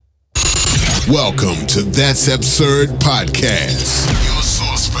Welcome to That's Absurd Podcast, your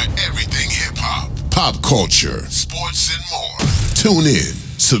source for everything hip-hop, pop culture, sports, and more. Tune in,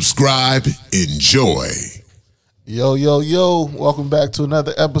 subscribe, enjoy. Yo. Welcome back to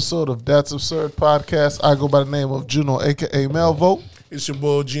another episode of That's Absurd Podcast. I go by the name of Juno, a.k.a. Melvo. It's your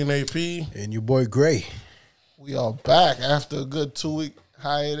boy, Gene AP. And your boy, Gray. We are back after a good 2-week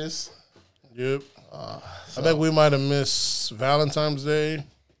hiatus. Yep. I think we might have missed Valentine's Day.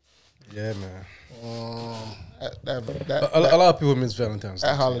 Yeah, man. That A lot of people miss Valentine's Day.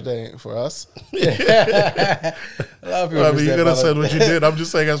 that holiday ain't for us. A lot of people I mean, you could have said what you did. I'm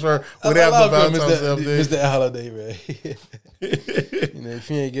just saying, as far we have the Valentine's Day. Miss that holiday, man. You know, if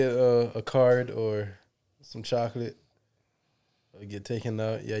you ain't get a card or some chocolate or get taken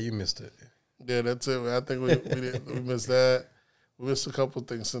out, yeah, you missed it. Yeah, that's it. I think we missed that. We missed a couple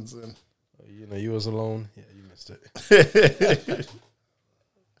things since then. You know, you was alone. Yeah, you missed it.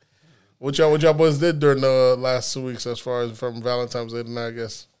 What y'all boys did during the last 2 weeks as far as from Valentine's Day tonight, I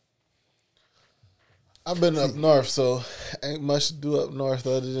guess? I've been up north, so ain't much to do up north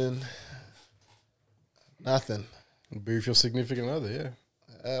other than nothing. Brief your significant other, yeah.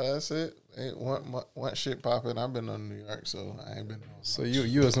 That's it. Ain't one shit popping. I've been on New York, so I ain't been. So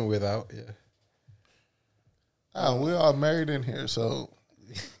you wasn't without, yeah. We all married in here, so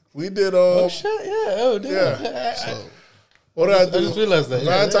We did. Oh shit! Yeah. Oh damn. Yeah. so What did I do? I just realized that.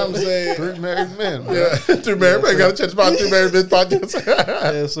 Valentine's Day. 3 married men. Man. Yeah, 3 married men. Got to change about 3 married men podcast.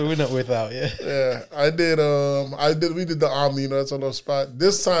 Yeah, so we're not without, yeah. Yeah, I did. We did the Omni. You know, that's on the spot.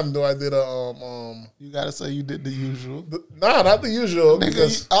 This time though, I did a You gotta say you did the usual. Nah, not the usual. Nigga,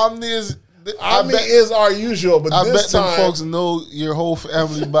 Because Omni is. Omni is our usual, but I bet this them time, folks know your whole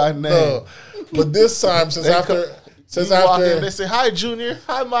family by name. no. But this time, since They after, you walk in, they say, "Hi, Junior.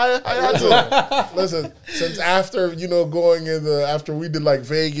 Hi, Maya. How y'all doing?" listen, since after going in after we did like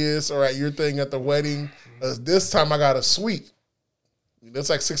Vegas or at your thing at the wedding, this time I got a suite. That's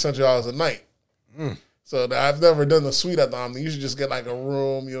like $600 a night. So I've never done the suite at the Omni. You should just get like a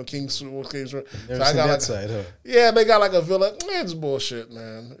room, king suite. So Never I seen got that like side, huh? yeah, they got like a villa. Man, it's bullshit,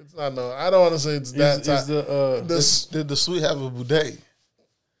 man. It's not no. I don't want to say it's that. Did the suite have a bidet?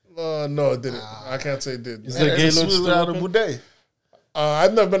 No, it didn't. I can't say it did. Is there There's a Gaylord suite still without a open? bidet.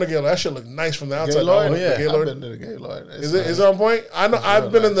 I've never been to Gaylord. That shit look nice from the outside. Gaylord? The yeah. Gaylord. I've been to the Gaylord. Is it on point? I know.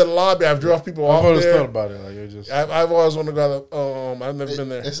 I've been in the lobby. I've drove people I've off always there. thought about it. Like you're just I've always wanted to go. I've never been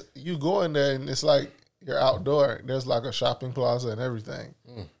there. You go in there and it's like you're outdoor. There's like a shopping plaza and everything.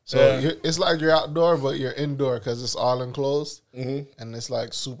 So Yeah. it's like you're outdoor, but you're indoor because it's all enclosed and it's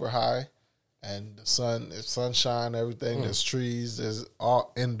like super high, and the sunshine, everything. There's trees. There's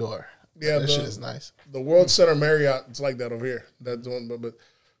all indoor. Yeah, that shit is nice. The World Center Marriott, it's like that over here. That's one, but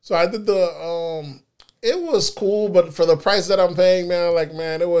so I did the. It was cool, but for the price that I'm paying,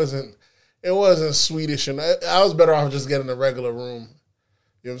 man, it wasn't Swedish, and I was better off just getting a regular room.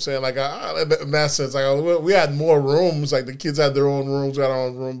 You know what I'm saying? Like in that sense, like we had more rooms. Like the kids had their own rooms, we had our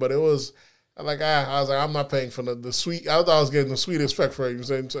own room, but it was like I was like, I'm not paying for the suite. I thought I was getting the suite expect for it. You know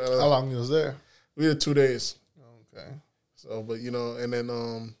what I'm saying? How long you was there? We did 2 days. Okay. So, but and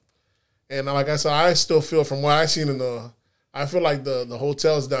then and like I said, I still feel from what I seen I feel like the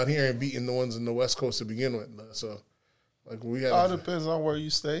hotels down here ain't beating the ones in the West Coast to begin with. So, like we had. All depends on where you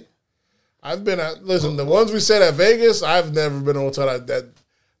stay. I've been at the ones we stayed at Vegas. I've never been in a hotel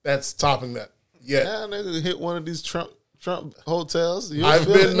that's topping that yet. Yeah, nigga hit one of these Trump hotels. I've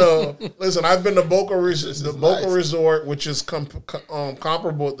been I've been to Boca nice. Resort, which is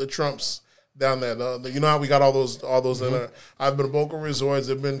comparable to the Trumps down there. You know how we got all those in there. I've been to Boca Resorts.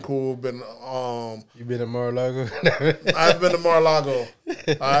 They've been cool. you been to Mar-a-Lago? I've been to Mar-a-Lago.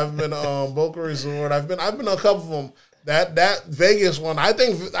 I've been to Boca Resort. I've been to a couple of them. That Vegas one, I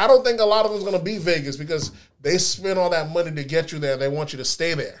don't think a lot of them's gonna be Vegas because they spend all that money to get you there. They want you to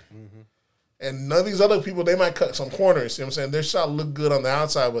stay there. And none of these other people, they might cut some corners. You know what I'm saying? Their shot look good on the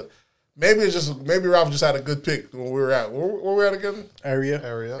outside, but maybe Ralph just had a good pick when we were at. Where were we at again? Area.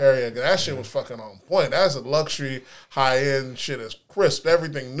 That shit was fucking on point. That's a luxury, high end shit. Is crisp,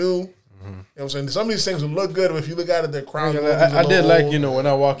 everything new. You know what I'm saying? Some of these things will look good, but if you look at it, they're crown. I did like, when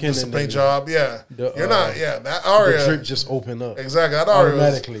I walk in just a and paint job, yeah. You're That Aria. The drip just open up. Exactly. That Aria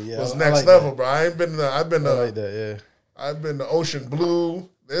automatically, was I next like level, that. bro. I've been I like that, yeah. I've been to Ocean Blue.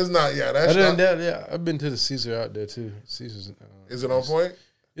 There's not, Other than that, yeah, I've been to the Caesar out there too. Caesar's. Is it on point?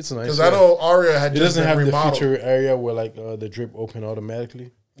 It's nice. Because I know Aria had it just doesn't been have remodeled. the feature area where like the drip open automatically.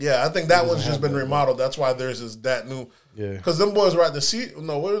 Yeah, I think that one's just been remodeled. That's why theirs is that new. Yeah. Because them boys were at the seat.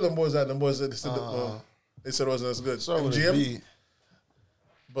 No, where are them boys at? Them boys said they said it wasn't as good. Start with a MGM? B.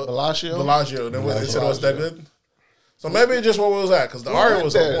 But Bellagio? Bellagio. They said it was that good. So maybe it's just where we was at because the Aria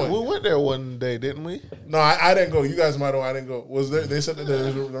was on We point. went there one day, didn't we? No, I didn't go. You guys might know I didn't go. Was there? They said that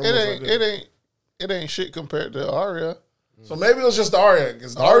there was It ain't shit compared to Aria. So maybe it was just the Aria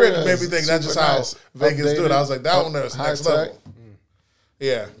because the Aria Aria made me is think that's just super how nice. Vegas do it. I was like, that Updated, one there is high next tech. level.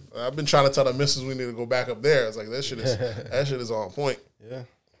 Yeah, I've been trying to tell the missus we need to go back up there. It's like that shit is on point. Yeah.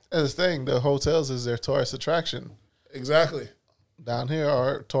 That's the thing. The hotels is their tourist attraction. Exactly. Down here,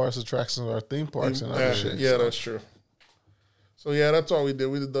 our tourist attractions are theme parks and other shit. Yeah, so. that's true. So yeah, that's all we did.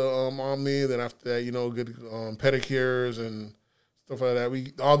 We did the Omni. Then after that, good pedicures and stuff like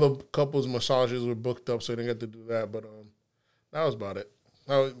that. All the couples massages were booked up, so we didn't get to do that. But that was about it.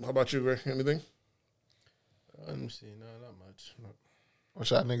 How about you, Greg? Anything? Let me see. No, not much. No. What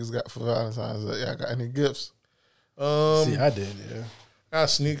y'all niggas got for Valentine's Day? Y'all got any gifts? See, I did. Yeah. Got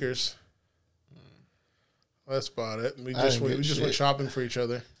sneakers. That's about it. We just went shopping for each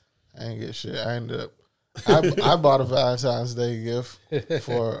other. I ain't get shit. I ended up. I bought a Valentine's Day gift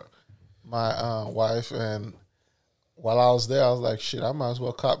for my wife, and while I was there, I was like, shit, I might as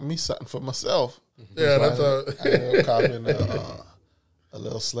well cop me something for myself. Yeah, So I ended up copping a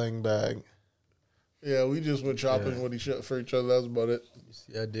little sling bag. Yeah, we just went shopping for each other. That's about it.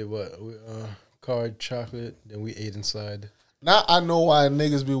 See, I did what? We, card chocolate. Then we ate inside. Now I know why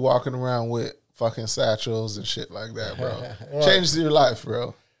niggas be walking around with fucking satchels and shit like that, bro. Changed your life,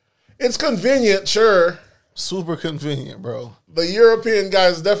 bro. It's convenient, sure. Super convenient, bro. The European guy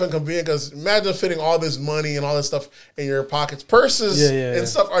is definitely convenient because imagine fitting all this money and all this stuff in your pockets. Purses and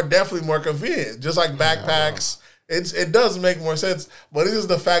stuff are definitely more convenient, just like backpacks. It does make more sense, but it is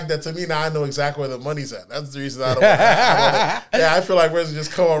the fact that to me now I know exactly where the money's at. That's the reason I don't want to. Yeah, I feel like we're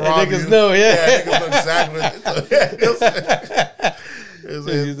just come around. Niggas know, niggas know exactly.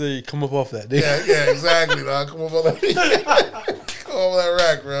 You come up off that. Dude. Yeah, exactly. Dog. Come over that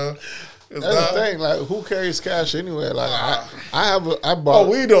rack, bro. That's the thing. Like, who carries cash anyway? Like, I bought. Oh,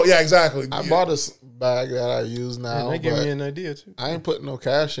 we don't. Yeah, exactly. I bought a bag that I use now. They gave me an idea too. I ain't putting no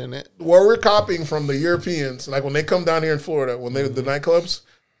cash in it. Where we're copying from the Europeans, like when they come down here in Florida, when they the nightclubs,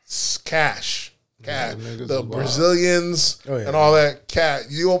 it's cash. Yeah, the Brazilians and all that cash.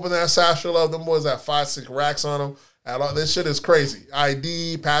 You open that satchel up, them boys have 5-6 racks on them. This shit is crazy.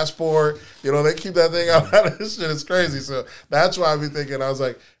 ID, passport, they keep that thing out. This shit is crazy. So that's why I be thinking, I was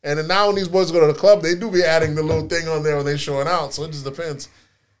like, and then now when these boys go to the club, they do be adding the little thing on there when they showing out. So it just depends.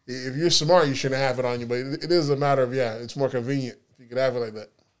 If you're smart, you shouldn't have it on you. But it is a matter of, it's more convenient if you could have it like that.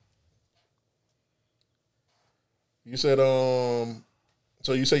 You said,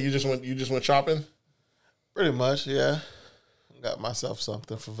 so you said you just went shopping? Pretty much, yeah. Got myself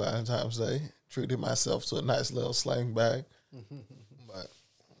something for Valentine's Day. Treated myself to a nice little sling bag. But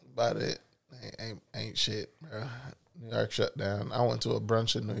about it, ain't shit, bro. New York shut down. I went to a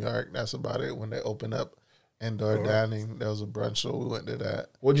brunch in New York. That's about it. When they opened up indoor dining, there was a brunch, so we went to that.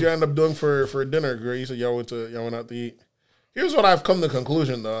 What'd you end up doing for dinner, Gray? You said y'all went out to eat. Here's what I've come to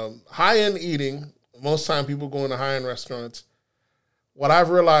conclusion, though. High-end eating, most time people go into high-end restaurants. What I've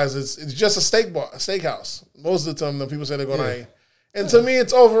realized is it's just a steakhouse. Most of the time, the people say they're going to eat. And to me,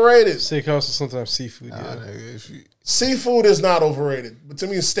 it's overrated. Steakhouse is sometimes seafood. Seafood is not overrated, but to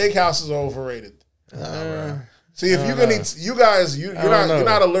me, steakhouses are overrated. See, if you can eat, you guys, you're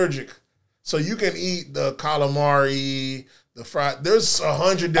not allergic, so you can eat the calamari, the fried. There's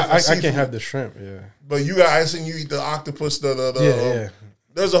 100 different. I can't have the shrimp. Yeah, but you guys, and you eat the octopus.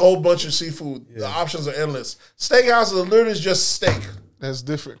 There's a whole bunch of seafood. Yeah. The options are endless. Steakhouses are literally just steak. There's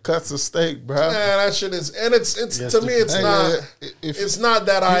different cuts of steak, bro. Man, that shit is, and it's to me, it's not. It's not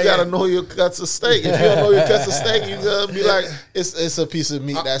that you gotta know your cuts of steak. If you don't know your cuts of steak, you gotta be like, it's a piece of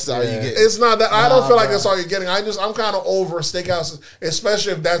meat. That's all you get. It's not that. I don't feel like that's all you're getting. I'm kind of over steakhouses,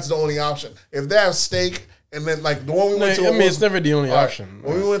 especially if that's the only option. If they have steak. And then, like, the one we went to... it's never the only option.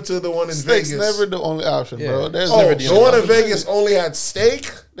 When we went to the one in Steak's Vegas... never the only option, bro. There's never the one in Vegas only had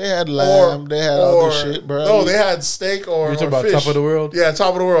steak? They had lamb. They had other shit, bro. No, they had steak or You're talking about fish. Top of the World? Yeah,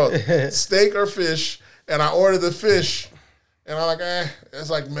 Top of the World. Steak or fish. And I ordered the fish. And I'm like, It's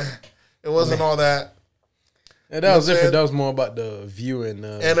like, man, it wasn't all that. Yeah, that was different. That was more about the view and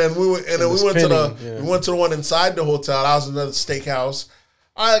then we went to the one inside the hotel. That was another steakhouse.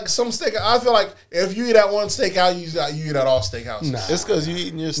 I feel like if you eat at one steakhouse, you eat at all steakhouses. Nah. It's because you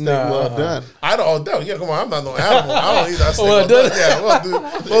eating your steak well done. I don't. Yeah, come on. I'm not no animal. I don't eat that steak well done. Yeah,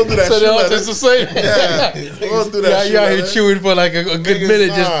 we'll do that. So shit. they all taste the same. Yeah, we'll do that. You out here chewing for like a good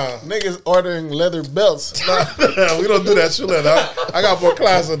minute. Niggas ordering leather belts. We don't do that shit. I got more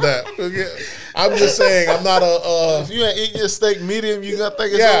class than that. I'm just saying I'm not a. If you ain't eating your steak medium, you gonna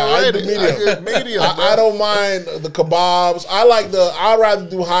think it's Yeah, I overrated. do medium. Medium. I don't mind the kebabs. I'd rather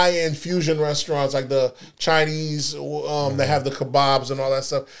do high end fusion restaurants like the Chinese that have the kebabs and all that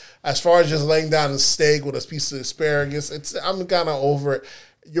stuff. As far as just laying down a steak with a piece of asparagus, I'm kind of over it.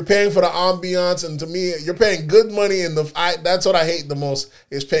 You're paying for the ambiance, and to me, you're paying good money in that's what I hate the most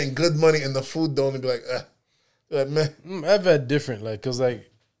is paying good money in the food. Don't be like, man. I've had different because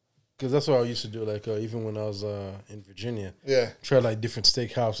that's what I used to do. Even when I was in Virginia, try different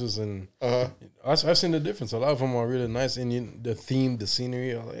steakhouses, and I've seen the difference. A lot of them are really nice, and the theme, the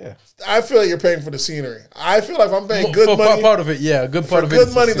scenery. I feel like you're paying for the scenery. I feel like I'm paying good money. Part of it, yeah, good part of it.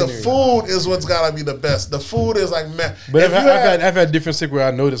 Good money. The food is what's gotta be the best. The food is like man. But I've had different steak where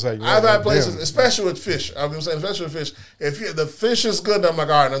I noticed I've had places, especially with fish. I'm saying, especially with fish. If the fish is good, I'm like,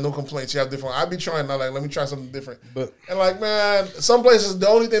 all right, no complaints. You have different. I be trying. Let me try something different. And man, some places the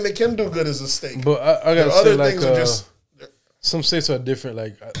only thing they can do good is a steak. But I gotta say, other things are just some states are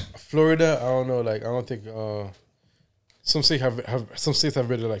different. Florida, I don't know. I don't think some states have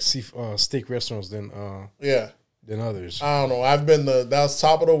better steak restaurants than others. I don't know. I've been that was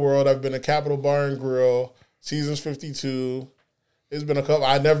top of the world. I've been to Capitol Bar and Grill, Seasons 52. There's been a couple.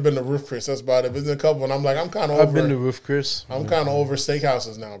 I've never been to Roof Chris. That's about it. There's been a couple, and I'm kind of over. I've been to Roof Chris. I'm kind of over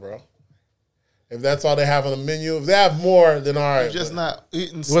steakhouses now, bro. If that's all they have on the menu, if they have more, then all right. You're just not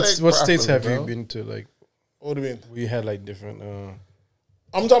eating steak. What states have bro. you been to? What do you mean? We had different.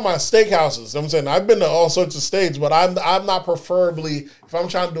 I'm talking about steakhouses. I'm saying I've been to all sorts of states, but I'm not preferably if I'm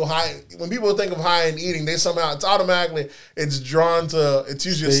trying to do high. When people think of high end eating, they somehow it's drawn to it's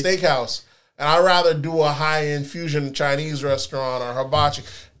usually a steakhouse, and I'd rather do a high end fusion Chinese restaurant or hibachi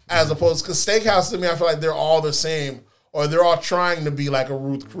as opposed because steakhouse to me I feel like they're all the same. Or they're all trying to be like a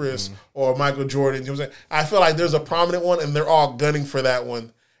Ruth Chris or Michael Jordan. You know what I'm saying? I feel like there's a prominent one, and they're all gunning for that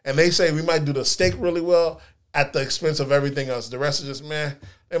one. And they say we might do the steak really well at the expense of everything else. The rest is just, man,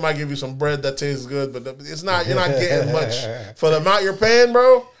 they might give you some bread that tastes good, but it's not. You're not getting much for the amount you're paying,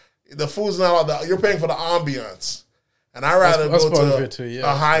 bro. The food's not all that. You're paying for the ambiance. And I'd rather go to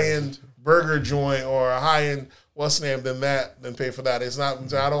a high-end burger joint or a high-end than pay for that. It's not.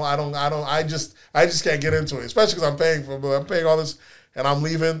 I just can't get into it, especially because I'm paying all this and I'm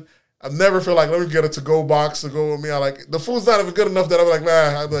leaving. I never feel like let me get a to-go box to go with me. The food's not even good enough that I'm like,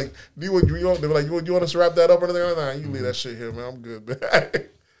 nah. I'm like, do you want? They were like, you want us to wrap that up or anything? I'm like, nah, you leave that shit here, man. I'm good, man.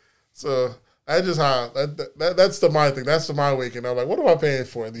 So I just that's the my thing. That's the my weekend. I'm like, what am I paying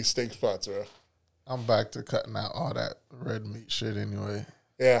for in these steak spots, bro? I'm back to cutting out all that red meat shit anyway.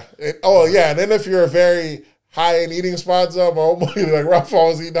 Yeah. And then if you're a very high-end eating spots up, or like Ralph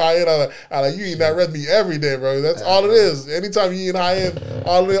always eating high-end, I'm like, you eating that red meat every day, bro. That's all it is. Anytime you eat high-end,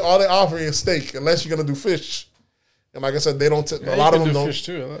 all they offer you is steak, unless you're going to do fish. And like I said, they don't. A lot of them don't. Fish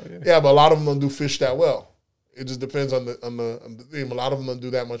too. Yeah, but a lot of them don't do fish that well. It just depends on the theme. A lot of them don't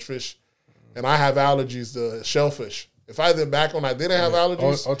do that much fish. And I have allergies to shellfish. If I did back when I didn't have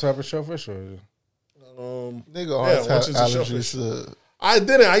allergies. All type of shellfish? Or? Nigga always have allergies to... I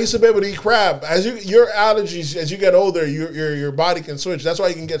didn't. I used to be able to eat crab. Your allergies, as you get older, your body can switch. That's why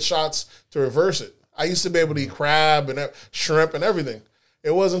you can get shots to reverse it. I used to be able to eat crab and shrimp and everything.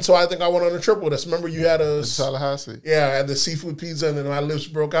 It wasn't until I think I went on a trip with us. Remember you had in Tallahassee? Yeah, I had the seafood pizza and then my lips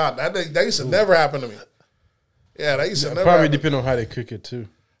broke out. That used to never happen to me. Yeah, that used to never probably happen. depend on how they cook it too.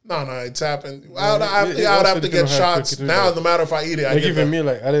 No, it's happened. I would have to get shots. Now, no matter if I eat it, I get even me,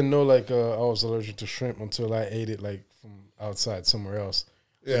 I didn't know I was allergic to shrimp until I ate it from outside somewhere else.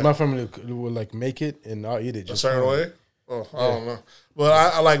 Yeah. My family would make it and I'll eat it just a certain way. Oh, I don't know. But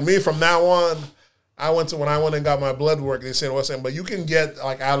I like me from now on. When I went and got my blood work, they said, but you can get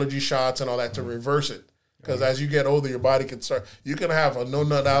allergy shots and all that to reverse it. Because as you get older, your body can start, you can have a no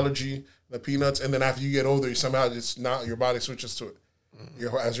nut allergy, the peanuts, and then after you get older, your body switches to it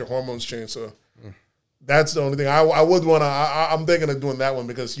as your hormones change. So that's the only thing I would want to, I'm thinking of doing that one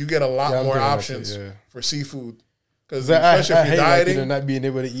because you get a lot more options for seafood. Because especially if you're dieting. Not being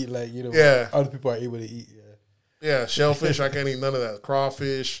able to eat other people are able to eat. Yeah, shellfish, I can't eat none of that.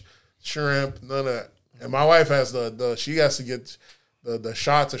 Crawfish, shrimp, none of that. And my wife has she has to get the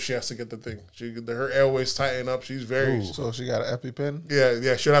shots if she has to get the thing. Her airways tighten up. She's very... So she got an EpiPen?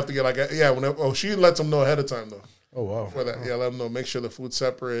 Yeah, she'll have to get she lets them know ahead of time though. Oh, wow. For that, let them know. Make sure the food's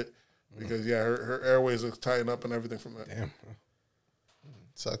separate because, her airways are tighten up and everything from that. Damn.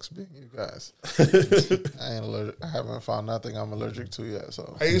 Sucks being you guys. I ain't allergic. I haven't found nothing I'm allergic to yet.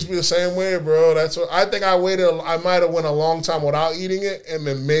 So I used to be the same way, bro. That's what I think. I might have went a long time without eating it, and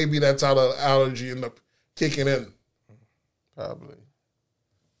then maybe that's how the allergy ended up kicking in. Probably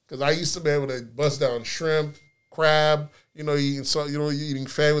because I used to be able to bust down shrimp, crab. You know, you eating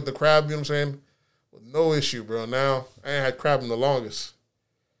fed with the crab. You know what I'm saying? With no issue, bro. Now I ain't had crab in the longest.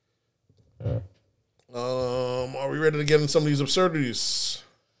 Are we ready to get in some of these absurdities?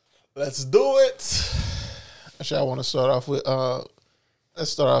 Let's do it. Actually, I want to start off with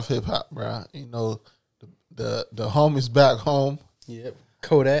let's start off hip hop, bro. You know, the homies back home. Yep.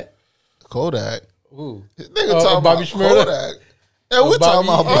 Kodak. Ooh. Nigga talking Bobby about Shmurda? Kodak. Yeah, we're talking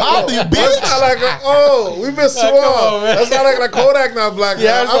about Bobby, bitch. That's not like we've been swung. That's not like Kodak not black.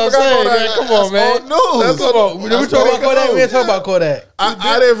 Yeah, I forgot saying, Kodak. man. Come on, man. That's Come on. When we talk about Kodak, we didn't talk about Kodak.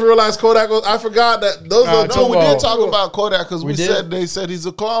 I didn't realize Kodak was. I forgot that those are No, we did talk about Kodak because they said he's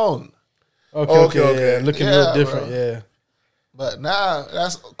a clone. Okay. Yeah. Looking real different, bro. yeah. But now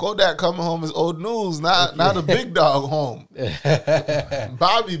that's Kodak coming home is old news, not a big dog home.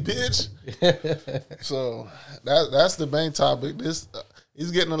 Bobby, bitch. So that's the main topic. This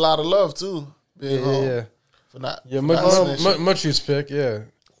he's getting a lot of love too. Yeah. For not much respect. Yeah.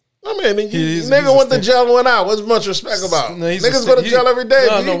 I mean, nigga went to jail and went out. What's much respect about? No, niggas go to jail every day.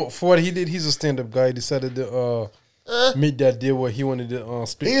 No, for what he did, he's a stand-up guy. He decided to make that deal where he wanted to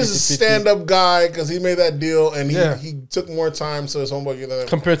split. He's a stand-up guy because he made that deal and he took more time so his homeboy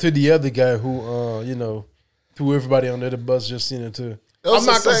compared to the other guy who threw everybody under the bus just to. I'm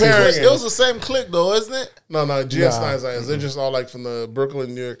not comparing it. It was the same clique though, isn't it? No, GS9's. They're just all like from the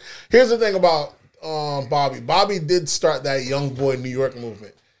Brooklyn, New York. Here's the thing about Bobby. Bobby did start that young boy New York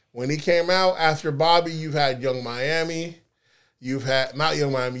movement. When he came out after Bobby, you've had Young Miami. You've had not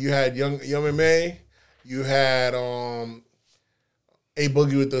Young Miami. You had Young MMA. You had A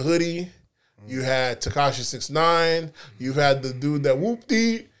Boogie with the Hoodie. You had Tekashi 6ix9ine. You've had the dude that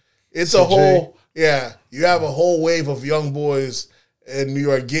whoopty. It's a whole you have a whole wave of young boys in New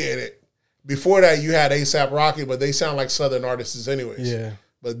York getting it. Before that, you had A$AP Rocky, but they sound like Southern artists anyways. Yeah.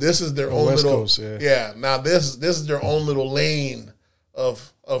 But this is their own West little Coast, Now this is their own little lane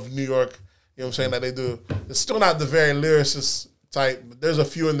of New York. You know what I'm saying that they do. It's still not the very lyricist type, but there's a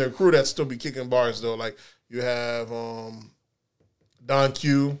few in their crew that still be kicking bars though. Like you have Don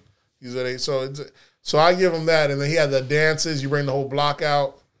Q. So I give him that, and then he had the dances. You bring the whole block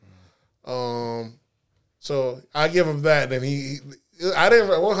out. So I give him that, and I didn't.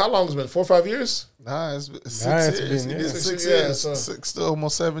 Well, how long has it been? 4 or 5 years? Nah, it's been 6 years. Been, 6 years. So Still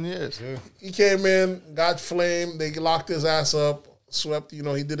almost 7 years. Yeah. He came in, got flamed. They locked his ass up, swept. You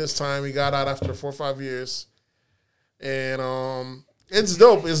know, he did his time. He got out after 4 or 5 years, and it's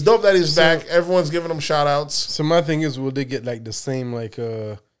dope. It's dope that he's back. Everyone's giving him shout outs. So my thing is, will they get like the same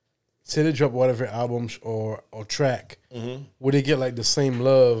say they drop whatever albums or track? Mm-hmm. Will they get like the same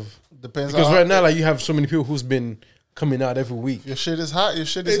love? Depends. Because right now, like you have so many people who's been coming out every week. Your shit is hot.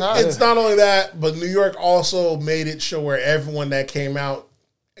 Hot. It's not only that, but New York also made it show where everyone that came out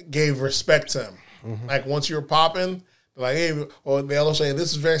gave respect to him. Mm-hmm. Like once you're popping, like hey, or they also say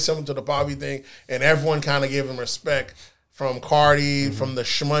this is very similar to the Bobby thing, and everyone kind of gave him respect. From Cardi, from the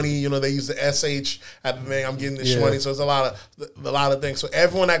shmoney, you know, they use the SH at the thing. I'm getting the shmoney, so it's a lot of things. So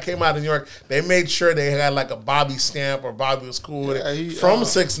everyone that came out of New York, they made sure they had like a Bobby stamp or Bobby was cool with it. From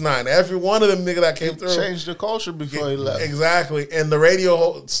 6ix9ine, every one of them nigga that came through changed the culture before he left. Exactly, and the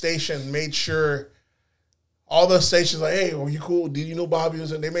radio station made sure all the stations like, hey, were you cool? Did you know Bobby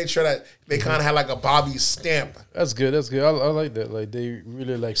was in? They made sure that they kind of had like a Bobby stamp. That's good. I like that. Like they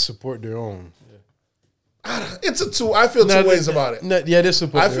really like support their own. It's a two. I feel two ways about it. They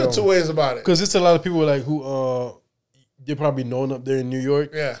support. I feel two ways about it because it's a lot of people like who they're probably known up there in New York.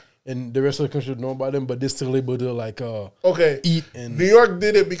 Yeah, and the rest of the country know about them, but they're still able to like eat. And New York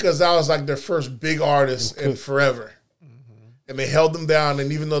did it because that was like their first big artist in forever, and they held them down.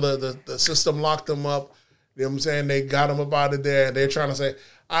 And even though the system locked them up, you know what I'm saying, they got them up out of there. And they're trying to say.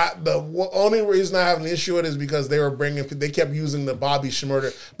 The only reason I have an issue with it is because they kept using the Bobby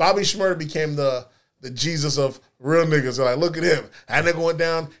Shmurda. Bobby Shmurda became the Jesus of real niggas. They're like, look at him. That nigga went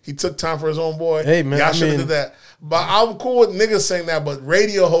down. He took time for his own boy. Hey, man. Y'all should have did that. But I'm cool with niggas saying that, but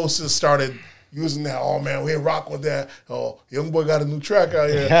radio hosts started using that. Oh, man, we ain't rock with that. Oh, young boy got a new track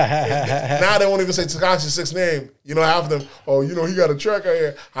out here. Now they won't even say Tekashi 6ix name. You know, half of them, oh, you know, he got a track out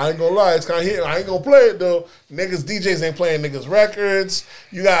here. I ain't gonna lie. It's kind of hit. I ain't gonna play it, though. Niggas, DJs ain't playing niggas' records.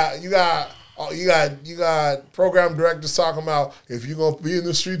 You got program directors talking about if you're going to be in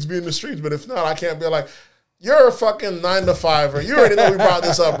the streets, be in the streets. But if not, I can't be like, you're a fucking 9-to-5er. You already know we brought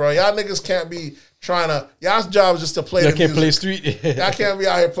this up, bro. Y'all niggas can't be trying to, y'all's job is just to play the music. Y'all can't play street. Y'all can't be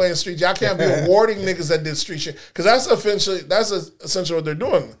out here playing streets. Y'all can't be awarding niggas that did street shit. Because that's essentially what they're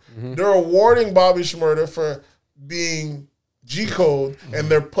doing. Mm-hmm. They're awarding Bobby Shmurda for being G-code, and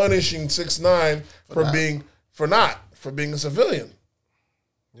they're punishing 6ix9ine for being a civilian.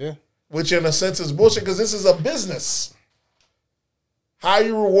 Yeah. which in a sense is bullshit because this is a business. How are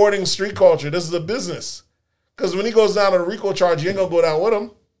you rewarding street culture? This is a business. Because when he goes down on a RICO charge, you ain't gonna go down with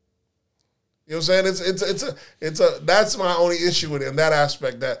him. You know what I'm saying? It's a that's my only issue with it in that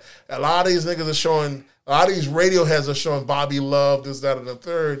aspect. That a lot of these niggas are showing, a lot of these radio heads are showing Bobby Love, this, that, and the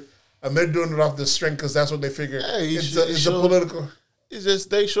third, and they're doing it off the string because that's what they figure. Hey, it's a political. It's just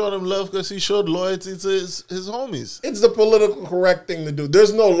they showed him love because he showed loyalty to his homies. It's the political correct thing to do.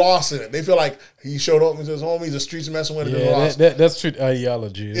 There's no loss in it. They feel like he showed up to his homies, the streets messing with it. Yeah, that's street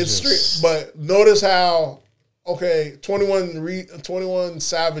ideology. It's street, but notice how 21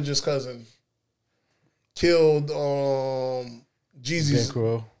 Savage's cousin killed Jeezy's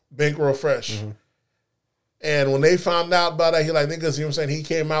Bankroll Fresh. Mm-hmm. And when they found out about that, he like, niggas, you know what I'm saying? He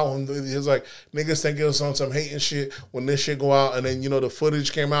came out and he was like, niggas think it was on some hating shit when this shit go out. And then, the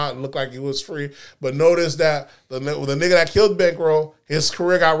footage came out and looked like it was free. But notice that the nigga that killed Bankroll, his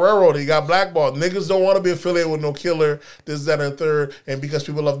career got railroaded. He got blackballed. Niggas don't want to be affiliated with no killer, this, that, and third, and because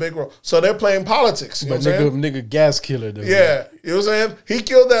people love Bankroll. So they're playing politics. You know what I'm saying? Nigga gas killer, though. Yeah. You know what I'm saying? He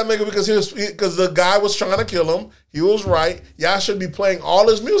killed that nigga because the guy was trying to kill him. He was right. Y'all should be playing all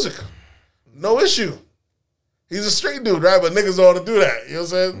his music. No issue. He's a street dude, right? But niggas don't want to do that. You know what I'm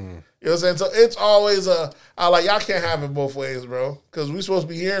saying? You know what I'm saying? So it's always y'all can't have it both ways, bro. Because we supposed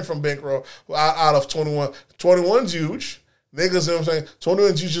to be hearing from Bankroll out of 21. 21's huge. Niggas, you know what I'm saying?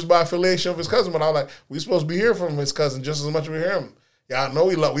 21's huge just by affiliation of his cousin. But I'm like, we supposed to be hearing from his cousin just as much as we hear him. Y'all know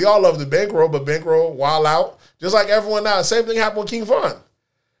we all love the Bankroll, but Bankroll, Wild Out. Just like everyone now. Same thing happened with King Von.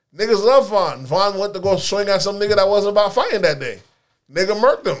 Niggas love Von. Von went to go swing at some nigga that wasn't about fighting that day. Nigga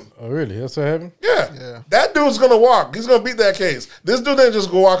murked him. Oh, really? That's what happened? Yeah. That dude's going to walk. He's going to beat that case. This dude didn't just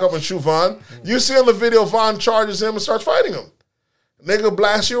go walk up and shoot Von. You see in the video, Von charges him and starts fighting him. Nigga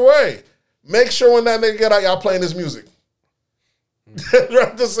blast you away. Make sure when that nigga get out, y'all playing his music.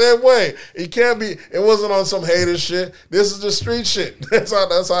 Right the same way. It can't be, it wasn't on some hater shit. This is the street shit. That's how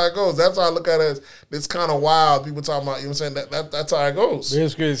it goes. That's how I look at it. It's kind of wild. People talking about, you know what I'm saying? That's how it goes.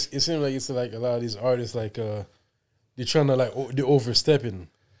 It's crazy. It seems like it's like a lot of these artists, like, they're trying to they're overstepping.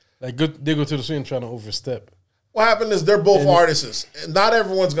 Like they go to the swing trying to overstep. What happened is they're both artists. Not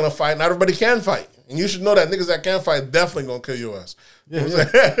everyone's gonna fight. Not everybody can fight. And you should know that niggas that can fight definitely gonna kill your ass. Yeah,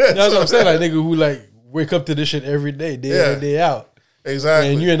 that's what I'm saying. Like nigga who wake up to this shit every day, day in, day out.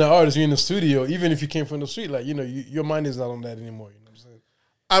 Exactly. And you're an artist, you're in the studio, even if you came from the street, your mind is not on that anymore. You know what I'm saying?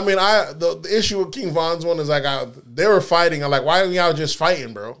 I mean, the issue with King Von's one is they were fighting. I'm like, why aren't y'all just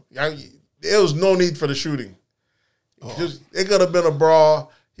fighting, bro? There was no need for the shooting. It could have been a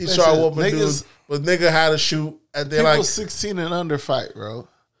brawl. He shot whooping dudes, but nigga had to shoot. And people 16 and under fight, bro.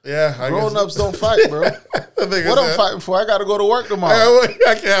 Yeah, grown-ups don't fight, bro. What I'm fighting for? I got to go to work tomorrow.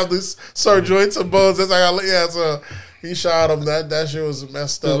 I can't have this sore joints and bones. So he shot him. That shit was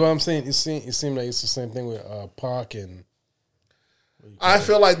messed up. That's what I'm saying. It seemed like it's the same thing with Pac and. I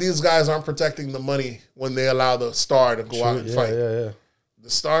feel like these guys aren't protecting the money when they allow the star to go out and fight. Yeah. The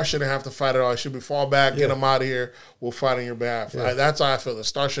star shouldn't have to fight at all. It should be fall back, get them out of here. We'll fight on your behalf. Yeah. That's how I feel. The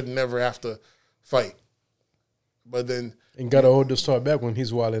star should never have to fight. But then... And got to hold the star back when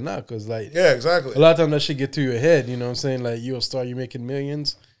he's wilding out. Because, yeah, exactly. A lot of times that shit get to your head. You know what I'm saying? Like, you're a star, you're making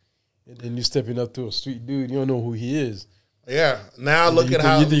millions. And then you're stepping up to a street dude. You don't know who he is. Yeah. Now and look at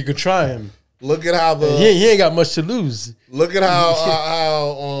how... You could try him. Look at how the... He ain't got much to lose. Look at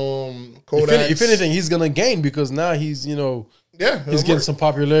how Kodak... If anything, he's going to gain because now he's, he's getting some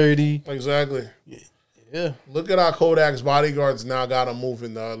popularity. Exactly. Yeah. Look at how Kodak's bodyguards now got him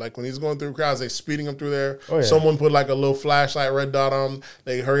moving, though. Like, when he's going through crowds, they speeding him through there. Oh, yeah. Someone put, a little flashlight, red dot on him.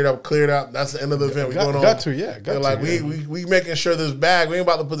 They hurried up, cleared up. That's the end of the event. We making sure this bag, we ain't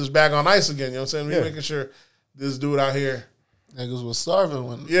about to put this bag on ice again. You know what I'm saying? We making sure this dude out here. Niggas was starving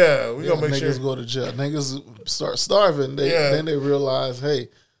when we gonna make sure niggas go to jail. Niggas start starving. Then they realize, hey,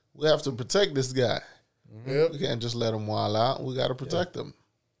 we have to protect this guy. Yep. We can't just let him wild out. We got to protect him.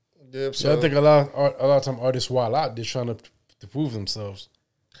 Yep. So I think a lot of time artists wild out. They're trying to prove themselves.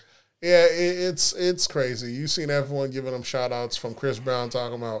 Yeah, it's crazy. You seen everyone giving them shout outs from Chris Brown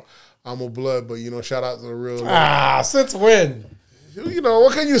talking about I'm a blood, but shout out to the real. Since when?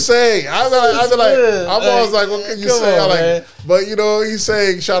 What can you say? I'm always like, what can you say? But he's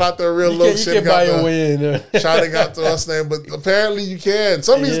saying shout out to a real low shit. You can buy your way in. Shouting out to us name, but apparently you can.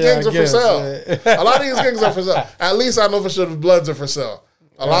 Some of these gangs are for sale. A lot of these gangs are for sale. At least I know for sure the Bloods are for sale.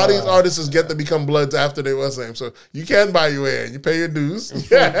 A lot of these artists get to become Bloods after they was name, so you can buy your way in. You pay your dues. From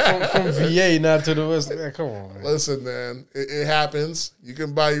VA not to the West. Man, come on, man. Listen, man, it happens. You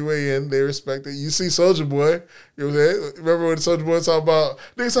can buy your way in. They respect it. You see Soulja Boy. You know what I'm saying? Remember when Soulja Boy talking about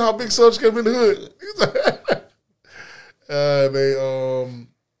niggas how big Soulja came in the hood?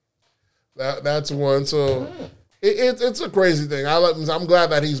 That's one. So it's a crazy thing. I'm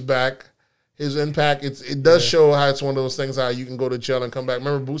glad that he's back. His impact, it does show how it's one of those things how you can go to jail and come back.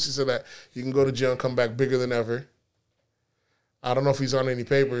 Remember, Boosie said that you can go to jail and come back bigger than ever. I don't know if he's on any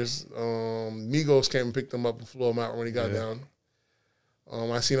papers. Migos came and picked him up and flew him out when he got down.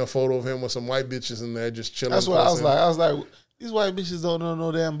 I seen a photo of him with some white bitches in there just chilling. That's what I was like. I was like, these white bitches don't know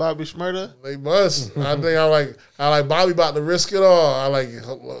no damn Bobby Shmurda. They must. I think I like Bobby about to risk it all. I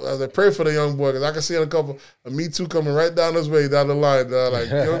pray for the young boy because I can see a couple of Me Too coming right down this way down the line. Like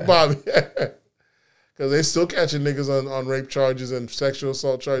young Bobby, because they still catching niggas on rape charges and sexual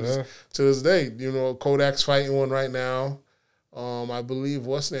assault charges to this day. You know, Kodak's fighting one right now. I believe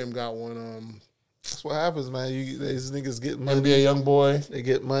what's name got one. That's what happens, man. These niggas get money. NBA young boy. They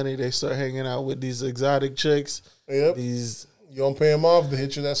get money. They start hanging out with these exotic chicks. Yep. You don't pay them off, they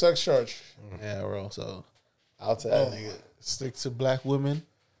hit you that sex charge. Yeah, bro. So I'll tell that nigga, stick to black women.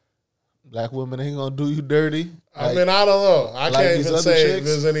 Black women ain't gonna do you dirty. I mean, I don't know. I can't even say if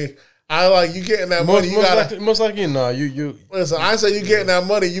there's any. I like you getting that money. Most likely, no. You listen. I say you getting that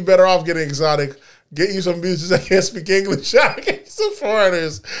money. You better off getting exotic. Get you some bitches that can't speak English. Get you some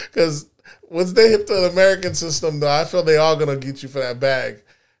foreigners because once they hit the American system, though, I feel they all gonna get you for that bag.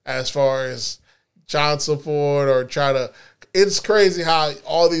 As far as child support or try to. It's crazy how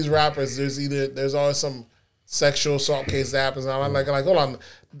all these rappers, there's always some sexual assault case that happens. And I'm like, hold on.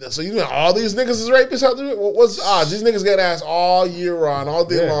 So you know all these niggas is rapists out there? What's the odds? These niggas get asked all year round, all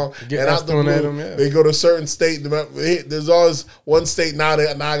day long. And out the blue, they go to a certain state. There's always one state now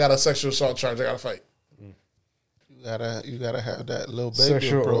I got a sexual assault charge. I got to fight. You gotta have that little baby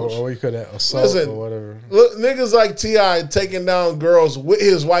sexual approach. Or you could have assault or whatever. Look, niggas like T.I. taking down girls with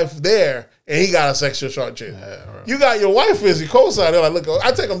his wife there, and he got a sexual charge. Yeah, right. You got your wife as your co-signer. Like, look,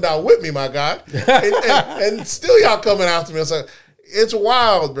 I take him down with me, my guy, and still y'all coming after me. It's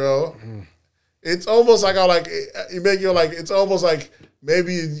wild, bro. It's almost like it's almost like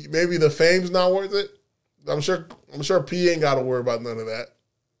maybe the fame's not worth it. I'm sure P ain't got to worry about none of that.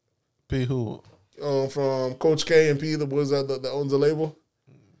 P who? From Coach K and P, the boys that owns the label.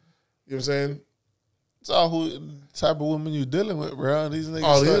 You know what I'm saying? It's all who type of women you dealing with, bro. These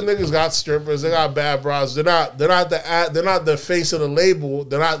niggas. These niggas got strippers. They got bad bras. They're not the face of the label.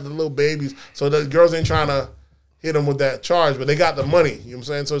 They're not the little babies. So the girls ain't trying to hit them with that charge, but they got the money. You know what I'm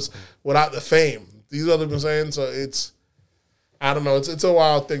saying? So it's without the fame. These other people saying. So it's. I don't know. It's a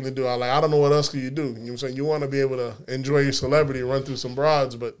wild thing to do. I don't know what else can you do. You know what I'm saying? You want to be able to enjoy your celebrity, run through some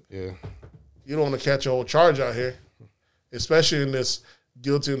broads, but you don't want to catch a whole charge out here, especially in this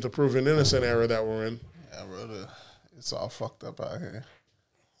guilty until proven innocent era that we're in. Yeah, brother. It's all fucked up out here.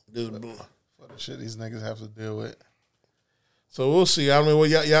 For the shit these niggas have to deal with. So we'll see. I mean,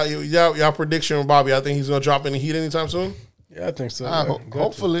 y'all prediction on Bobby? I think he's gonna drop any heat anytime soon. Yeah, I think so.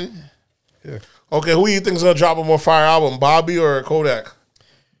 Hopefully. Yeah. Okay, who do you think is gonna drop a more fire album, Bobby or Kodak?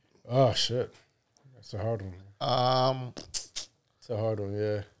 Oh shit, that's a hard one. It's a hard one.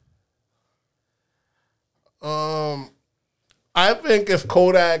 Yeah. I think if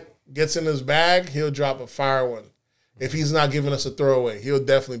Kodak gets in his bag, he'll drop a fire one. If he's not giving us a throwaway, he'll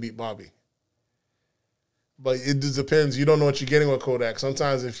definitely beat Bobby. But it just depends. You don't know what you're getting with Kodak.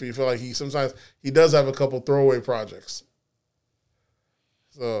 Sometimes if you feel like sometimes he does have a couple throwaway projects.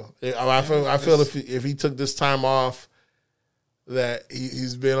 So I feel if he took this time off that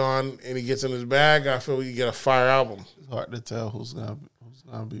he's been on and he gets in his bag, I feel we can get a fire album. It's hard to tell who's gonna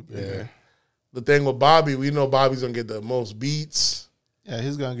be bigger. Yeah. The thing with Bobby, we know Bobby's gonna get the most beats. Yeah,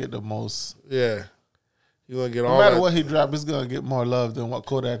 he's gonna get the most. Yeah, he's gonna get all. No matter what he dropped, he's gonna get more love than what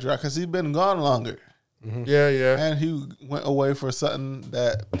Kodak dropped because he's been gone longer. Mm-hmm. Yeah, and he went away for something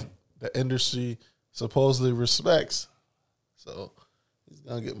that the industry supposedly respects. So he's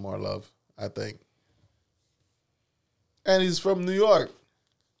gonna get more love, I think. And he's from New York.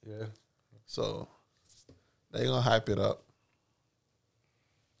 Yeah, so they gonna hype it up.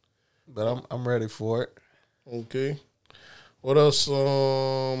 But I'm ready for it. Okay. What else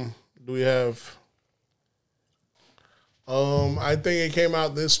do we have? I think it came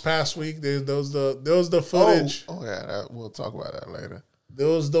out this past week. There was the footage. Oh yeah, we'll talk about that later. There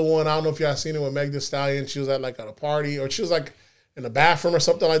was the one, I don't know if y'all seen it with Meg Thee Stallion. She was at a party, or she was in the bathroom or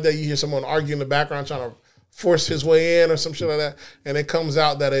something like that. You hear someone arguing in the background trying to force his way in or some shit like that. And it comes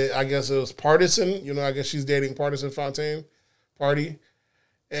out that I guess it was Partisan. You know, I guess she's dating Partisan Fontaine. Party.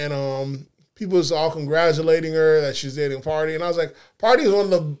 And people was all congratulating her that she's dating Party. And I was like, Party is one of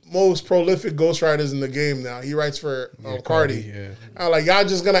the most prolific ghostwriters in the game now. He writes for Cardi. Yeah. I was like, y'all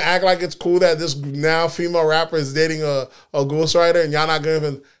just going to act like it's cool that this now female rapper is dating a ghostwriter and y'all not going to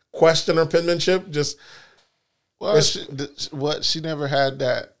even question her penmanship? Just she never had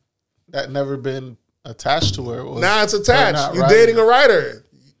that never been attached to her. Now it's attached. You dating a writer.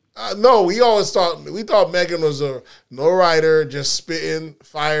 No, we thought Megan was a no writer, just spitting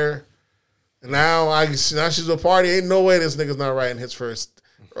fire. And now she's a party. Ain't no way this nigga's not writing hits first,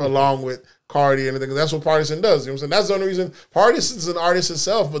 along with Cardi and everything. That's what Partisan does. You know what I'm saying? That's the only reason. Partisan's an artist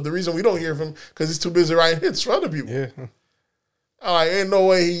himself, but the reason we don't hear from him because he's too busy writing hits for other people. Yeah. Ain't no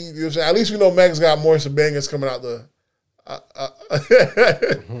way he. You know what I'm saying? At least we know Megan's got more some bangers coming out the.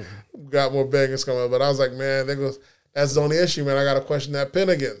 Got more bangers coming out, but I was like, man, that's the only issue, man. I got to question that pen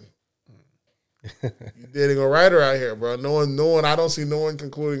again. You dating a writer out here, bro. No one. I don't see no one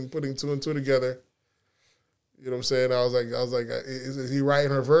putting two and two together. You know what I'm saying? I was like, is he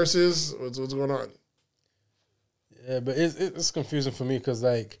writing her verses? What's going on? Yeah, but it's confusing for me because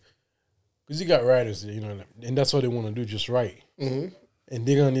you got writers, you know, and that's what they want to do, just write, and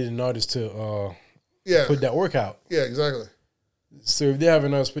they're gonna need an artist to put that work out. Yeah, exactly. So if they have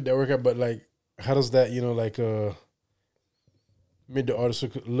an artist put that work out, but how does that, you know, made the artist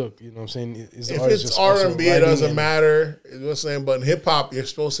look, you know what I'm saying? Is if it's R&B, it doesn't matter. You know what I'm saying? But in hip-hop, you're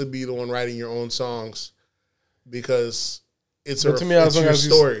supposed to be the one writing your own songs because it's your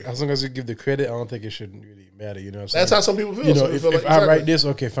story. As long as you give the credit, I don't think it shouldn't really matter, you know what I'm saying? That's how some people feel. You know, if I write this,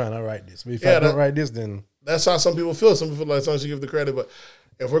 okay, fine, I write this. But if I don't write this, then... That's how some people feel. Some people feel like as long as you give the credit, but...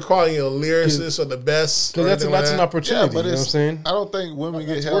 If we're calling you a lyricist or the best, because that's an opportunity. But you know what I'm saying? I don't think women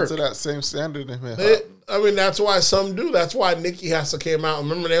get held to that same standard in hip hop. I mean, that's why some do. That's why Nicki has to came out.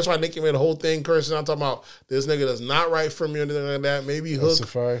 Remember, that's why Nicki made a whole thing cursing out talking about this nigga does not write for me or anything like that. Maybe Hook.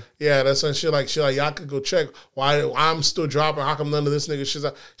 Safari. Yeah, that's some shit like y'all could go check why I'm still dropping. How come none of this nigga shit's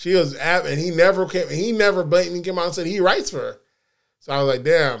out? She was and he never blatantly came out and said he writes for her. So I was like,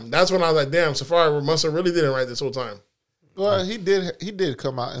 damn. That's when I was like, damn, Safari must have really didn't write this whole time. Well, he did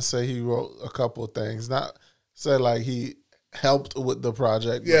come out and say he wrote a couple of things. Not say like he helped with the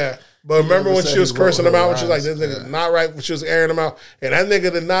project. Yeah. But remember when she was cursing him out when she was like, this nigga not right, when she was airing him out. And that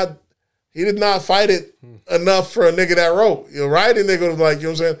nigga did not fight it enough for a nigga that wrote. You know, writing nigga was like, you know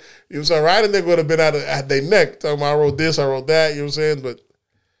what I'm saying? You know what I'm saying? Writing nigga would have been at their neck. Talking about I wrote this, I wrote that, you know what I'm saying? But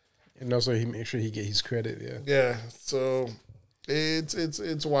and also he make sure he get his credit, yeah. Yeah. So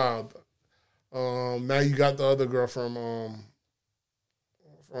it's wild. Now you got the other girl from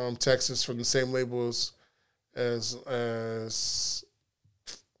Texas from the same label as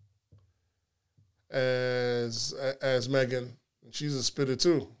Megan. She's a spitter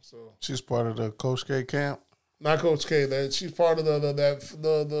too. So she's part of the Coach K camp. Not Coach K. She's part of the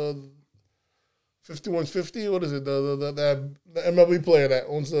 5150. What is it? The MLB player that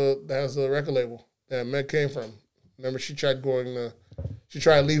has the record label that Meg came from. Remember, she tried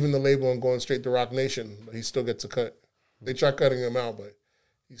leaving the label and going straight to Rock Nation, but he still gets a cut. They try cutting him out, but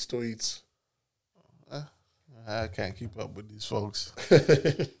he still eats. I can't keep up with these folks.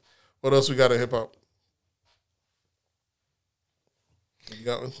 What else we got in hip hop? You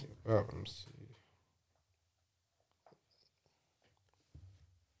got one? Let me see.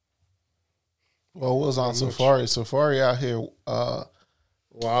 Well, what was on Safari? Safari out here.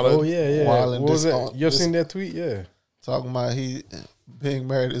 Wildin'. Oh yeah. What was that? You seen that tweet? Yeah. Talking about he being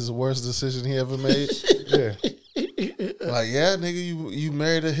married is the worst decision he ever made. Yeah. Like, yeah, nigga, you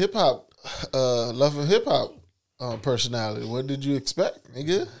married a hip hop, love of hip hop personality. What did you expect,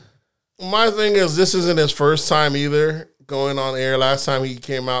 nigga? My thing is, this isn't his first time either going on air. Last time he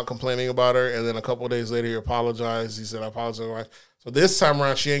came out complaining about her, and then a couple of days later he apologized. He said, I apologize. So this time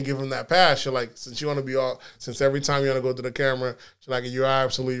around, she ain't giving him that pass. She's like, since every time you want to go to the camera, she's like, you're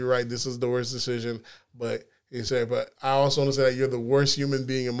absolutely right. This is the worst decision. But he said, but I also want to say that you're the worst human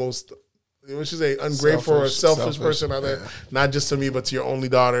being and most, what should say, ungrateful or selfish person out there. Yeah. Not just to me, but to your only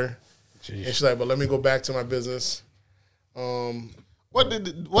daughter. Jeez. And she's like, but let me go back to my business. What did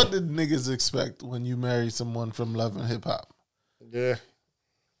niggas expect when you marry someone from Love and Hip Hop? Yeah.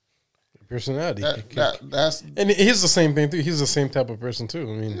 Personality. That's and he's the same thing too. He's the same type of person too.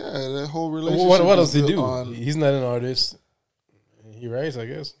 I mean, yeah, the whole relationship. What does he do? He's not an artist. He writes, I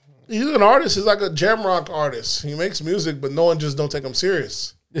guess. He's an artist. He's like a jam rock artist. He makes music, but no one just don't take him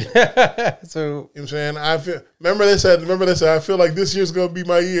serious. So you know what I'm saying? Remember they said, I feel like this year's gonna be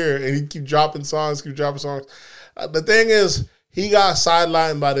my year, and he keep dropping songs. The thing is, he got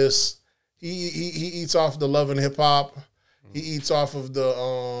sidelined by this. He eats off the Love and Hip Hop. He eats off of the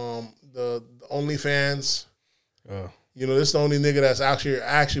OnlyFans. You know, this is the only nigga that's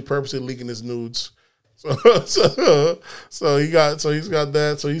actually purposely leaking his nudes. So he's got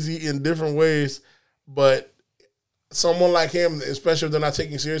that. So he's eating different ways. But someone like him, especially if they're not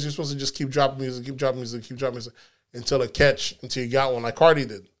taking seriously, you're supposed to just keep dropping music until you got one, like Cardi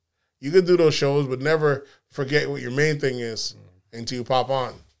did. You could do those shows, but never forget what your main thing is until you pop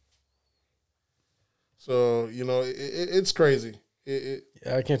on. So it's crazy. Yeah,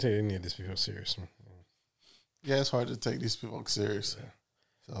 I can't take any of these people serious. Yeah, it's hard to take these people serious. Yeah.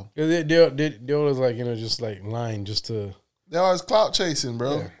 So they always like just like lying just to. They're always clout chasing,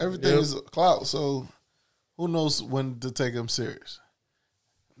 bro. Yeah. Everything is clout. So who knows when to take them serious?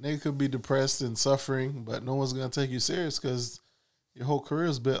 They could be depressed and suffering, but no one's gonna take you serious because your whole career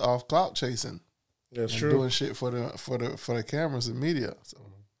is built off clout chasing. That's true. Doing shit for the cameras and media. So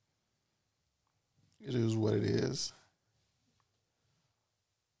it is what it is.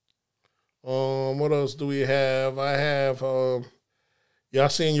 What else do we have? I have y'all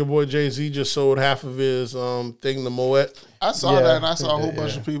seen your boy Jay-Z just sold half of his thing to Moet? I saw that, and I saw a whole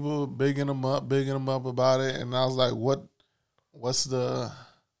bunch of people bigging him up about it, and I was like, what's the...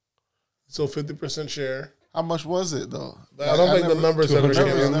 So 50% share. How much was it, though? I don't think the numbers ever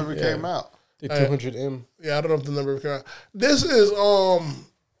came out. The 200M. Yeah, I don't know if the number came out. This is,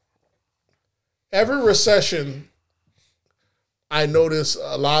 every recession... I notice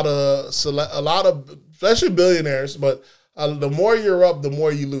a lot of, especially billionaires, but the more you're up, the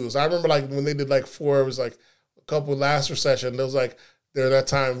more you lose. I remember like when they did like it was like a couple last recession. There was like there that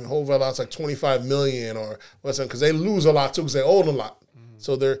time Hova lost like 25 million or what's because they lose a lot too because they own a lot. Mm-hmm.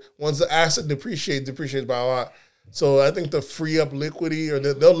 So they're once the asset depreciates by a lot. So I think to free up liquidity or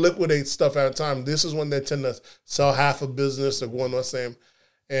they'll liquidate stuff at a time. This is when they tend to sell half a business or go on the same.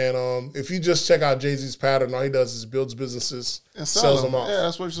 And if you just check out Jay-Z's pattern, all he does is builds businesses and sells them off. Yeah,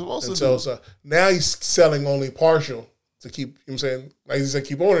 that's what you're supposed to do. So now he's selling only partial to keep, you know what I'm saying? Like he said,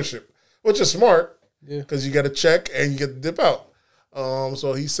 keep ownership, which is smart because you get a check and you get to dip out.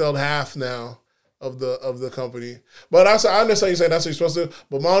 So he sold half now of the company. But I understand you saying that's what you're supposed to do.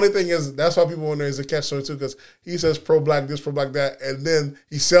 But my only thing is that's why people wonder is a catch-22 because he says pro-black this, pro-black that, and then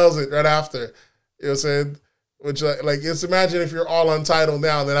he sells it right after. You know what I'm saying? Which, like, just imagine if you're all untitled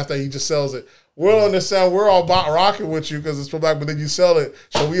now, and then after he just sells it. We'll understand we're all rocking with you because it's pro-black, but then you sell it.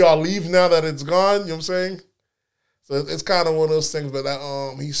 So we all leave now that it's gone, you know what I'm saying? So it's kind of one of those things. But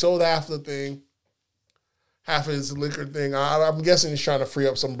he sold half the thing, half of his liquor thing. I'm guessing he's trying to free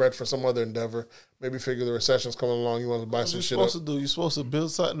up some bread for some other endeavor. Maybe figure the recession's coming along, he wants to buy some shit up. You're supposed to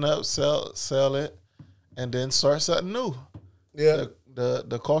build something up, sell it, and then start something new. Yeah.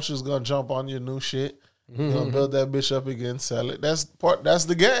 The culture's going to jump on your new shit. You're gonna build that bitch up again, sell it. That's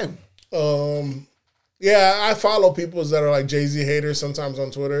the game. Yeah, I follow people that are like Jay-Z haters sometimes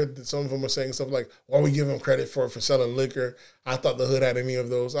on Twitter. Some of them are saying stuff like, why we give him credit for selling liquor? I thought the hood had any of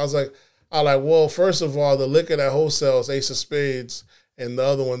those. I was like, well, first of all, the liquor that wholesales, Ace of Spades, and the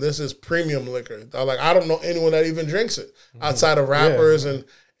other one, this is premium liquor. I don't know anyone that even drinks it outside of rappers and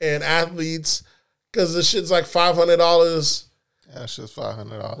athletes because the shit's like $500. Yeah, it's just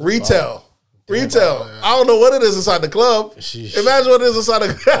 $500. Retail. I don't know what it is inside the club. Sheesh. Imagine what it is inside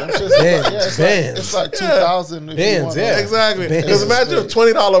the club. Bands. It's like 2,000. Bands, yeah. Exactly. Because imagine if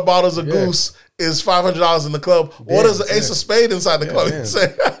 $20 bottles of Goose is $500 in the club. What is the Ace of Spade inside the club?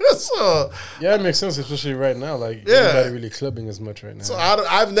 Yeah, it makes sense, especially right now. Like, nobody really clubbing as much right now. So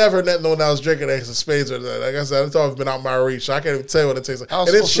I've never met no one that was drinking Ace of Spades or that. Like I said, it's always been out my reach. So I can't even tell you what it tastes like. And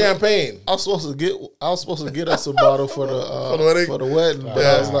it's champagne. I was supposed to get us a bottle for the wedding, but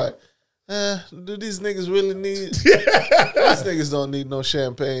I was like, do these niggas really need? These niggas don't need no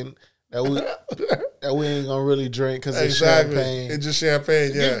champagne that we ain't gonna really drink because it's champagne. It's just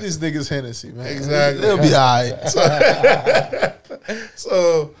champagne. Yeah, give these niggas Hennessy, man. Exactly, they'll be all right.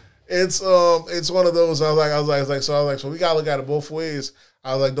 So it's one of those. I was like, so we gotta look at it both ways.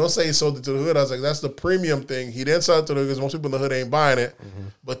 I was like, don't say he sold it to the hood. I was like, that's the premium thing. He didn't sell it to the hood because most people in the hood ain't buying it. Mm-hmm.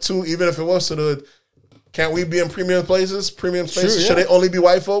 But two, even if it was to the hood. Can't we be in premium places? Should they only be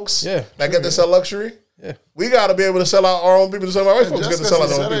white folks? Yeah, that get to sell luxury. Yeah, we got to be able to sell out our own people. To sell our white folks get to sell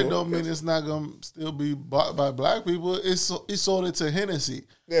out our own people. Don't mean it's not gonna still be bought by black people. He sold it to Hennessy.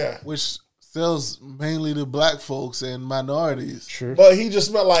 Yeah, which sells mainly to black folks and minorities. True, but he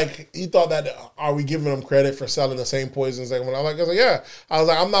just meant like he thought that are we giving them credit for selling the same poisons? Like when I was like, yeah, I was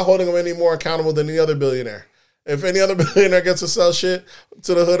like, I'm not holding them any more accountable than any other billionaire. If any other billionaire gets to sell shit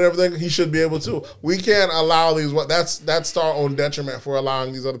to the hood and everything, he should be able to. We can't allow these. That's our own detriment for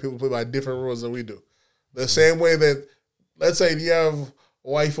allowing these other people to play by different rules than we do. The same way that, let's say, you have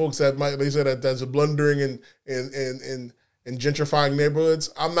white folks that's blundering in gentrifying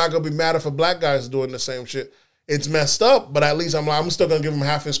neighborhoods. I'm not gonna be mad if a black guy's doing the same shit. It's messed up, but at least I'm still gonna give him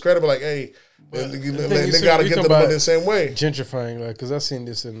half his credit. But like, hey, they gotta get the money the same way. Gentrifying, like, because I've seen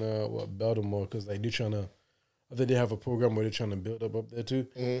this in Baltimore, because like they're trying to. I think they have a program where they're trying to build up there too.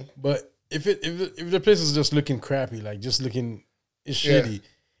 Mm-hmm. But if the place is just looking crappy, like just looking shitty,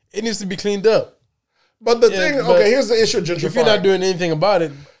 it needs to be cleaned up. But the thing, here's the issue of gentrifying. If you're not doing anything about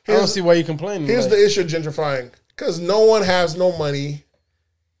it, I don't see why you complaining. Here's the issue of gentrifying. Because no one has no money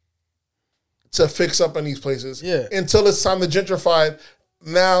to fix up in these places. Yeah. Until it's time to gentrify.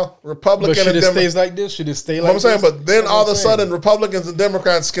 Now, Republican and Democrats. Should it stays like this? Should it stay like this? I'm saying, but then all of a sudden, Republicans and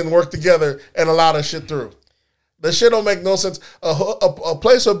Democrats can work together and allow that shit through. That shit don't make no sense. A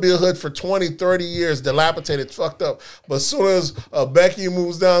place will be a hood for 20, 30 years, dilapidated, fucked up. But as soon as Becky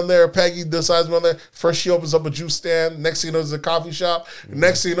moves down there, Peggy decides to go there, first she opens up a juice stand. Next thing you know, there's a coffee shop.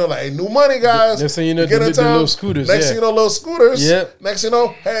 Next thing you know, like, hey, new money, guys. Next thing you know, the little scooters. Next thing you know, little scooters. Yep. Next thing you know,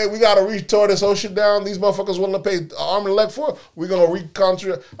 hey, we got to retore this whole shit down. These motherfuckers willing to pay arm and leg for it. We're going to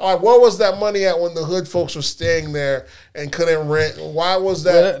reconstruct. All right, where was that money at when the hood folks were staying there and couldn't rent? Why was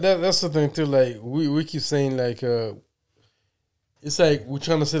that? Well, that's the thing, too. Like, we keep saying, like, it's like we're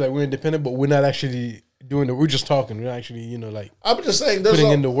trying to say like we're independent, but we're not actually doing it. We're just talking. We're actually, you know, like I'm just saying, putting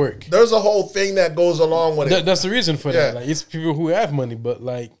in the work. There's a whole thing that goes along with it. That's the reason for that. Like it's people who have money, but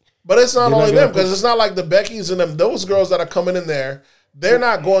like, but it's not only them because it's not like the Beckys and them. Those girls that are coming in there, they're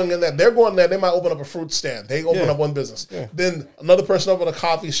not going in there. They're going there. They might open up a fruit stand. They open up one business. Yeah. Then another person open a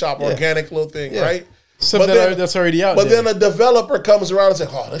coffee shop, organic little thing, right? Something that's already out. But then a developer comes around and says,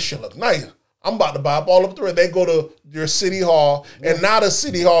 "Oh, this shit look nice. I'm about to buy up all up through it." They go to your city hall, and now the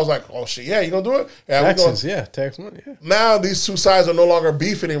city hall is like, "Oh shit, yeah, you gonna do it? Yeah, taxes, tax money." Yeah. Now these two sides are no longer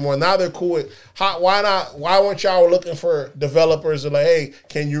beef anymore. Now they're cool with why not? Why weren't y'all looking for developers to like, hey,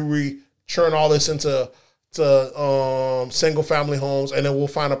 can you churn all this into single family homes, and then we'll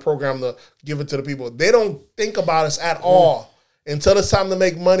find a program to give it to the people. They don't think about us at all. Until it's time to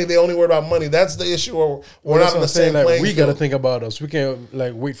make money, they only worry about money. That's the issue. We're not in the same like, playing we got to think about us. We can't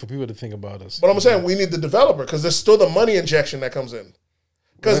like wait for people to think about us. But I'm saying we need the developer because there's still the money injection that comes in.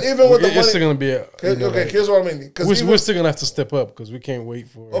 Because even with the money, it's still going to be here's what I mean. We're still going to have to step up because we can't wait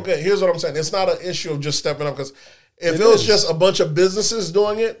for. Okay, here's what I'm saying. It's not an issue of just stepping up because if it was just a bunch of businesses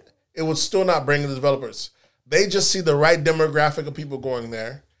doing it, it would still not bring the developers. They just see the right demographic of people going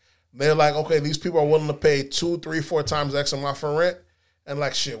there. They're like, okay, these people are willing to pay 2, 3, 4 times X amount for rent. And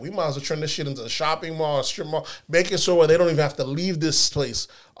like, shit, we might as well turn this shit into a shopping mall, a strip mall, making sure where they don't even have to leave this place.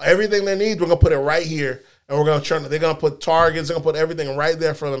 Everything they need, we're going to put it right here. And we're going to turn it. They're going to put targets. They're going to put everything right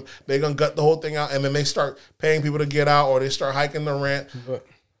there for them. They're going to gut the whole thing out. And then they start paying people to get out, or they start hiking the rent.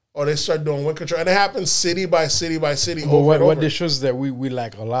 Or they start doing wind control. And it happens city by city by city. But what this shows is that we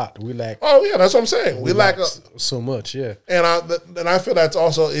lack a lot. We lack. Oh, yeah, that's what I'm saying. We lack so much, yeah. And I feel that's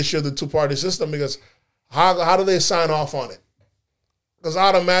also an issue of the two-party system because how do they sign off on it? Because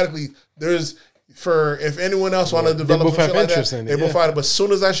automatically, if anyone else want to develop, they both have interest in it. They both fight it. But as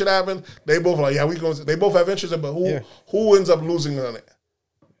soon as that shit happen, they both like, yeah, we going. They both have interest in it. But who ends up losing on it?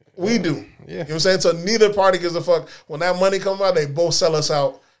 We do. Yeah. You know what I'm saying? So neither party gives a fuck. When that money comes out, they both sell us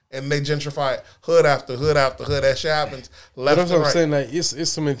out. And they gentrify it, hood after hood after hood. That shit happens left and right. That's what I'm saying. Like, it's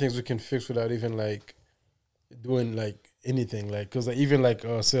so many things we can fix without even like doing like anything. Like, cause like, even like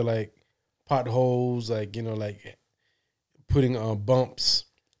say like potholes, like you know, like putting bumps,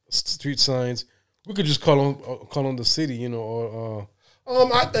 street signs. We could just call on the city, you know, or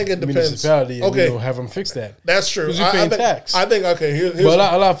I think it depends. Municipality, and, you know, have them fix that. That's true. Because you're paying tax. I think okay. Here's but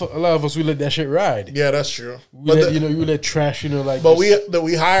a lot of us we let that shit ride. Yeah, that's true. We let trash, you know, like. But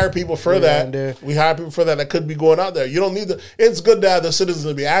we hire people for that. We hire people for that could be going out there. You don't need the. It's good to have the citizens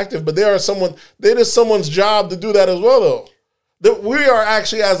to be active, but it is someone's job to do that as well, though. We are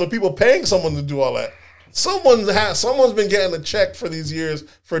actually as the people paying someone to do all that. Someone's been getting a check for these years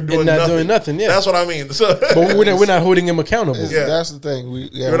for doing nothing. Yeah, that's what I mean. So, but we're not holding him accountable. Yeah, that's the thing.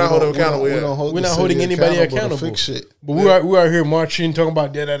 We're not holding him accountable. We're not holding anybody accountable. To fix shit. But we are here marching, talking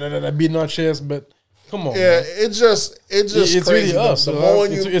about beating our chest. But come on, yeah, man. it's just it's crazy. Really us.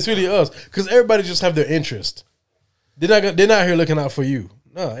 It's really us because everybody just have their interest. They're not here looking out for you.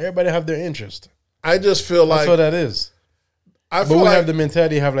 No, everybody have their interest. I just feel that's what that is. But we have the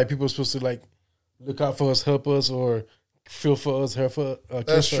mentality have like people are supposed to like. Look out for us, help us, or feel for us, help us.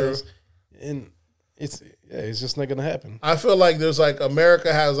 That's true. Us. And it's just not gonna happen. I feel like there's like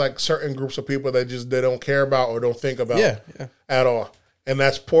America has like certain groups of people that they don't care about or don't think about at all, and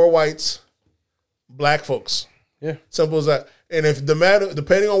that's poor whites, black folks. Yeah, simple as that. And if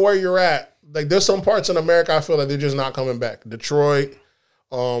depending on where you're at, like there's some parts in America I feel like they're just not coming back. Detroit,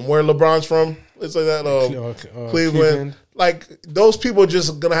 where LeBron's from, let's say that Cleveland. Like those people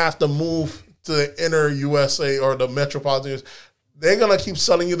just gonna have to move to the inner USA or the metropolitan areas. They're gonna keep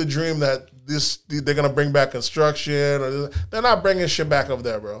selling you the dream that they're gonna bring back construction, or they're not bringing shit back over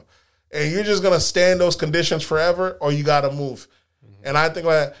there, bro. And you're just gonna stay in those conditions forever, or you gotta move. Mm-hmm. And I think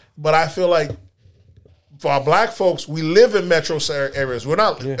but I feel like for our black folks, we live in metro areas. We're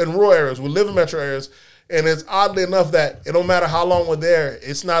not in rural areas. We live in metro areas. And it's oddly enough that it don't matter how long we're there,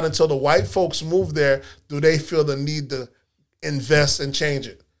 it's not until the white folks move there do they feel the need to invest and change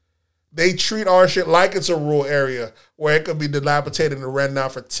it. They treat our shit like it's a rural area where it could be dilapidated and rent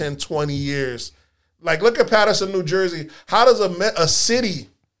out for 10, 20 years. Like, look at Patterson, New Jersey. How does a city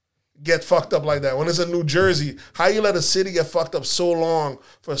get fucked up like that? When it's in New Jersey, how you let a city get fucked up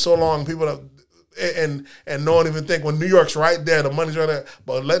for so long, people and don't even think when New York's right there, the money's right there.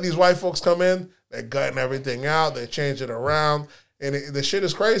 But let these white folks come in, they're gutting everything out, they change it around, and the shit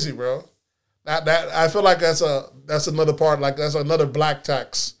is crazy, bro. That I feel like that's another part, like that's another black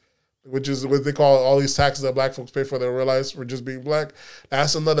tax, which is what they call all these taxes that black folks pay for. They realize for just being black.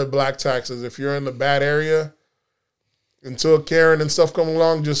 That's another black tax. Is if you're in the bad area, until Karen and stuff come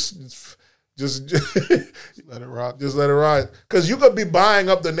along, just let it rock. Just let it ride. Because you could be buying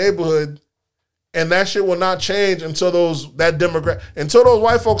up the neighborhood, and that shit will not change until those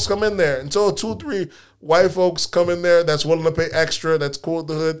white folks come in there. Until 2-3 white folks come in there that's willing to pay extra, that's cool with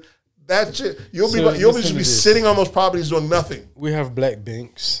the hood. That shit, you'll just be sitting on those properties doing nothing. We have black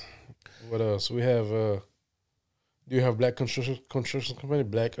banks. What else? We have. Do you have black construction company?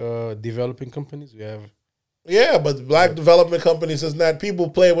 Black developing companies? We have. Yeah, but black development companies is not. People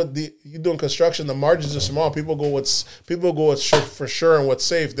play with you doing construction. The margins are small. People go with for sure and what's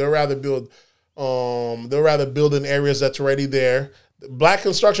safe. They'll rather build. They'll rather build in areas that's already there. Black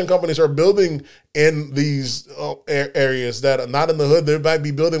construction companies are building in these areas that are not in the hood. They might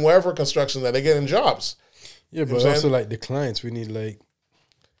be building wherever construction that they're getting jobs. Yeah, but also like the clients, we need like.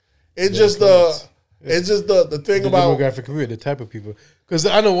 It's just the thing about demographic career, the type of people. Because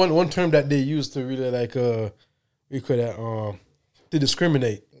I know one term that they use to really like we call that to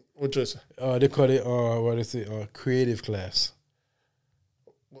discriminate. Which is they call it creative class.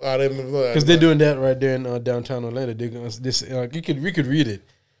 I didn't know that. Because they're doing that right there in downtown Atlanta. They're gonna we could read it.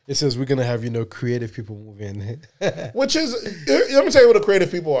 It says we're gonna have creative people move in. Which is let me tell you what the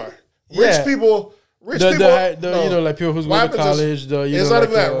creative people are. Rich people. Like people who's going to college. It's not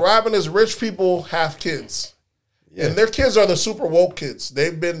even that. Robin is rich people have kids. Yeah. And their kids are the super woke kids.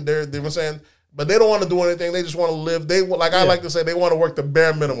 They've been there, they were saying, but they don't want to do anything. They just want to live. I like to say, they want to work the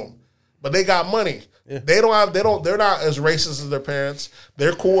bare minimum. But they got money. Yeah. They're not as racist as their parents.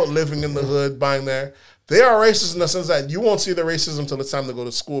 They're cool with living in the hood, buying there. They are racist in the sense that you won't see the racism until it's time to go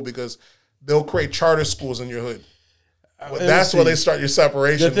to school because they'll create charter schools in your hood. That's where they start your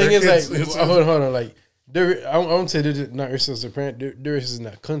separation. The thing is, hold on, like, I won't say they're not racist as a parent. They're racist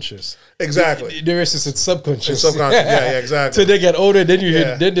not conscious. Exactly. They're racist and subconscious. Yeah, exactly. So they get older, then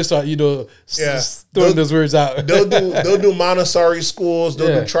then they start, throwing those words out. They'll do Montessori schools.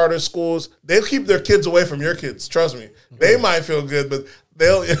 They'll do charter schools. They'll keep their kids away from your kids. Trust me. They might feel good, but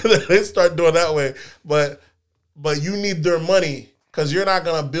they start doing that way. But you need their money. Because you're not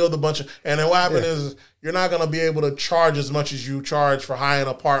going to build a bunch of... And then what happens is you're not going to be able to charge as much as you charge for high-end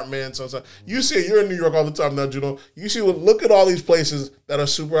apartments. And stuff. You see, you're in New York all the time now, Juno. You see, look at all these places that are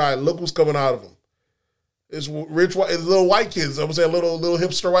super high. Look who's coming out of them. It's rich, it's little white kids. I would say little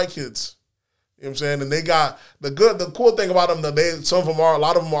hipster white kids. You know what I'm saying? And they got... The cool thing about them, a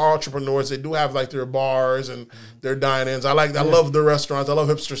lot of them are entrepreneurs. They do have like their bars and their dine-ins. I love the restaurants. I love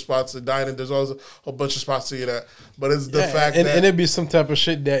hipster spots, the dine-in. There's always a whole bunch of spots to eat at. But it's the fact that... And it'd be some type of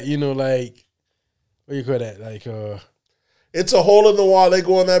shit that, like... What do you call that? Like... It's a hole in the wall. They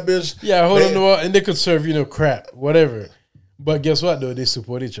go on that bitch. Yeah, a hole in the wall. And they could serve, crap, whatever. But guess what, though? They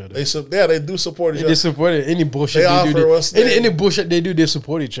support each other. They do support each other. They support it. Any bullshit they do. Any bullshit they do, they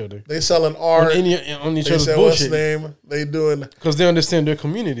support each other. They selling art. On each other's bullshit. What's name? They doing... Because they understand their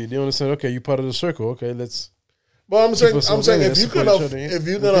community. They understand, okay, you're part of the circle. Okay, let's... Well, I'm saying if you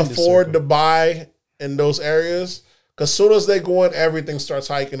can afford to buy in those areas, because as soon as they go in, everything starts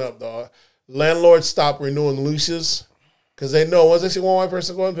hiking up, dog. Landlords stop renewing leases because they know once they see one white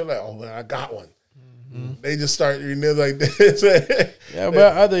person going, they're like, oh, man, I got one. Mm-hmm. They just start renewing like this. Yeah,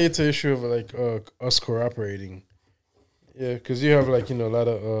 but I think it's an issue of like us cooperating. Yeah, because you have like, a lot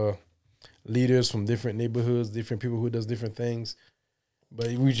of leaders from different neighborhoods, different people who does different things, but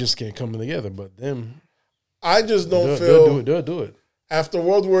we just can't come together. But them... I just don't feel... They'll do it. After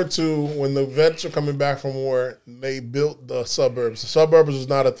World War II, when the vets are coming back from war, they built the suburbs. The suburbs was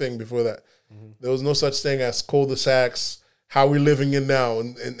not a thing before that. Mm-hmm. There was no such thing as cul-de-sacs, how we're living in now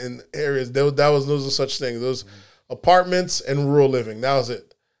in areas. Those are such things. Those apartments and rural living. That was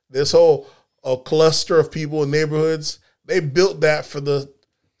it. This whole cluster of people in neighborhoods, they built that for the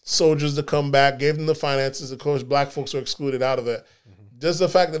soldiers to come back, gave them the finances. Of course, black folks were excluded out of that. Mm-hmm. Just the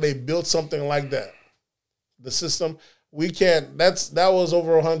fact that they built something like that. The system, we can't, that was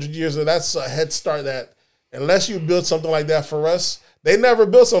over 100 years, and that's a head start that unless you build something like that for us, They never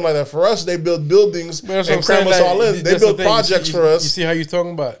built something like that. For us, they build buildings and cram us all in. They build projects for us. You see how you're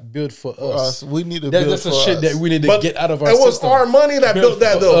talking about build for us. We need to build that's for the us. shit that we need to get out of our system. It was our money that built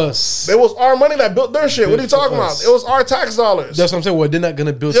that, though. It was our money that built their shit. What are you talking about? It was our tax dollars. That's what I'm saying. Well, they're not going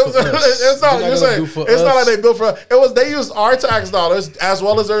to build for us. It's not. You're saying it's not like they built for us. It was they used our tax dollars as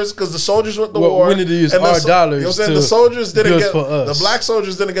well as theirs because the soldiers went to war. We need to use our dollars. You know what I'm saying? The soldiers didn't get the black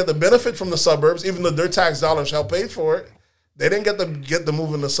soldiers didn't get the benefit from the suburbs, even though their tax dollars helped pay for it. They didn't get the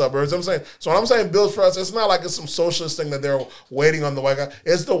move in the suburbs. I'm saying, so when I'm saying build for us, it's not like it's some socialist thing that they're waiting on the white guy.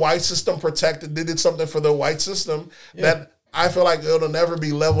 It's the white system protected. They did something for the white system that I feel like it'll never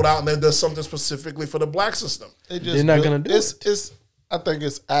be leveled out, and then does something specifically for the black system. They're not going to do it. I think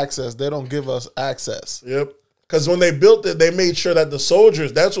it's access. They don't give us access. Yep. Because when they built it, they made sure that the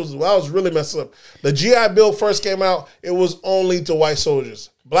soldiers, that was really messed up. The GI Bill first came out, it was only to white soldiers.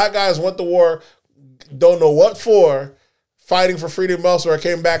 Black guys went to war, don't know what for, fighting for freedom elsewhere,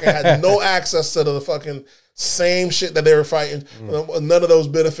 came back and had no access to the fucking same shit that they were fighting. None of those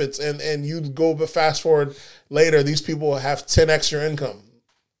benefits. And you go fast forward later, these people have 10x your income.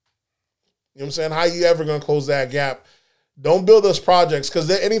 You know what I'm saying? How you ever going to close that gap? Don't build us projects, because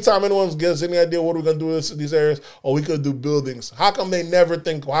anytime anyone gives any idea what we're going to do in these areas, we could do buildings. How come they never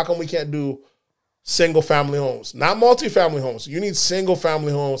think, how come we can't do single family homes? Not multi-family homes. You need single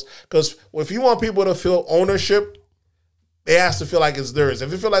family homes, because if you want people to feel ownership, they have to feel like it's theirs.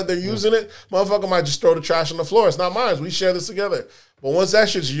 If you feel like they're using it, motherfucker might just throw the trash on the floor. It's not mine. We share this together. But once that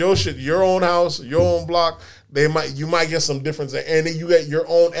shit's your shit, your own house, your own block, you might get some difference there. And then you get your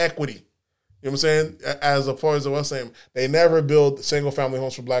own equity. You know what I'm saying? As far as the West saying, they never build single family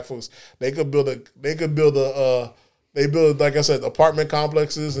homes for black folks. They build, like I said, apartment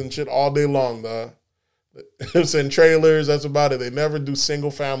complexes and shit all day long. It's in trailers, that's about it. They never do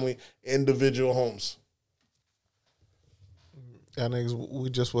single family individual homes. I think we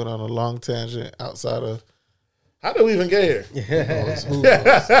just went on a long tangent outside of. How did we even get here? Who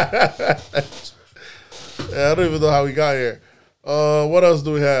knows? I don't even know how we got here. What else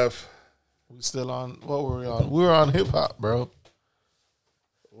do we have? We still on. What were we on? We were on hip hop, bro.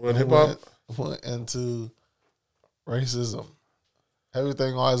 What hip hop? Went into racism.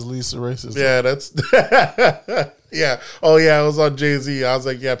 Everything always leads to racism. Yeah, that's yeah. Oh yeah, it was on Jay-Z. I was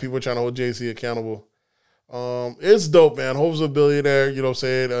like, yeah, people are trying to hold Jay-Z accountable. It's dope, man. Hope's a billionaire, you know what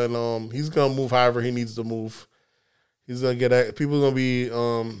I'm saying? And he's gonna move however he needs to move. He's gonna get people are gonna be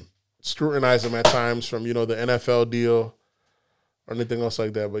scrutinize him at times from, the NFL deal or anything else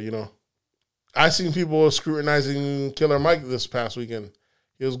like that. But I seen people scrutinizing Killer Mike this past weekend.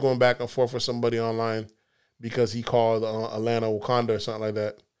 He was going back and forth with somebody online because he called Atlanta Wakanda or something like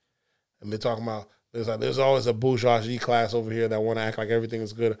that. And they're talking about there's always a bourgeoisie class over here that want to act like everything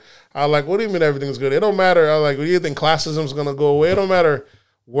is good. I was like, what do you mean everything is good? It don't matter. I was like, what do you think classism is going to go away? It don't matter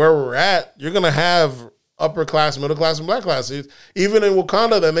where we're at. You're going to have upper class, middle class, and black class. Even in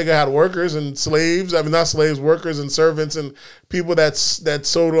Wakanda, that nigga had workers and slaves. I mean, not slaves, workers and servants and people that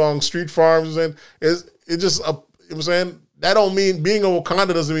sold on street farms. And it just, you know what I'm saying? That don't mean, being in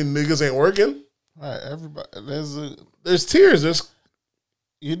Wakanda doesn't mean niggas ain't working. Right, everybody. There's tiers.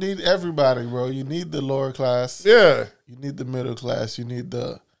 You need everybody, bro. You need the lower class. Yeah. You need the middle class. You need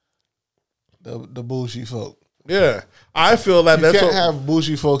the bougie folk. Yeah. I feel that you can't have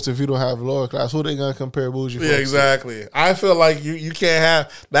bougie folks if you don't have lower class. Who they gonna compare bougie folks to? Yeah, exactly. I feel like you can't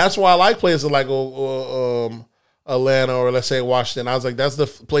have. That's why I like places like Atlanta or let's say Washington. I was like, that's the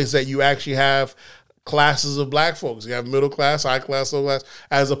place that you actually have classes of black folks. You have middle class, high class, low class,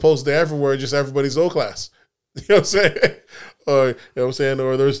 as opposed to everywhere, just everybody's low class. You know what I'm saying? Or you know what I'm saying?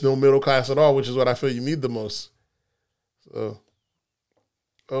 Or there's no middle class at all, which is what I feel you need the most. So,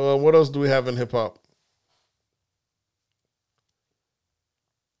 what else do we have in hip hop?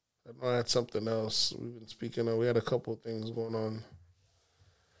 I had something else we've been speaking of. We had a couple of things going on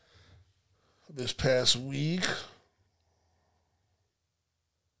this past week.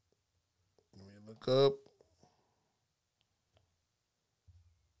 Let me look up.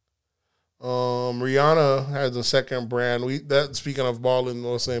 Rihanna has a second brand. Speaking of balling,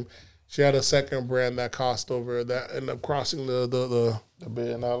 she had a second brand that cost over that ended up crossing the $1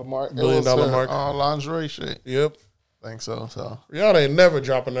 billion mark. $1 billion mark. Lingerie shit. Yep. I think so. Rihanna ain't never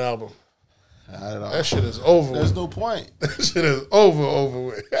dropping an album. That shit is over. There's no point. That shit is over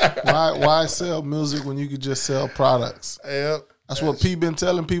with. Why sell music when you could just sell products? Yep. That's what P been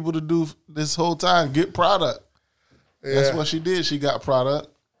telling people to do this whole time. Get product. Yeah. That's what she did. She got product,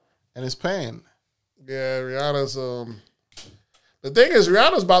 and it's paying. Yeah, Rihanna's. The thing is,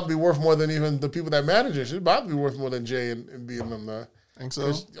 Rihanna's about to be worth more than even the people that manage her. She's about to be worth more than Jay and B and them now. Think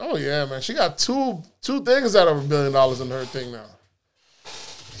so? Oh yeah, man. She got two things that are $1 billion in her thing now.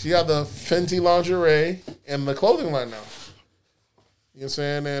 She got the Fenty lingerie and the clothing line now. You know what I'm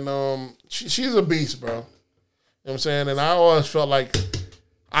saying? And she's a beast, bro. You know what I'm saying? And I always felt like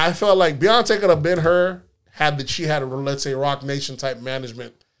Beyonce could have been her had she had a, let's say, Rock Nation type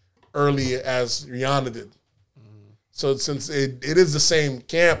management early as Rihanna did. So since it is the same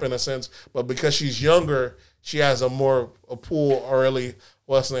camp in a sense, but because she's younger, she has a pool early.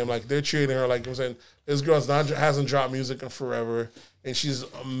 What's the name? Like they're treating her like, you know what I'm saying, this girl hasn't dropped music in forever, and she's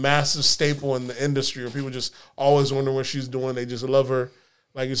a massive staple in the industry. Or people just always wonder what she's doing. They just love her.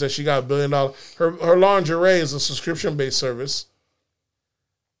 Like you said, she got $1 billion. Her lingerie is a subscription based service.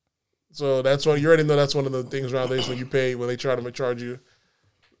 So that's what you already know. That's one of the things nowadays when you pay when they try to charge you,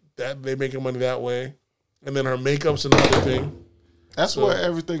 that they making money that way. And then her makeup's another thing. That's where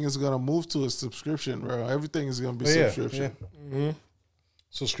everything is gonna move to a subscription, bro. Everything is gonna be subscription. Yeah. Mm-hmm.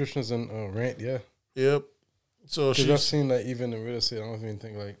 Subscriptions and rent, yeah. Yep. So I've seen like even in real estate, I don't even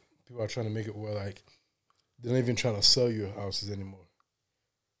think like people are trying to make it where like they're not even trying to sell you houses anymore,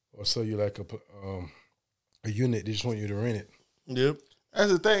 or sell you like a unit. They just want you to rent it. Yep.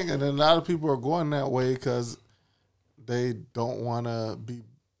 That's the thing, and a lot of people are going that way because they don't want to be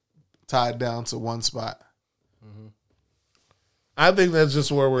tied down to one spot. Mm-hmm. I think that's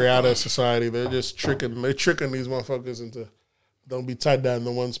just where we're at as society. They're just tricking. They're tricking these motherfuckers into don't be tied down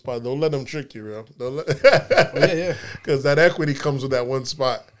to one spot. Don't let them trick you, bro. Don't let. Yeah. Because that equity comes with that one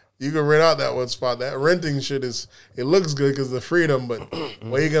spot. You can rent out that one spot. That renting shit it looks good because of the freedom, but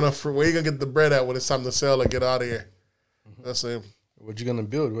where you gonna get the bread at when it's time to sell or get out of here? That's it. What you gonna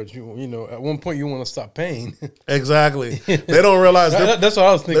build? What you know? At one point, you want to stop paying. Exactly. They don't realize that's what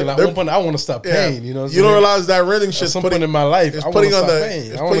I was thinking. At one point, I want to stop paying. You know, you don't realize that renting shit. At some point in my life, it's I putting want on to the stop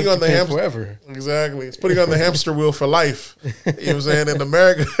paying. it's I putting on the hamster forever. Exactly. It's putting on the hamster wheel for life. You know what I'm saying? In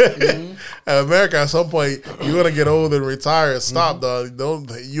America, at some point, you're gonna get old and retire. Stop, dog.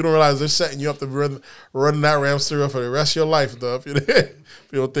 You don't realize they're setting you up to run that hamster wheel for the rest of your life, dog. If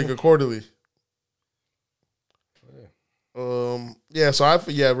you don't think accordingly. So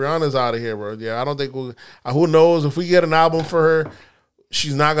Rihanna's out of here, bro. Yeah, I don't think who knows if we get an album for her,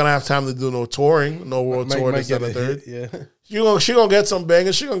 she's not gonna have time to do no touring, no world tour. This and the third. Yeah, she gonna get some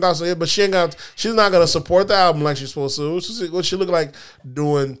bangers. She gonna got some hit, but she's not gonna support the album like she's supposed to. What she look like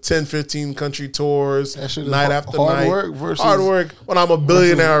doing 10, 15 country tours night after night. Hard work when I'm a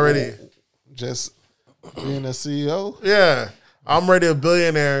billionaire already. Just being a CEO. Yeah, I'm already a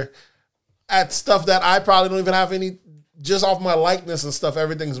billionaire at stuff that I probably don't even have any. Just off my likeness and stuff,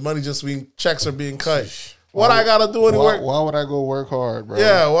 everything's money. Just checks are being cut. I gotta do any work? Why would I go work hard, bro?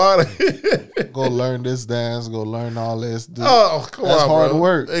 Yeah, why? Go learn this dance. Go learn all this. Come on, that's hard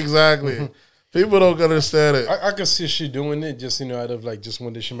work. Exactly. People don't understand it. I can see she doing it just out of like just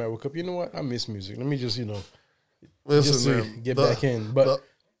one day she might wake up. You know what? I miss music. Let me just listen, man, get back in, but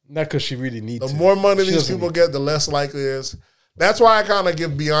not because she really needs. The more money these people get, the less likely it is. That's why I kind of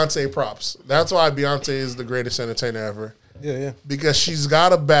give Beyonce props. That's why Beyonce is the greatest entertainer ever. Yeah. Because she's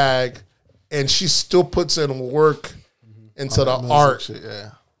got a bag, and she still puts in work into the art. Shit,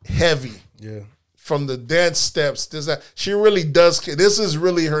 heavy. Yeah. From the dance steps, she really does. This is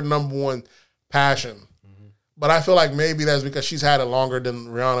really her number one passion. Mm-hmm. But I feel like maybe that's because she's had it longer than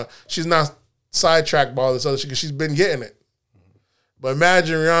Rihanna. She's not sidetracked by all this other shit because she's been getting it. But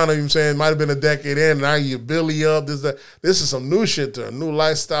imagine Rihanna, you know what I'm saying, might have been a decade in, and now you Billy up, this is some new shit to her, new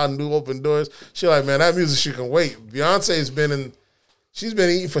lifestyle, new open doors. She like, man, that music she can wait. Beyonce's she's been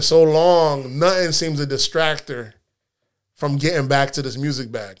eating for so long, nothing seems to distract her from getting back to this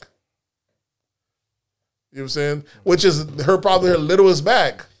music bag. You know what I'm saying? Which is probably her littlest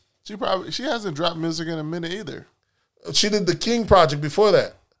bag. She hasn't dropped music in a minute either. She did the King project before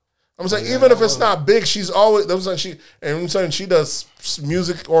that. I'm saying even if it's not big, she's always. I'm saying she does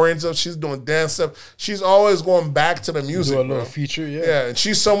music oriented stuff. She's doing dance stuff. She's always going back to the music. Do a little feature, yeah. Yeah, and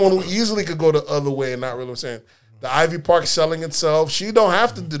she's someone who easily could go the other way and not really. I'm saying the Ivy Park selling itself. She don't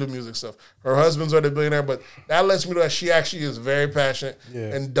have to do the music stuff. Her husband's already a billionaire, but that lets me know that she actually is very passionate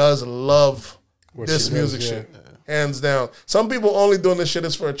and does love this music shit. Hands down. Some people only doing this shit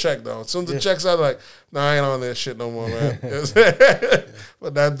is for a check, though. As soon as the check's out, like, nah, I ain't on this shit no more, man.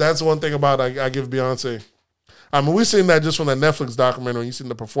 But that's one thing about I give Beyonce. I mean, we seen that just from that Netflix documentary. You seen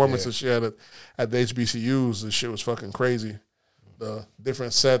the performances she had at the HBCUs. The shit was fucking crazy. The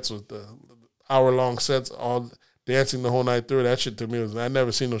different sets with the hour-long sets, all dancing the whole night through. That shit to me was, I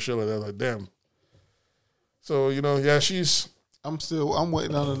never seen no shit like that. Like, damn. So, she's... I'm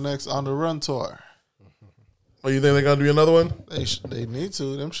waiting on the next On the Run tour. Oh, you think they're gonna do another one? They need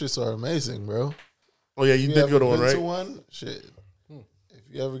to. Them shits are amazing, bro. Oh yeah, you did go to one, right? To one, shit. If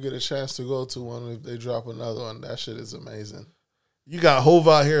you ever get a chance to go to one, if they drop another one, that shit is amazing. You got Hov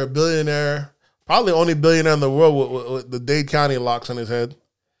out here, a billionaire, probably only billionaire in the world with the Dade County locks on his head.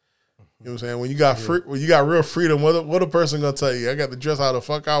 You know what I'm saying? When you got when you got real freedom, what a person gonna tell you? I got to dress how the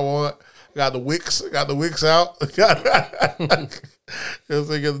fuck I want. I got the wicks out. You know,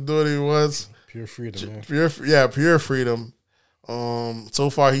 so he gets to do what he wants. Pure freedom, man. Pure freedom. So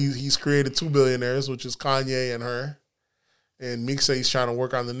far he's created 2 billionaires, which is Kanye and her. And Meek said he's trying to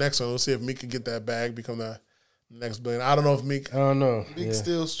work on the next one. We'll see if Meek can get that bag, become the next billionaire. I don't know if Meek. I don't know. Meek's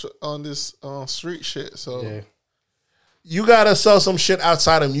still on this street shit. So you gotta sell some shit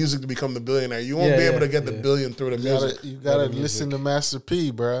outside of music to become the billionaire. You won't be able to get the billion through the music. You gotta listen to Master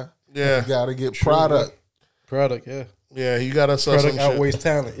P, bruh. Yeah, you gotta get product. Yeah. Yeah, you gotta sell product some shit. Outweighs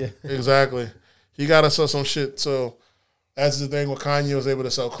talent. Yeah, exactly. You gotta sell some shit. So that's the thing. With Kanye was able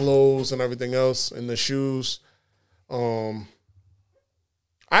to sell clothes and everything else, and the shoes.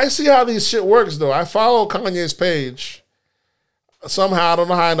 I see how these shit works though. I follow Kanye's page. Somehow I don't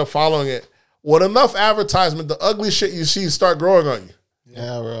know how I end up following it. With enough advertisement, the ugly shit you see start growing on you.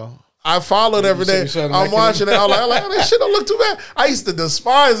 Yeah, bro. I follow it every day. I'm watching it. I'm like, oh, this shit don't look too bad. I used to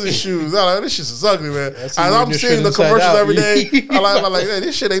despise his shoes. I'm like, this shit is ugly, man. I'm seeing the commercials every day. I'm like, hey,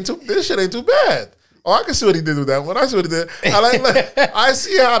 this shit ain't too bad. Oh, I can see what he did with that one. I see what he did. I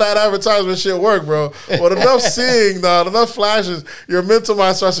see how that advertisement shit work, bro. But enough seeing, enough flashes, your mental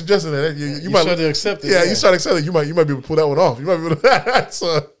mind starts suggesting that you might start to accept it. Yeah, you start accepting. You might be able to pull that one off. You might be able to.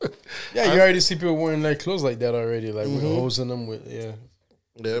 So, yeah, you already see people wearing like clothes like that already, like with holes in them, with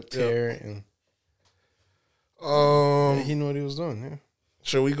tear and. He knew what he was doing. Yeah.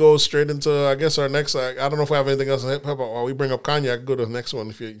 Should we go straight into, I guess, our next? I don't know if we have anything else in hip hop. While we bring up Kanye, I can go to the next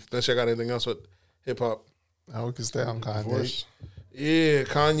one unless you got anything else with hip hop. Now we can stay on Kanye. Divorce. Yeah,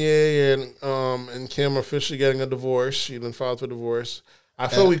 Kanye and Kim are officially getting a divorce. She done filed for divorce. I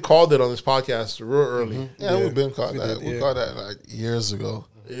feel we called it on this podcast real early. Mm-hmm. Yeah, we've been called that. We called that like years ago.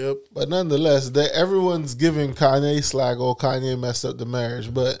 Yep. But nonetheless, everyone's giving Kanye slack. Oh, Kanye messed up the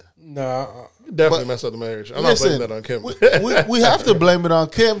marriage, but nah, definitely messed up the marriage. I'm not blaming that on Kim. we have to blame it on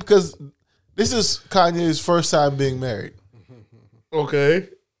Kim because this is Kanye's first time being married. Okay.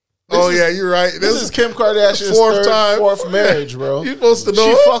 You're right. This is Kim Kardashian's fourth marriage, bro. You supposed to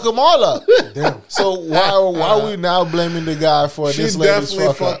know. She fuck them all up. Damn. So why are we now blaming the guy for this lady's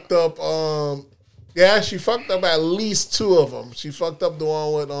fuck fucked up? She fucked up at least 2 of them. She fucked up the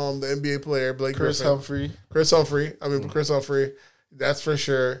one with the NBA player Blake Griffin. Chris Humphrey. That's for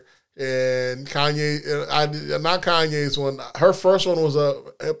sure. And Kanye, not Kanye's one. Her first one was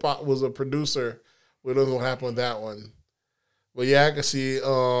a producer. We don't know what happened with that one. But yeah, I can see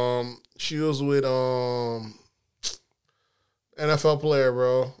she was with NFL player,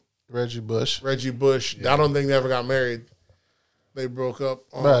 bro. Reggie Bush. Yeah. I don't think they ever got married. They broke up.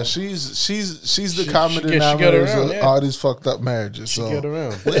 But she's the common denominator of all these fucked up marriages. She so get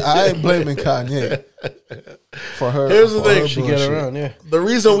around. I ain't blaming Kanye for her. Here's the thing. She get around, yeah. The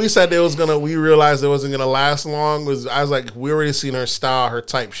reason we said we realized it wasn't gonna last long was I was like, we already seen her style, her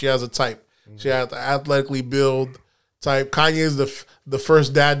type. She has a type. She has the athletically build type. Kanye is the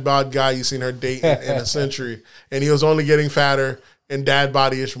first dad bod guy you've seen her date in a century, and he was only getting fatter and dad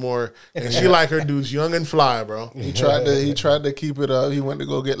body-ish more. And she like her dudes young and fly, bro. He tried to keep it up. He went to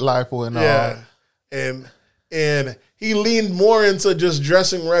go get lipo and all. And he leaned more into just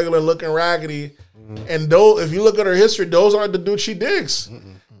dressing regular, looking raggedy. And if you look at her history, those aren't the dudes she digs.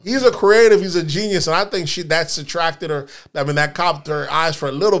 He's a creative. He's a genius, and I think that's attracted her. I mean, that caught her eyes for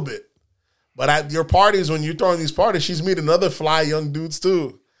a little bit. But at your parties, when you're throwing these parties, she's meeting other fly young dudes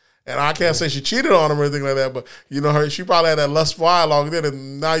too. And I can't say she cheated on him or anything like that, but she probably had that lustful eye long then,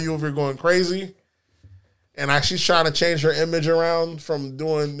 and now you over here going crazy. And she's trying to change her image around from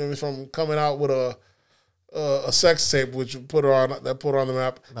coming out with a sex tape, which put her on the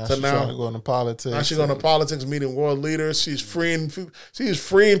map. Now she's trying to go into politics. Now she's going to politics, meeting world leaders. She's freeing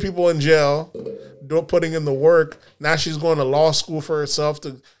people in jail, putting in the work. Now she's going to law school for herself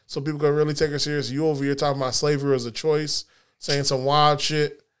so people can really take her serious. You over here talking about slavery as a choice, saying some wild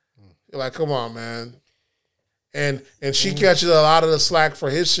shit. You're like, come on, man. And she catches a lot of the slack for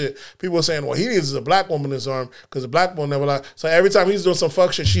his shit. People are saying, well, he needs a black woman in his arm because the black woman never lied. So every time he's doing some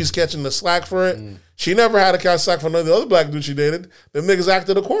fuck shit, she's catching the slack for it. She never had to catch slack for none of the other black dudes she dated. Them niggas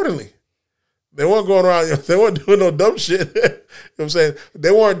acted accordingly. They weren't going around, they weren't doing no dumb shit. You know what I'm saying?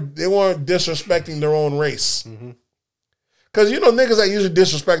 They weren't disrespecting their own race. Because niggas that usually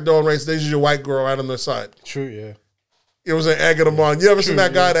disrespect their own race, they usually a white girl right on their side. True, yeah. You know what I'm saying? Egging them on. You ever seen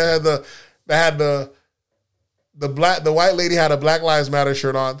that guy that had the white lady had a Black Lives Matter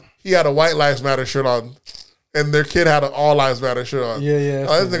shirt on. He had a White Lives Matter shirt on. and their kid had an All Lives Matter shirt on. Yeah.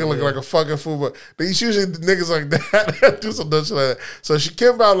 Oh, this nigga looking like a fucking fool, but it's usually niggas like that do some dumb shit like that. So she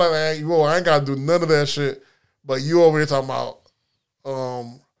came out like, hey, whoa, I ain't got to do none of that shit, but you over here talking about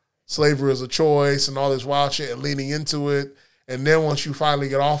slavery as a choice and all this wild shit and leaning into it. And then once you finally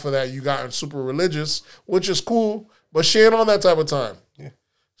get off of that, you got super religious, which is cool, but she ain't on that type of time. Yeah.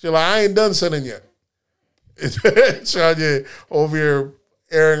 She like, I ain't done sinning yet. Shania over here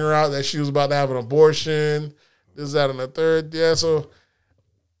airing her out that she was about to have an abortion, this, that, and the third. Yeah, so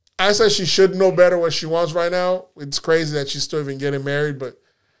I said she should know better what she wants right now. It's crazy that she's still even getting married, but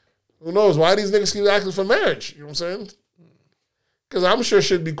who knows? Why these niggas keep asking for marriage? You know what I'm saying? Because I'm sure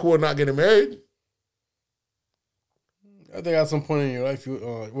she'd be cool not getting married. I think at some point in your life,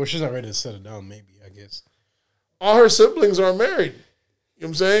 well, she's not ready to settle down, maybe, I guess. All her siblings are married. You know what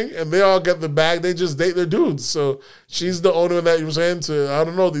I'm saying? And they all get the bag. They just date their dudes. So she's the only one that, you know what I'm saying, I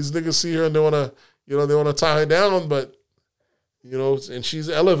don't know, these niggas see her and they want to tie her down, but, and she's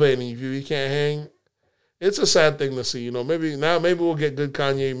elevating. If you can't hang, it's a sad thing to see. Maybe we'll get good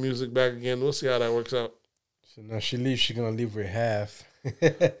Kanye music back again. We'll see how that works out. So now she leaves, she's going to leave with half.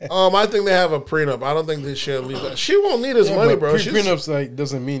 I think they have a prenup. I don't think they should leave that. She won't need his money, bro. Prenups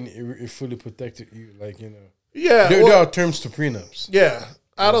doesn't mean it fully protected you, Yeah, there are terms to prenups. Yeah,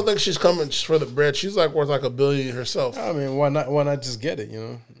 I don't think she's coming for the bread. She's worth like $1 billion herself. I mean, why not just get it?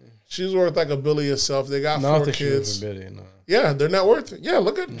 She's worth like $1 billion herself. They got 4 kids. She's worth $1 billion. No. Yeah, their net worth. Yeah,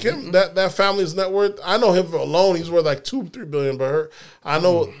 look at Kim. That family's net worth. I know him alone. He's worth like $2-3 billion. But her, I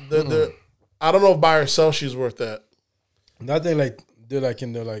know I don't know if by herself she's worth that. I think maybe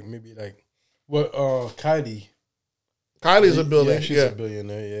Kylie. Kylie's $1 billion. Yeah, she's $1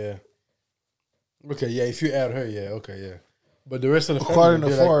 billionaire. Yeah. Okay, yeah. If you add her, yeah. Okay, yeah. But the rest of the family, according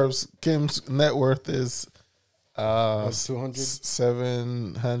to Forbes, Kim's net worth is 200,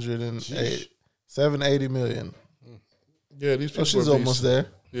 780 million. Yeah, these people. So she's almost there.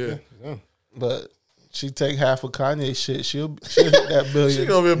 Yeah. But she take half of Kanye's shit. She'll hit that $1 billion. She's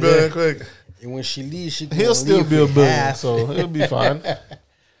gonna be $1 billion quick. And when she leaves, he'll still be $1 billion, so he'll be fine. You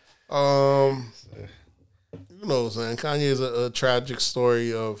know what I'm saying? Kanye is a tragic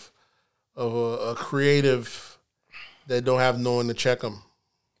story of a creative that don't have no one to check him.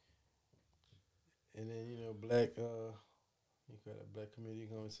 And then black community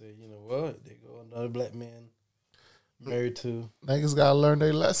gonna say, what? They go another black man married to. Niggas gotta learn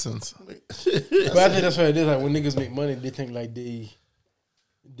their lessons. But I think that's what it is. Like when niggas make money, they think like they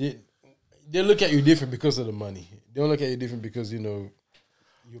look at you different because of the money. They don't look at you different because you're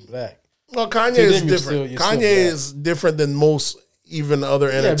black. Well, Kanye is different. Kanye is different than most even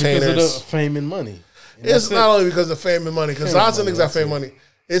other entertainers. Yeah, because of the fame and money. And it's not only because of fame and money, because lots of niggas have fame and money.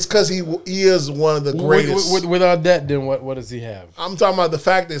 It's because he is one of the greatest. Without that, then what does he have? I'm talking about the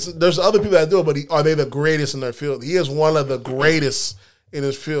fact that there's other people that do it, but are they the greatest in their field? He is one of the greatest in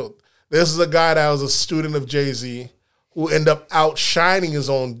his field. This is a guy that was a student of Jay-Z who ended up outshining his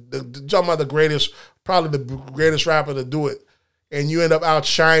own. Talking about the greatest, probably the greatest rapper to do it. And you end up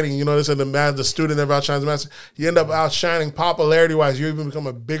outshining, this is the student that outshines the master. You end up outshining popularity-wise. You even become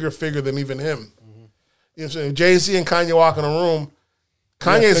a bigger figure than even him. Mm-hmm. You know what I'm saying? Jay-Z and Kanye walk in a room.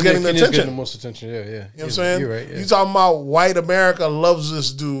 Kanye's getting the attention. Getting the most attention, yeah. You know what I'm saying? You're right, yeah. You talking about white America loves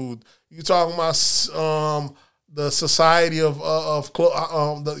this dude. You talking about the society of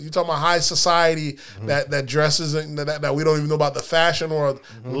you talking about high society that dresses and that we don't even know about the fashion world.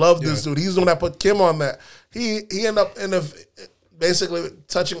 Love this dude. He's the one that put Kim on that. He ended up basically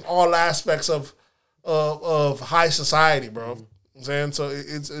touching all aspects of high society, bro. You know what I'm saying? So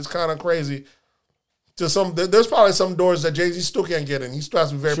it's kind of crazy. There's probably some doors that Jay-Z still can't get in. He still has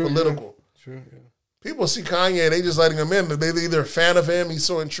to be very political. Yeah. True, yeah. People see Kanye, they just letting him in. They're either a fan of him, he's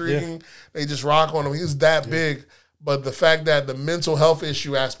so intriguing, they just rock on him. He's that big. But the fact that the mental health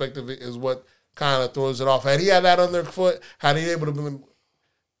issue aspect of it is what kind of throws it off. Had he had that on their foot, had he able to be,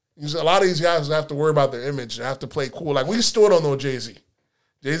 a lot of these guys have to worry about their image. They have to play cool. Like, we still don't know Jay-Z.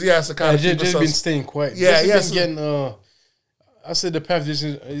 Jay-Z has to kind of keep Jay-Z been staying quiet. Yeah, he has been getting... I said the path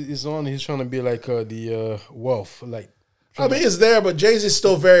is on. He's trying to be like the Wolf. It's there, but Jay-Z's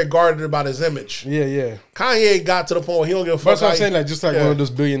still very guarded about his image. Yeah. Kanye got to the point where he don't give a fuck. That's what I'm saying. One of those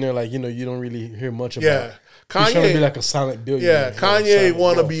billionaires, you don't really hear much about. Yeah. Kanye, he's trying to be like a silent billionaire. Yeah, Kanye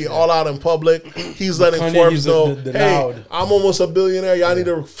want to be all out in public. He's letting Forbes know, hey, I'm almost a billionaire. Y'all need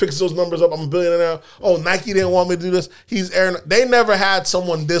to fix those numbers up. I'm a billionaire now. Oh, Nike didn't want me to do this. He's airing. They never had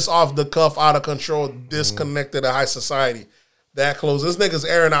someone this off the cuff, out of control, disconnected to high society. that close. This nigga's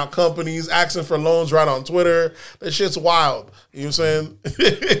airing out companies, asking for loans right on Twitter. That shit's wild. You know what I'm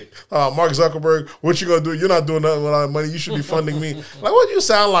saying? Mark Zuckerberg, what you gonna do? You're not doing nothing with all that money. You should be funding me. Like, what do you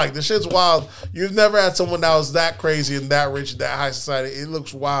sound like? This shit's wild. You've never had someone that was that crazy and that rich, that high society. It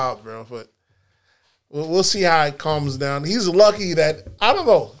looks wild, bro. But we'll see how it calms down. He's lucky that, I don't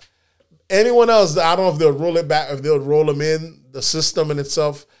know. Anyone else, I don't know if they'll roll it back, if they'll roll them in, the system in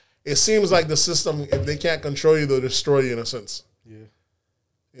itself. It seems like the system, if they can't control you, they'll destroy you in a sense. Yeah. You know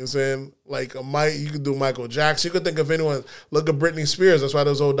what I'm saying? Like, you could do Michael Jackson. You could think of anyone. Look at Britney Spears. That's why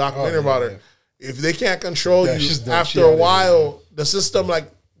there's a whole documentary about her. If they can't control you, after a while, the system, like,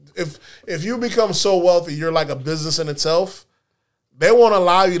 if you become so wealthy, you're like a business in itself, they won't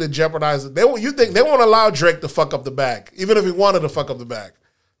allow you to jeopardize it. They won't allow Drake to fuck up the bag, even if he wanted to fuck up the bag.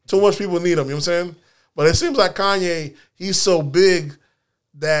 Too much people need him, you know what I'm saying? But it seems like Kanye, he's so big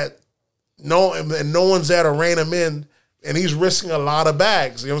that no one's there to rein him in. And he's risking a lot of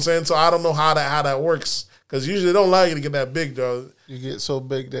bags. You know what I'm saying? So I don't know how that works. Because usually they don't allow you to get that big, though. You get so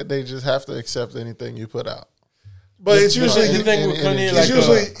big that they just have to accept anything you put out. But it's usually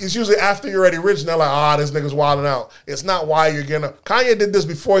it's usually after you're already rich and they're like, this nigga's wilding out. It's not why you're getting up. Kanye did this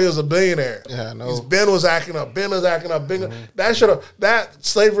before he was a billionaire. Yeah, I know. Ben was acting up. Mm-hmm. That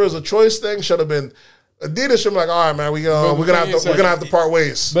slavery as a choice thing should have been. Adidas should be like, all right, man, we're gonna have to part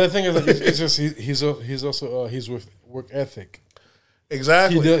ways. But the thing is, like, it's just he's also he's with work ethic.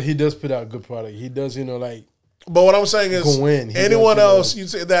 Exactly. He does put out good product. He does, like. But what I'm saying is, anyone else, you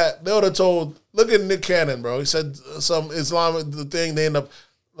say that they would have told. Look at Nick Cannon, bro. He said some Islamic thing. They end up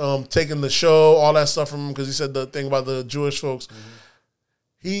taking the show, all that stuff from him because he said the thing about the Jewish folks.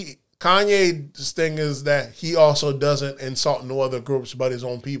 Mm-hmm. Kanye's thing is that he also doesn't insult no other groups but his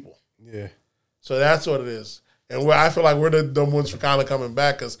own people. Yeah. So that's what it is. And I feel like we're the dumb ones for kind of coming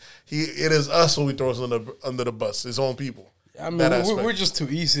back because it is us who he throws under the bus, his own people. I mean, we're just too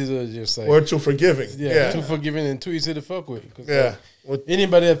easy to just like. We're too forgiving. Yeah, too forgiving and too easy to fuck with. Yeah. Like,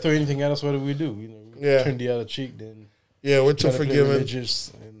 anybody that throw anything at us, what do? We turn the other cheek then. Yeah, we're too forgiving. And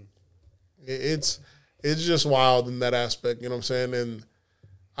it's just wild in that aspect, you know what I'm saying? And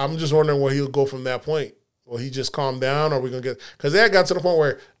I'm just wondering where he'll go from that point. Will he just calm down, or are we going to get... Because that got to the point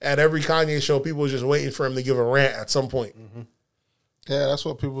where at every Kanye show, people were just waiting for him to give a rant at some point. Mm-hmm. Yeah, that's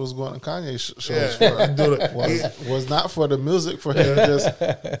what people was going to Kanye shows for. Was not for the music, for him,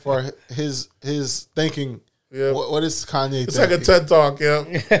 just for his thinking. Yeah. What is Kanye It's thinking? Like a TED Talk, yeah.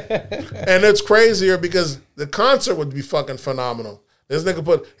 And it's crazier because the concert would be fucking phenomenal. This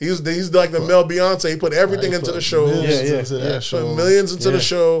nigga he's like the male Beyonce. He put everything into the show. Put millions into the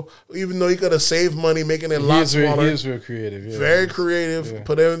show, even though he could have saved money making it a lot smaller. He is real creative. Yeah. Very creative. Yeah.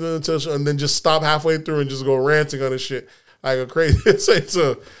 Put everything into the show and then just stop halfway through and just go ranting on his shit like a crazy.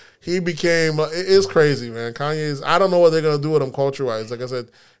 So he became. It is crazy, man. Kanye's. I don't know what they're gonna do with him culture wise. Like I said,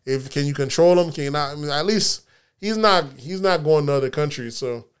 can you control him? Can you not? I mean, at least he's not going to other countries.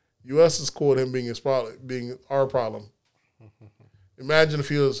 So U.S. is cool with him being our problem. Imagine if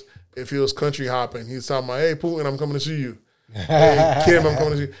he was country hopping. He's talking about, hey, Putin, I'm coming to see you. Hey, Kim, I'm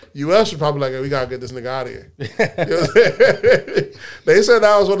coming to see you. U.S. would probably like, hey, we got to get this nigga out of here. You know they said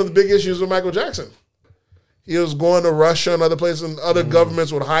that was one of the big issues with Michael Jackson. He was going to Russia and other places, and other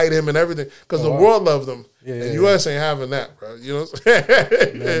governments would hide him and everything because the world loved him. And U.S. ain't having that, bro. You know what I'm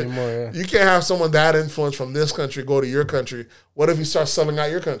saying? Not anymore, You can't have someone that influenced from this country go to your country. What if he starts selling out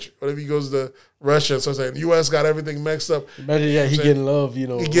your country? What if he goes to Russia and starts saying, the U.S. got everything mixed up? Imagine, he getting love, He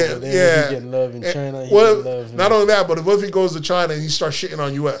getting love in China. Not only that, but what if he goes to China and he starts shitting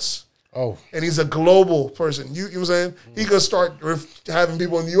on U.S.? Oh. And he's a global person. You know what I'm saying? He could start having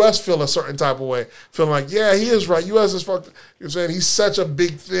people in the U.S. feel a certain type of way. Feeling like, yeah, he is right. U.S. is fucked. You know what I'm saying? He's such a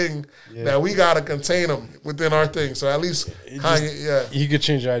big thing that we got to contain him within our thing. So at least, he could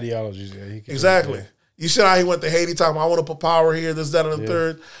change ideologies. Yeah, exactly. You see how he went to Haiti talking about, I want to put power here, this, that, and the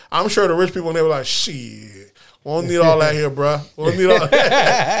third. I'm sure the rich people, they were like, shit. We don't need all that here, bro. We don't need all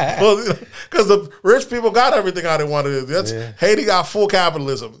that. Because the rich people got everything how they wanted to. Haiti got full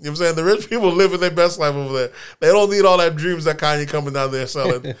capitalism. You know what I'm saying? The rich people living their best life over there. They don't need all that dreams that Kanye coming down there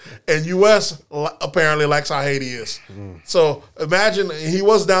selling. And U.S. apparently likes how Haiti is. So imagine he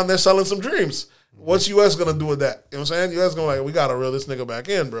was down there selling some dreams. What's U.S. going to do with that? You know what I'm saying? U.S. going to we got to reel this nigga back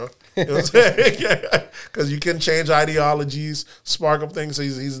in, bro. You know what I'm saying? Because you can change ideologies, spark up things. So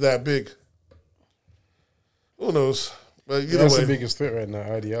he's that big. Who knows? But that's the biggest threat right now,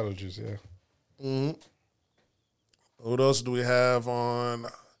 ideologies, Mm-hmm. What else do we have on?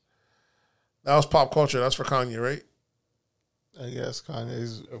 That was pop culture. That's for Kanye, right? I guess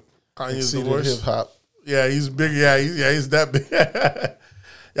Kanye's the worst. Hip hop. Yeah, he's big. Yeah, he's that big.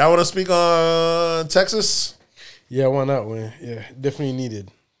 Y'all want to speak on Texas? Yeah, why not win? Yeah, definitely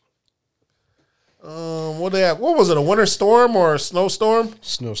needed. What they have? What was it? A winter storm or a snowstorm?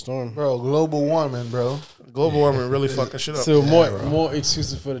 Snowstorm, bro. Global warming, bro. Global warming really fucking shit up. So more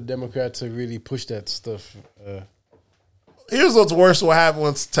excuses for the Democrats to really push that stuff. Here's what's worse: what happened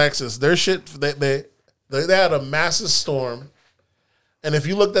with Texas? Their shit. They had a massive storm, and if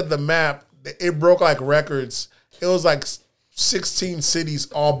you looked at the map, it broke like records. It was like 16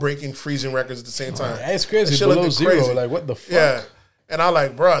 cities all breaking freezing records at the same time. That's crazy. Below zero. Crazy. Like, what the fuck? Yeah. And I'm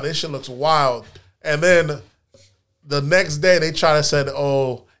like, bro, this shit looks wild. And then the next day they try to say,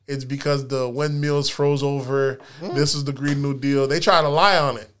 oh, it's because the windmills froze over. This is the Green New Deal. They try to lie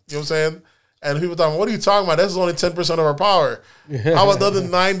on it. You know what I'm saying? And people talking, what are you talking about? This is only 10% of our power. How about the other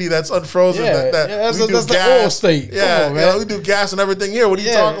 90 that's unfrozen? That's the old state. Yeah, on, man. We do gas and everything here. What are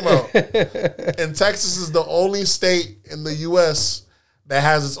you talking about? And Texas is the only state in the U.S. that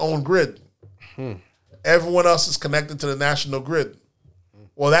has its own grid. Everyone else is connected to the national grid.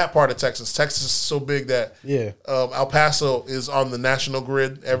 Well, that part of Texas. Texas is so big that El Paso is on the national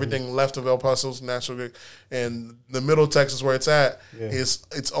grid. Everything left of El Paso is national grid. And the middle of Texas where it's at is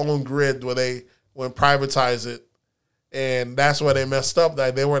its own grid where they privatize it. And that's where they messed up.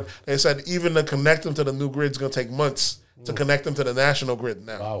 They said even to connect them to the new grid is going to take months to connect them to the national grid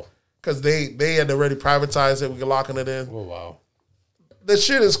now. Wow. Because they had already privatized it. We were locking it in. Oh, wow. The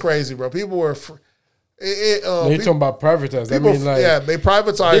shit is crazy, bro. People were... They talking about privatized. I mean, like, they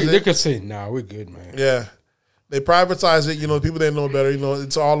privatized it. They could say, "Nah, we're good, man." Yeah, they privatized it. You know, people didn't know better. You know,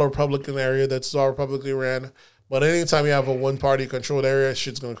 it's all a Republican area. That's all Republically ran. But anytime you have a one party controlled area,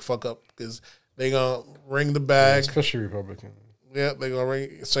 shit's gonna fuck up because they gonna ring the bag. Especially Republican. Yeah, they gonna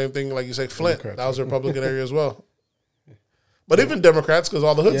ring. Same thing like you say, Flint. Democrats. That was a Republican area as well. But even Democrats, because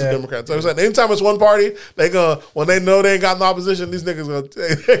all the hoods are Democrats. Like I said, anytime it's one party, when they know they ain't got no opposition, these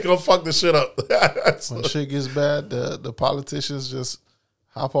niggas gonna fuck the shit up. When shit gets bad, the politicians just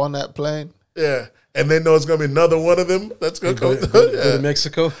hop on that plane. Yeah, and they know it's gonna be another one of them that's gonna go to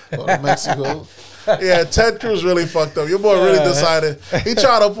Mexico. Go to Mexico. Yeah, Ted Cruz really fucked up. Your boy really decided. He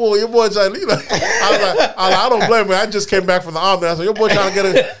tried to pull. Your boy tried. I don't blame him. I just came back from the army. I said, your boy trying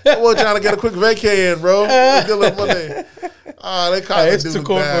to get a quick vacay in, bro. They caught it's too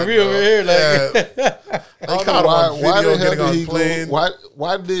cold for me over here. Like, they caught him on video getting on plane.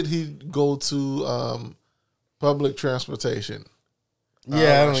 Why did he go to public transportation?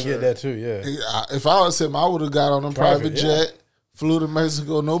 Yeah, I don't get that too. Yeah, if I was him, I would have got on a private jet. Flew to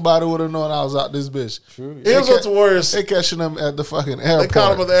Mexico. Nobody would have known I was out this bitch. True. Here's what's worse. They catching him at the fucking airport. They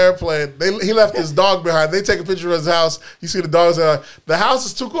caught him on the airplane. He left his dog behind. They take a picture of his house. You see the dogs. The house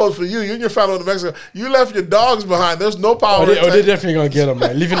is too cold for you. You and your family in Mexico. You left your dogs behind. There's no power. They're definitely going to get them,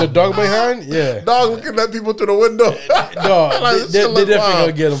 man. Leaving the dog behind? Yeah. Dog looking at people through the window. No, they're definitely going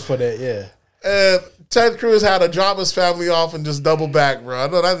to get them for that, yeah. And Ted Cruz had to drop his family off and just double back, bro. I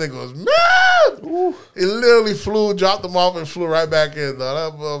know that nigga was mad. Ooh. He literally dropped them off and flew right back in,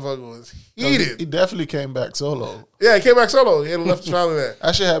 though. That motherfucker was heated. He definitely came back solo. Yeah, he came back solo. He had left his family there.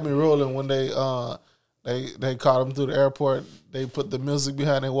 That shit had me rolling when they caught him through the airport. They put the music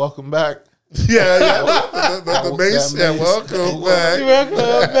behind and welcome back. Yeah. The mace. Yeah, welcome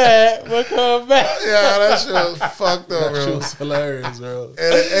back. Welcome back. Yeah, that shit was fucked up, bro. That shit was hilarious, bro.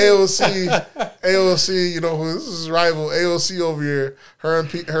 And AOC, you know, who this is his rival, AOC over here, her and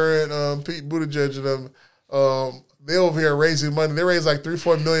Pete Buttigieg and them, they over here raising money. They raised like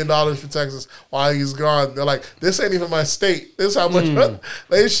 $3-4 million for Texas while he's gone. They're like, this ain't even my state. This is how much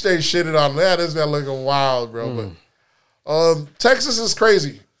they shitted on that. This guy looking wild, bro. But Texas is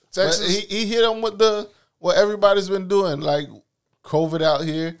crazy. Texas. He hit him with what everybody's been doing, like COVID out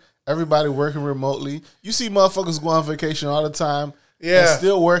here, everybody working remotely. You see motherfuckers go on vacation all the time. Yeah,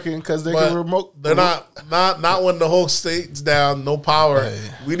 still working because they can remote. They're not when the whole state's down, no power.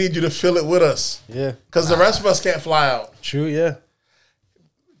 Hey. We need you to fill it with us. Yeah, because the rest of us can't fly out. True. Yeah.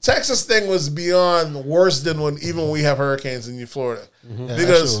 Texas thing was beyond worse than when we have hurricanes in Florida. Mm-hmm. Yeah, because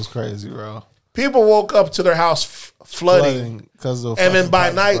that shit was crazy, bro. People woke up to their house flooding and then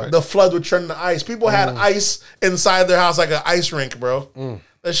by night the flood would turn to ice. People had ice inside their house like an ice rink, bro.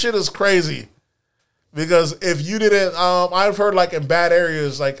 That shit is crazy. Because if you didn't, I've heard like in bad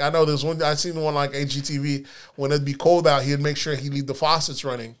areas, like I know there's one, I seen one like HGTV when it'd be cold out, he'd make sure he leave the faucets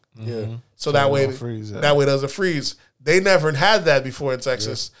running. Yeah. So that way, that way it doesn't freeze. They never had that before in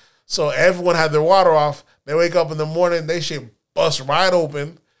Texas. Yeah. So everyone had their water off. They wake up in the morning, they shit bust right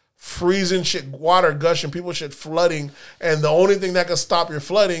open. Freezing shit, water gushing, people shit flooding, and the only thing that can stop your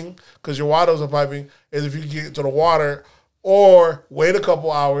flooding, because your water isn't piping, is if you get to the water or wait a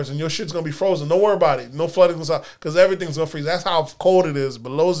couple hours and your shit's gonna be frozen. Don't worry about it. No flooding, because everything's gonna freeze. That's how cold it is,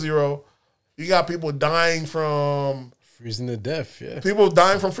 below zero. You got people dying from freezing to death. Yeah, people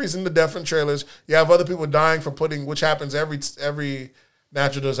dying from freezing to death in trailers. You have other people dying from which happens every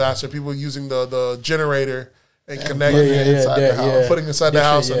natural disaster. People using the generator and connecting putting inside the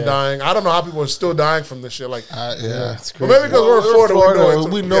house and dying. I don't know how people are still dying from this shit. Like, it's crazy. But maybe because we're in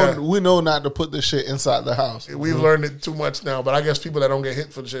Florida, we know not to put this shit inside the house. We've learned it too much now. But I guess people that don't get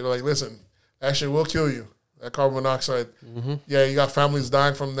hit for the shit are like, listen, that shit will kill you. That carbon monoxide. Yeah, you got families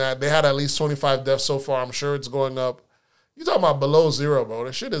dying from that. They had at least 25 deaths so far. I'm sure it's going up. You talking about below zero, bro.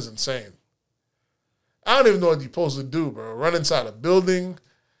 That shit is insane. I don't even know what you're supposed to do, bro. Run inside a building.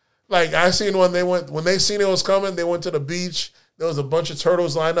 Like, I seen when they seen it was coming, they went to the beach. There was a bunch of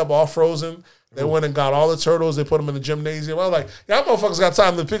turtles lined up, all frozen. They went and got all the turtles. They put them in the gymnasium. I was like, y'all motherfuckers got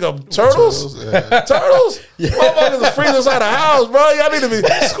time to pick up turtles? Turtles? Motherfuckers is freezing inside the house, bro. Y'all need to be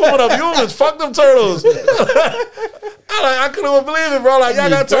schooling up humans. Fuck them turtles. I couldn't even believe it, bro. Like, y'all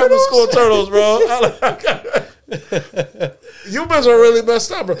got time to school turtles, bro. Humans are really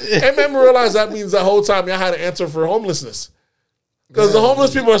messed up, bro. And made me realize that means the whole time y'all had to answer for homelessness. Because the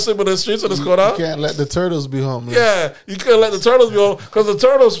homeless people are sleeping in the streets of this corner. You can't let the turtles be homeless. Yeah, you couldn't let the turtles be homeless. Because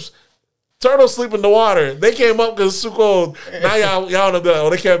the turtles sleep in the water. They came up because it's too cold. Now y'all know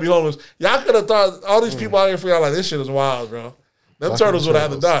they can't be homeless. Y'all could have thought all these people out here figured out like, this shit is wild, bro. Them turtles would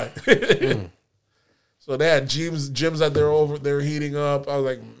have had to die. So they had gyms that they're heating up. I was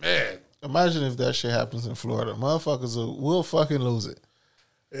like, man. Imagine if that shit happens in Florida. Motherfuckers will fucking lose it.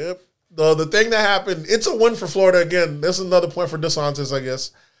 Yep. The thing that happened, it's a win for Florida again. This is another point for DeSantis, I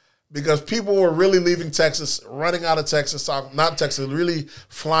guess, because people were really leaving Texas, running out of Texas, really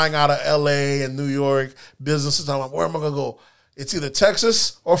flying out of L.A. and New York. Businesses talking about, where am I going to go? It's either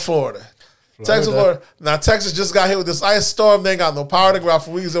Texas or Florida. Texas, Florida. Now, Texas just got hit with this ice storm. They ain't got no power to go out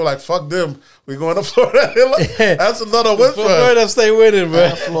for weeks. They were like, fuck them. We going to Florida. That's another win for us. Florida stay winning,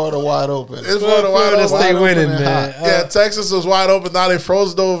 man. Florida wide open. It's Florida wide open. Stay winning, man. Yeah, Texas was wide open. Now they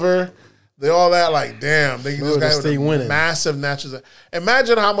froze over. They all that like, damn. They just got stay winning. Massive natural.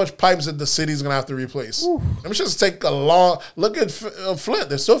 Imagine how much pipes that the city's gonna have to replace. Let me just take a long look at Flint.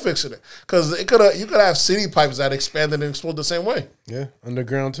 They're still fixing it because you could have city pipes that expanded and explode the same way. Yeah,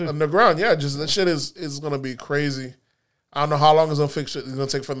 underground too. Underground, yeah. Just that shit is gonna be crazy. I don't know how long it's gonna fix it. It's gonna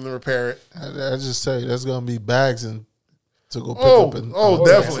take for them to repair it. I just tell you, there's gonna be bags and to go pick up. And,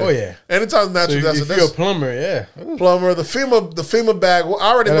 definitely. Oh yeah. Anytime natural disaster. If you're a plumber, the FEMA bag. Well,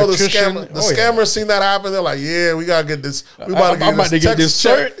 I already know the scammer. The scammers seen that happen. They're like, yeah, we gotta get this. I'm about to get this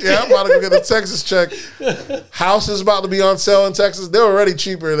check. Yeah, I'm about to go get the Texas check. House is about to be on sale in Texas. They're already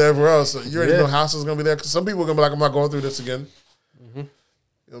cheaper than everywhere else. So you already know house is gonna be there because some people are gonna be like, I'm not going through this again. You know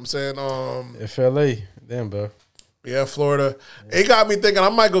what I'm saying? FLA, damn, bro. Yeah, Florida. It got me thinking I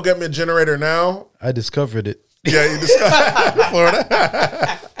might go get me a generator now. I discovered it. Yeah, you discovered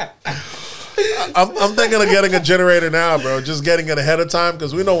Florida. I'm thinking of getting a generator now, bro. Just getting it ahead of time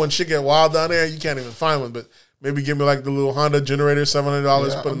because we know when shit get wild down there, you can't even find one. But maybe give me like the little Honda generator,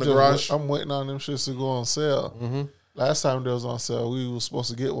 $700, put in the garage. I'm waiting on them shits to go on sale. Last time they was on sale, we were supposed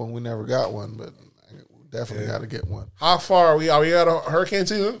to get one. We never got one, but definitely got to get one. How far are we? Are we at a hurricane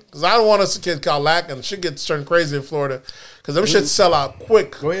season? Because I don't want us to get caught lacking. Shit gets turned crazy in Florida because them shit sell out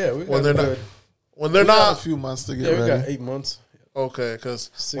quick. Oh yeah, when they're not. When they're not, a few months to get ready. We got 8 months. Okay, because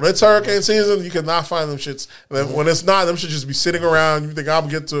when it's hurricane season, you cannot find them shits. And then when it's not, them should just be sitting around. You think I'll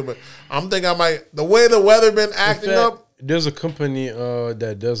get to it, but I'm thinking I might. The way the weather been acting up. There's a company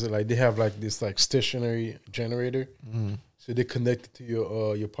that does it. Like they have like this like stationary generator, so they connect it to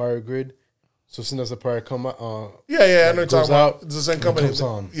your power grid. So as soon as the power come out, I know you're talking about. It's the same company. It comes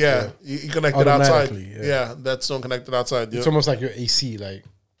on. Yeah, you connect it outside. Yeah, that's still connected outside. Yep. It's almost like your AC, like.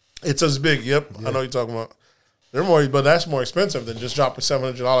 It's as big. Yep, I know what you're talking about. They're more, but that's more expensive than just dropping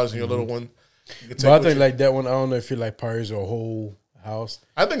 $700 in your little one. But I think like that one. I don't know if it like powers a whole house.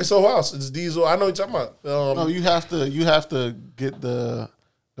 I think it's a whole house. It's diesel. I know what you're talking about. No, you have to get the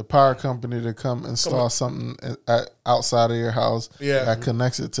power company to come install something outside of your house. Yeah, that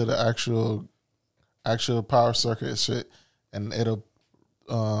connects it to the actual power circuit and shit, and it'll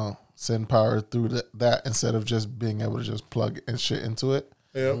send power through that instead of just being able to just plug and shit into it.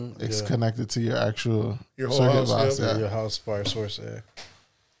 Yep. It's connected to your actual whole house, box. Yeah, your house power source. Yeah.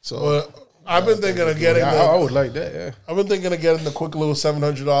 So I've been thinking of getting. I would like that. Yeah. I've been thinking of getting the quick little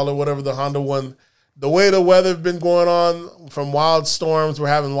 $700, whatever the Honda one. The way the weather's been going on, from wild storms, we're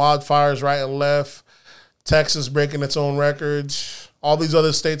having wildfires right and left. Texas breaking its own records. All these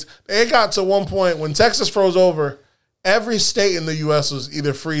other states. They got to one point when Texas froze over. Every state in the U.S. was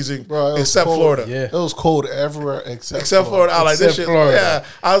either freezing, except Florida. Yeah. It was cold everywhere except Florida. I was like, this shit. Florida. Yeah,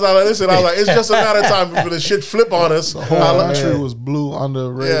 I was like, listen. I was like, it's just a matter of time before the shit flip on us. The whole country was blue on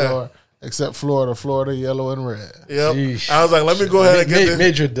the radar. Except Florida. Florida, yellow and red. Yep. Sheesh. I was like, let me go ahead and get this.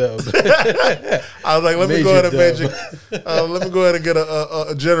 Major dub. I was like, let me go ahead and let me go ahead and get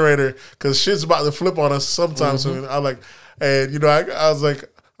a generator because shit's about to flip on us sometime soon. I'm like, and I was like,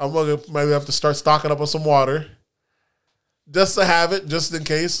 I'm gonna maybe have to start stocking up on some water just to have it, just in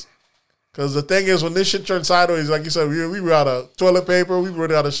case. Because the thing is, when this shit turns sideways, like you said, we were out of toilet paper, we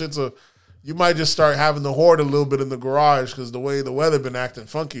were out of shit, so you might just start having to hoard a little bit in the garage because the way the weather been acting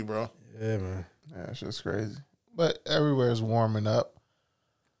funky, bro. Yeah, man. Yeah, it's just crazy. But everywhere is warming up.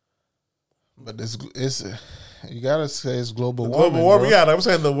 But it's you gotta say it's global warming. Global warming, yeah. I'm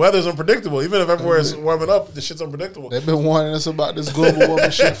saying the weather's unpredictable. Even if everywhere is warming up, the shit's unpredictable. They've been warning us about this global warming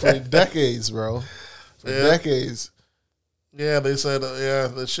shit for decades, bro. Decades. Yeah, they said,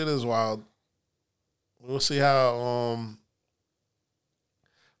 the shit is wild. We'll see how.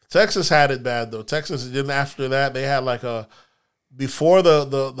 Texas had it bad though. Texas didn't. After that, they had like before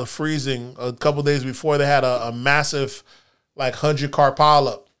the freezing, a couple days before, they had a massive 100-car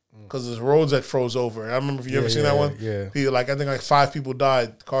pileup because the roads that froze over. I remember if you ever seen that one. Yeah. People, I think 5 people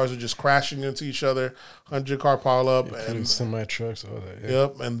died. Cars were just crashing into each other. 100-car pileup and semi trucks, all that. Yeah.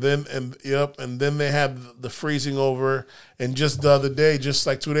 Yep, and then they had the freezing over. And just the other day, just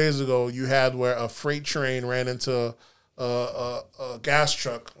like 2 days ago, you had where a freight train ran into a gas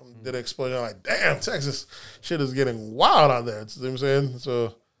truck. Did an explosion. I'm like, damn, Texas shit is getting wild out there. You know what I'm saying?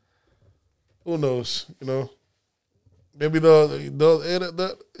 So who knows? Maybe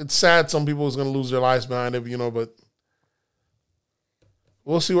it's sad some people is going to lose their lives behind it, but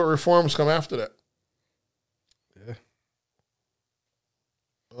we'll see what reforms come after that. Yeah.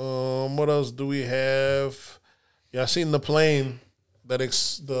 What else do we have? Yeah, I seen the plane that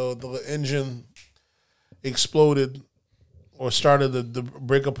the engine exploded or started to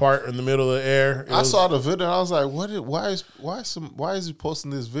break apart in the middle of the air. I saw the video and I was like, why is he posting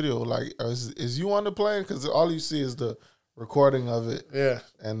this video? Like, is you on the plane? Because all you see is the recording of it. Yeah.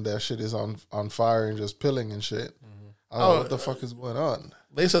 And that shit is on fire and just pilling and shit. I don't know what the fuck is going on.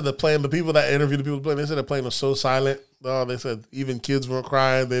 They said the people that interviewed the people playing, they said the plane was so silent. Oh, they said even kids weren't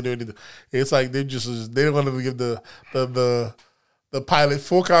crying. It's like they didn't want to give the pilot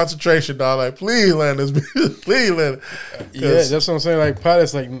full concentration, dog. Like, please land this, please land. Yeah, that's what I'm saying. Like,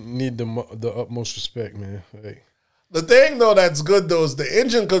 pilots need the utmost respect, man. Like, the thing though that's good though is the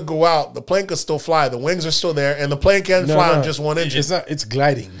engine could go out, the plane could still fly, the wings are still there, and the plane can't fly on just one engine. It's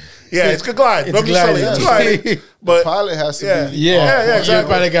gliding. Yeah, it's good glide. It's gliding. But the pilot has to be. Yeah, exactly. Your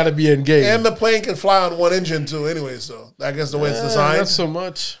pilot got to be engaged. And the plane can fly on one engine too, anyway. So I guess the way it's designed, not so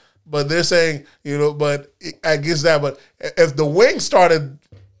much. But they're saying, but I guess that. But if the wing started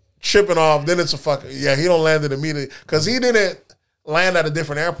chipping off, then it's he don't land it immediately because he didn't land at a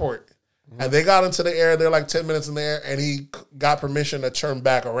different airport. Mm-hmm. And they got into the air, they're like 10 minutes in the air, and he got permission to turn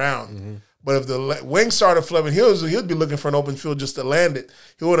back around. Mm-hmm. But if the wing started flipping, he'd be looking for an open field just to land it.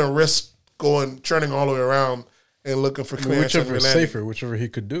 He wouldn't risk turning all the way around and looking for clearance. Whichever is safer, whichever he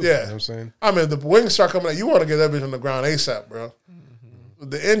could do. Yeah. You know what I'm saying? I mean, the wings start coming out, you want to get that bitch on the ground ASAP, bro.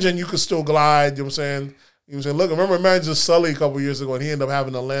 Mm-hmm. The engine, you could still glide, you know what I'm saying? You know what I'm saying? Look, remember Imagine Sully a couple years ago, and he ended up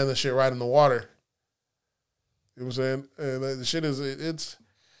having to land the shit right in the water. You know what I'm saying? And the shit is,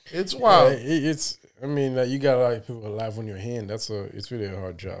 it's wild. Yeah, you got people alive on your hand. It's really a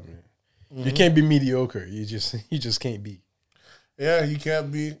hard job, man. Mm-hmm. You can't be mediocre. You just can't be. Yeah, you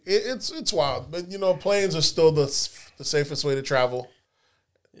can't be. It's wild, but planes are still the safest way to travel.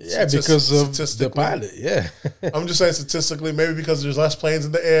 Yeah, because of the pilot. Yeah, I'm just saying statistically, maybe because there's less planes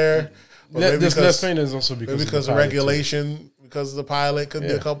in the air. There's less planes also because of regulation, too. Because of the pilot, could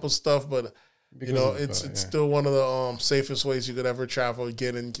be a couple stuff, but. It's still one of the safest ways you could ever travel.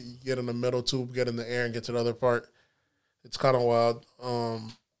 Get in the middle tube, get in the air, and get to the other part. It's kind of wild.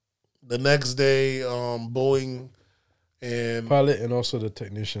 The next day, Boeing and pilot and also the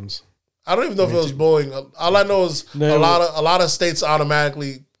technicians. I don't even know if it was Boeing. All I know is a lot of states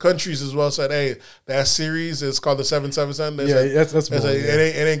automatically, countries as well, said, "Hey, that series is called the 777." Yeah, that's Boeing,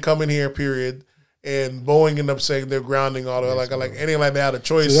 it ain't coming here. Period. And Boeing ended up saying they're grounding all of it. Like any like they had a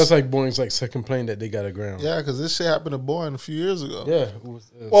choice. So that's like Boeing's second plane that they got to ground. Yeah, because this shit happened to Boeing a few years ago. Yeah.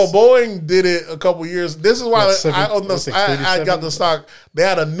 Well, Boeing did it a couple years. This is why I got the stock. They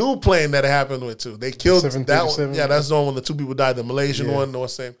had a new plane that it happened with too. They killed that one. Yeah, that's the one when the 2 people died. The Malaysian one, the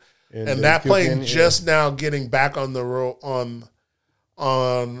same. And that plane just now getting back on the road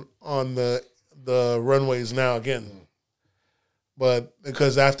on the runways now again. But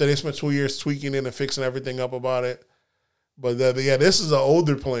because after they spent 2 years tweaking it and fixing everything up about it. But this is an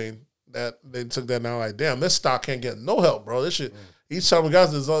older plane that they took that now. Like, damn, this stock can't get no help, bro. This shit, each time we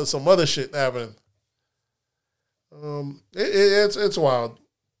got there's some other shit happening. It's wild.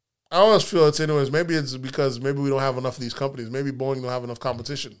 I always feel it's anyways. Maybe it's because maybe we don't have enough of these companies. Maybe Boeing don't have enough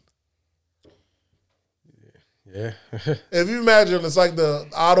competition. Yeah. If you imagine, it's like the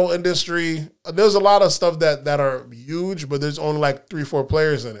auto industry. There's a lot of stuff that are huge, but there's only like 3-4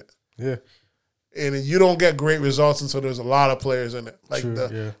 players in it. Yeah. And you don't get great results until there's a lot of players in it. Like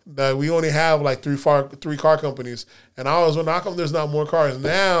True, we only have like three car companies. And I always wonder, how come there's not more cars?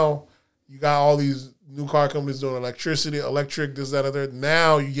 Now you got all these new car companies doing electricity, electric, this, that, and that.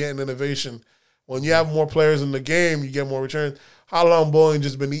 Now you get an innovation. When you have more players in the game, you get more returns. How long Boeing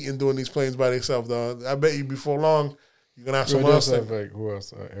just been eating doing these planes by themselves, though? I bet you before long, you're going to have someone else. Like, who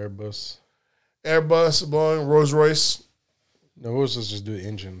else? Airbus, Boeing, Rolls-Royce. No, Rolls-Royce just do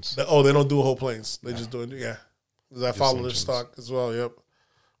engines. They don't do whole planes. They just do it, yeah. Because I follow their stock as well, yep.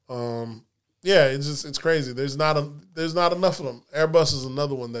 Yeah, it's crazy. There's not enough of them. Airbus is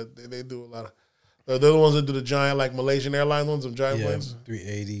another one that they do a lot of. They're the ones that do the giant, like Malaysian Airlines ones, them giant planes.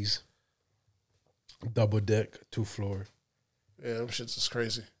 380s. Double deck, 2-floor. Yeah, them shits is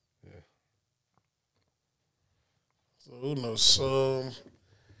crazy. Yeah. So who knows?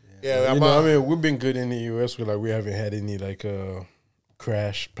 I mean, we've been good in the U.S. We haven't had any plane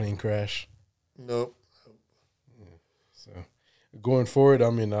crash. Nope. Yeah. So going forward, I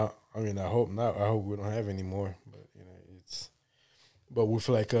hope not. I hope we don't have any more. But with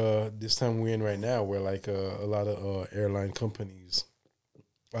this time we're in right now, where a lot of airline companies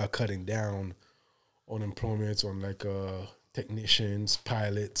are cutting down on employment on technicians,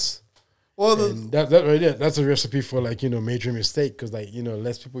 pilots. Well, that right there, that's a recipe for major mistake, because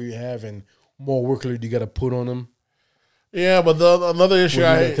less people you have and more workload you got to put on them. Yeah, but another issue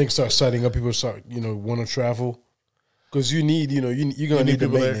things start setting up, people start want to travel, because you need you're gonna need the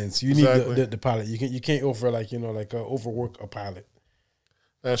maintenance. You need the pilot. You can't overwork a pilot.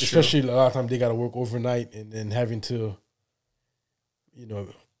 That's especially true. A lot of times they got to work overnight and then having to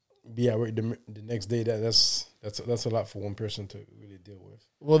be at work the next day. That's a lot for one person to really deal with.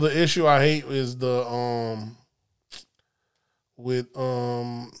 Well, the issue I hate is because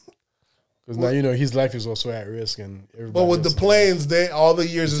now his life is also at risk, and but with the planes, all the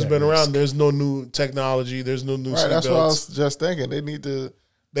years it's been around, there's no new technology, there's no new. Right, that's what I was just thinking.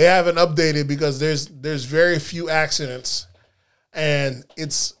 They haven't updated because there's very few accidents, and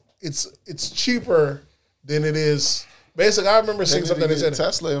it's cheaper than it is. Basically, I remember seeing something they said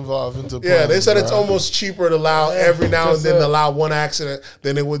Tesla involved into planes. Yeah, they said it's almost cheaper to allow every now and then to allow one accident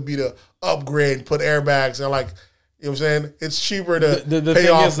than it would be to upgrade, put airbags, and you know what I'm saying? It's cheaper to pay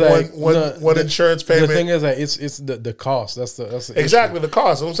off one insurance payment. The thing is that it's the cost. That's the exactly issue. The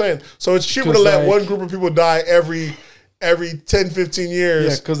cost. I'm saying so it's cheaper to let one group of people die every 10, 15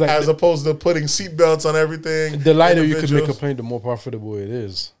 years, as opposed to putting seatbelts on everything. The lighter you could make a plane, the more profitable it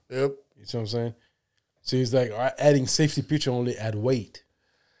is. Yep. You see what I'm saying? So he's adding safety feature only add weight.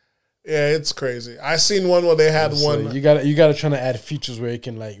 Yeah, it's crazy. I seen one where they had one. You gotta try to add features where it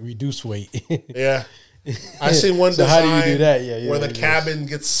can reduce weight. Yeah. I seen one so design how do you do that? where the cabin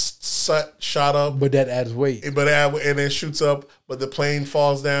gets shot up. But that adds weight. And it shoots up, but the plane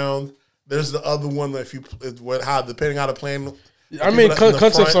falls down. There's the other one that depending how the plane. I mean,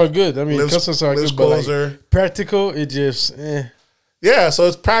 concepts are good. Concepts are good, but practical, it just. Yeah, so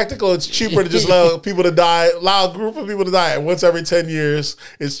it's practical. It's cheaper to just allow a group of people to die once every 10 years.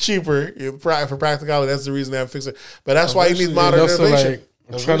 It's cheaper for practicality. That's the reason they have to fix it. But that's why you need modern innovation.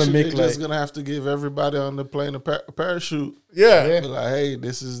 I'm trying to make just gonna have to give everybody on the plane a parachute. Yeah, be like, hey,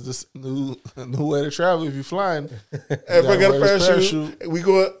 this is the new way to travel if you're flying. Everybody got a parachute. We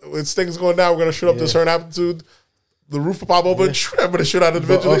go when things going down. We're gonna shoot up to a certain altitude. The roof will pop open. Everybody shoot out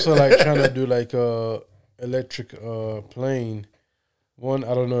individually. But also trying to do electric plane. One,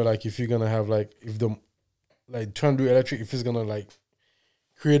 I don't know, if you're gonna have trying to do electric, if it's gonna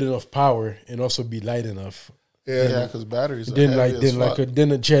create enough power and also be light enough. Yeah, because batteries. Then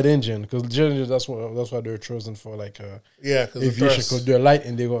a jet engine, because jet engine that's why they're chosen for aviation, because they're light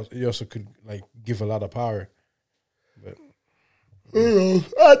and they also could give a lot of power. But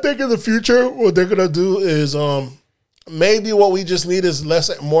I think in the future what they're gonna do is maybe what we just need is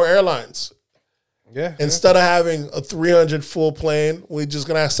more airlines. Yeah. Instead of having a 300 full plane, we're just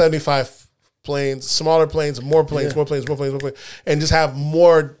gonna have 75 planes, smaller planes, more planes, more planes, and just have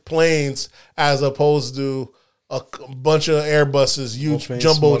more planes as opposed to a bunch of Airbuses, huge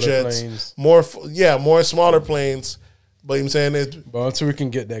jumbo jets, planes. more smaller planes. But I'm saying it. But until we can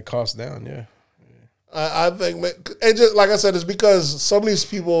get that cost down, yeah. I think it just like I said, it's because some of these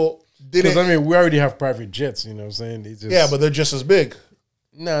people didn't. Because we already have private jets, you know what I'm saying? But they're just as big.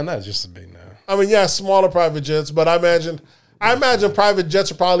 No, not just as big now. Smaller private jets, but I imagine private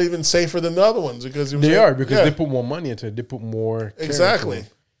jets are probably even safer than the other ones because they put more money into it. They put more exactly.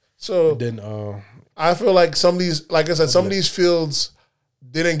 So then I feel like some of these, like I said, some of these fields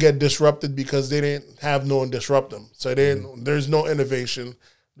didn't get disrupted because they didn't have no one disrupt them. So there's no innovation.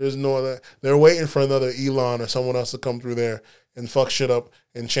 There's no other. They're waiting for another Elon or someone else to come through there and fuck shit up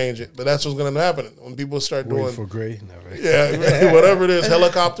and change it. But that's what's going to happen when people start doing for gray. Yeah, whatever it is,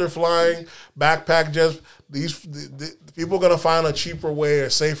 helicopter flying, backpack jets. The people are going to find a cheaper way or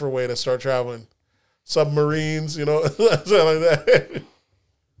safer way to start traveling. Submarines, something like that.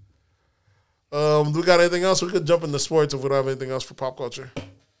 Do we got anything else? We could jump into sports if we don't have anything else for pop culture.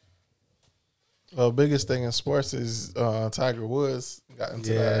 Biggest thing in sports is Tiger Woods got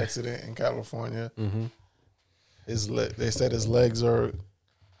into that accident in California. Mm-hmm. They said his legs are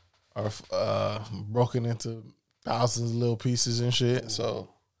broken into thousands of little pieces and shit. So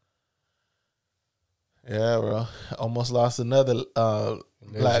yeah, bro, almost lost another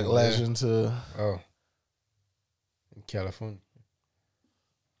black legend to in California.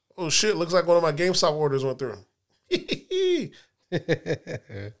 Oh shit! Looks like one of my GameStop orders went through.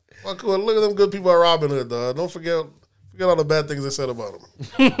 Well, cool. Look at them good people at Robinhood, dog. Don't forget all the bad things they said about them.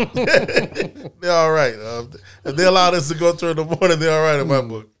 They're all right. If they allowed us to go through in the morning, they're all right in my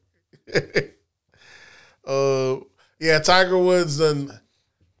book. Tiger Woods, and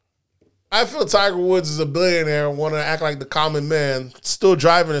I feel Tiger Woods is a billionaire and want to act like the common man, still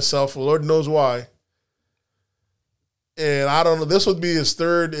driving himself, Lord knows why. And I don't know, this would be his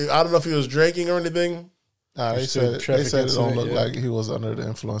third. I don't know if he was drinking or anything. Nah, they said it don't look like he was under the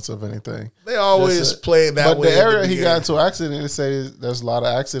influence of anything. They always play it that way. But the area he got into an accident, they say there's a lot of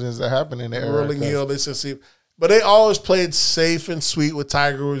accidents that happen in the area. Rolling Hill, they said, see. But they always played safe and sweet with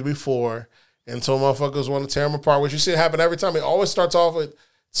Tiger Woods before. And so motherfuckers want to tear him apart, which you see happen every time. It always starts off with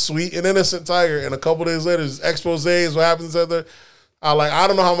sweet and innocent Tiger. And a couple days later, there's exposes, what happens out there. I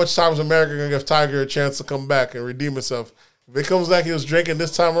don't know how much time is America going to give Tiger a chance to come back and redeem himself. If it comes back he was drinking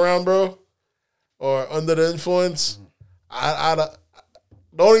this time around, bro, or under the influence, the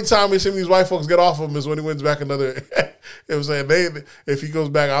only time we see these white folks get off of him is when he wins back another. If he goes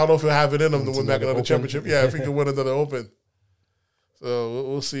back, I don't know if he'll have it in him to win back another championship. Yeah, if he can win another Open. So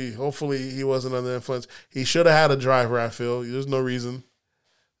we'll see. Hopefully he wasn't under influence. He should have had a driver, I feel. There's no reason.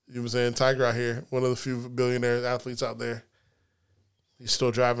 You know what I'm saying? Tiger out here, one of the few billionaire athletes out there. He's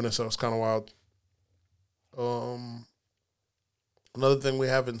still driving it, so it's kind of wild. Another thing we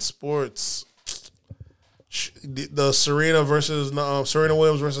have in sports, the Serena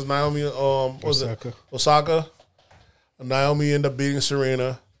Williams versus Naomi Osaka. Naomi ended up beating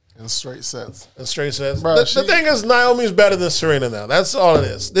Serena in straight sets. Bro, the thing is, Naomi's better than Serena now. That's all it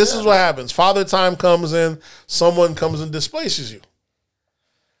is. This is what happens. Father time comes in, someone comes and displaces you.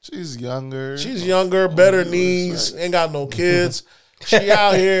 She's younger, better knees, ain't got no kids. She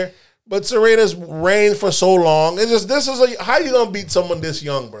out here. But Serena's reigned for so long. It's just how you gonna beat someone this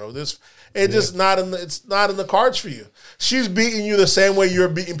young, bro? It's not in the cards for you. She's beating you the same way you're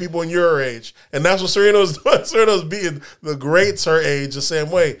beating people in your age, and that's what Serena was doing. Serena was beating the greats her age the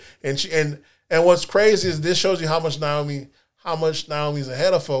same way. And what's crazy is this shows you how much Naomi's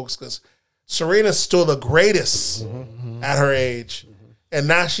ahead of folks, because Serena's still the greatest at her age, and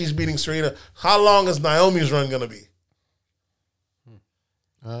now she's beating Serena. How long is Naomi's run gonna be?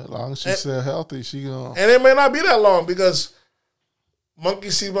 As long as she's still healthy, she gonna. And it may not be that long, because monkey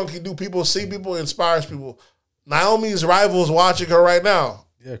see, monkey do. People see people, inspires people. Naomi's rivals watching her right now.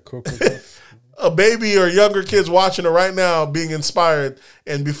 Yeah, Coco. A baby or younger kids watching her right now, being inspired,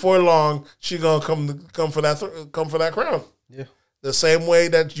 and before long, she gonna come for that crown. Yeah, the same way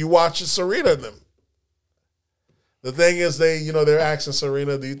that you watch Serena and them. The thing is, they're asking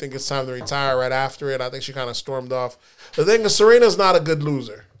Serena, do you think it's time to retire right after it? I think she kind of stormed off. The thing is, Serena's not a good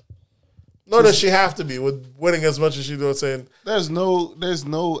loser. Nor does she have to be with winning as much as she does. Saying there's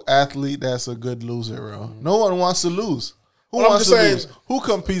no athlete that's a good loser, bro. No one wants to lose. Who wants to lose? Who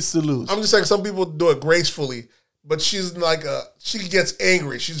competes to lose? I'm just saying some people do it gracefully, but she's she gets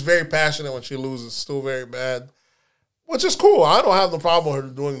angry. She's very passionate when she loses. Still very bad, which is cool. I don't have no problem with her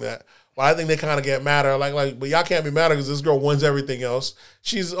doing that. But I think they kind of get mad at her, but y'all can't be mad at her because this girl wins everything else.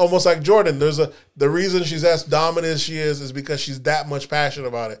 She's almost like Jordan. The reason she's as dominant as she is because she's that much passionate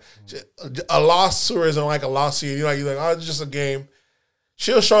about it. A loss to her isn't like a loss to you. You're like, oh, it's just a game.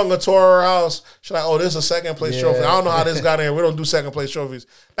 She'll show a tour of her house. She's like, oh, this is a second place trophy. I don't know how this got in here. We don't do second place trophies.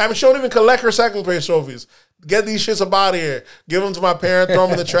 I mean, she don't even collect her second place trophies. Get these shits up out of here. Give them to my parents. Throw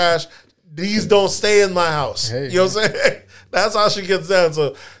them in the trash. These don't stay in my house. Hey. You know what I'm saying? That's how she gets down.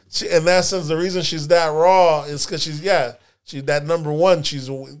 So, in that sense, the reason she's that raw is because she's that number one. She's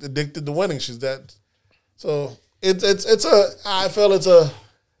addicted to winning. She's that. So I feel it's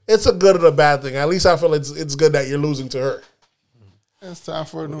a good and a bad thing. At least I feel it's good that you're losing to her. It's time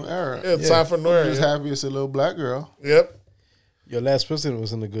for a new era. Yeah, it's time for a new era. I'm just happy it's a little black girl. Yep. Your last president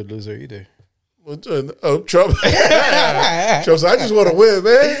wasn't a good loser either. Oh, Trump. Trump said, I just want to win,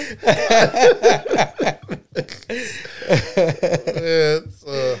 man.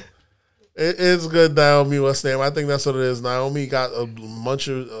 It's good Naomi was name. I think that's what it is. Naomi got a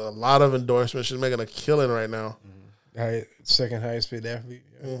lot of endorsements. She's making a killing right now. Second highest paid athlete.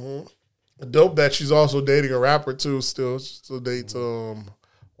 Yeah. Mm-hmm. Dope that she's also dating a rapper too. Still dates YB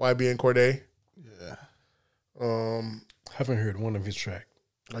and Cordae. Yeah. Haven't heard one of his track.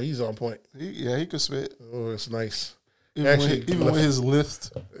 Oh, he's on point. He could spit. Oh, it's nice. Even with his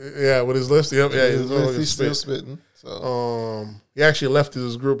lift. Yeah, with his lift. Yep. Yeah, he's still spitting. So. He actually left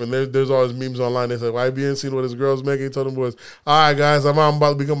his group, and there's always memes online. They said, YB ain't seen what his girl's making. He told them boys, all right, guys, I'm about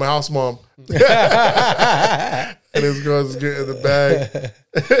to become a house mom. And his girl's getting the bag.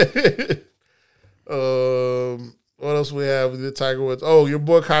 What else we have? The Tiger Woods. Oh, your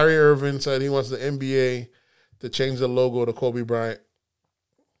boy Kyrie Irving said he wants the NBA to change the logo to Kobe Bryant.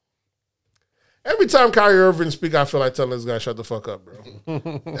 Every time Kyrie Irving speak, I feel like telling this guy, shut the fuck up, bro.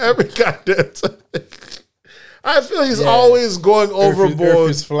 Every goddamn time. I feel he's always going overboard. Earth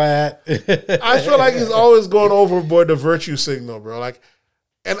is flat. I feel like he's always going overboard the virtue signal, bro. Like,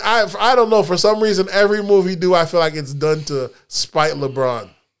 and I don't know, for some reason, every move he do, I feel like it's done to spite LeBron.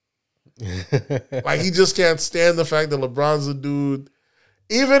 Like, he just can't stand the fact that LeBron's a dude.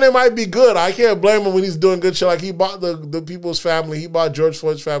 Even it might be good. I can't blame him when he's doing good shit. Like, he bought the people's family. He bought George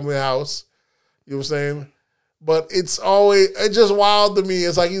Floyd's family a house. You know what I'm saying? But it's just wild to me.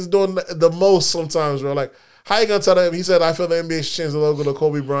 It's like he's doing the most sometimes, bro. Like, how you gonna tell him? He said, I feel the NBA should change the logo to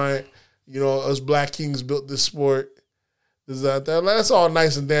Kobe Bryant. You know, us black kings built this sport. That's all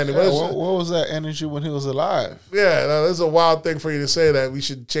nice and dandy. Yeah, what was that energy when he was alive? Yeah, that's a wild thing for you to say that we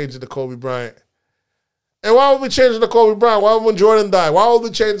should change it to Kobe Bryant. And why would we change it to Kobe Bryant? Why would when Jordan die? Why would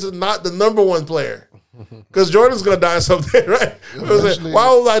we change it to not the number one player? Because Jordan's going to die someday, right?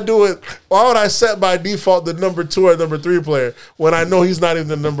 Why would I do it? Why would I set by default the number 2 or number 3 player when I know he's not even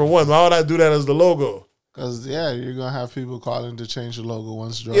the number 1? Why would I do that as the logo? Because, you're going to have people calling to change the logo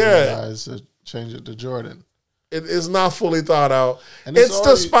once Jordan dies, to change it to Jordan. It's not fully thought out. And it's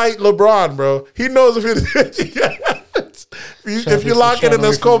to spite LeBron, bro. He knows if you lock it in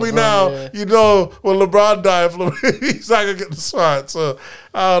as Kobe now, you know when LeBron died, he's not going to get the spot. So,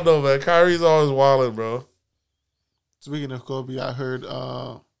 I don't know, man. Kyrie's always wilding, bro. Speaking of Kobe, I heard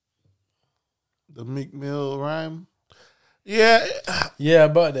the Meek Mill rhyme. Yeah. Yeah,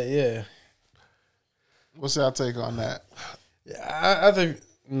 about that, yeah. What's your take on that? Yeah, I think,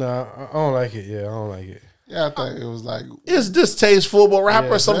 I don't like it. Yeah, I don't like it. Yeah, I think it was like... It's distasteful, but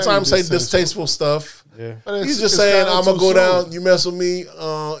rappers sometimes say distasteful stuff. Yeah. He's just saying, I'm going to go down, you mess with me,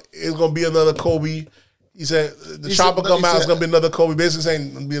 it's going to be another Kobe. He said, Chopper come out, it's going to be another Kobe. Basically saying,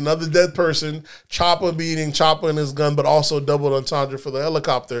 it's going to be another dead person. Chopper beating Chopper in his gun, but also double entendre for the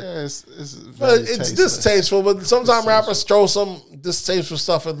helicopter. Yeah, it's distasteful, but sometimes rappers throw some distasteful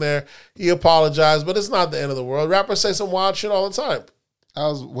stuff in there. He apologized, but it's not the end of the world. Rappers say some wild shit all the time. I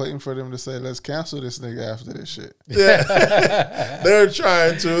was waiting for them to say, let's cancel this nigga after this shit. Yeah. They're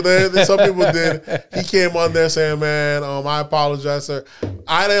trying to. Some people did. He came on there saying, man, I apologize, sir.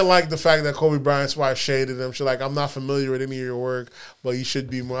 I didn't like the fact that Kobe Bryant's wife shaded him. She's like, I'm not familiar with any of your work, but you should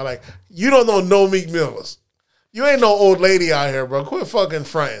be more. Like, you don't know no Meek Mills. You ain't no old lady out here, bro. Quit fucking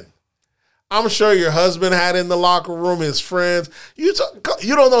fronting. I'm sure your husband had in the locker room, his friends. You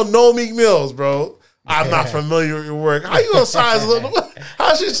don't know no Meek Mills, bro. I'm not familiar with your work. How you gonna size?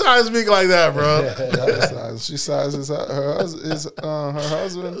 How she size Meek like that, bro? She sizes her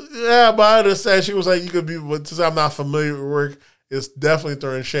husband. Yeah, but I understand. She was like, you could be, but to say I'm not familiar with work, it's definitely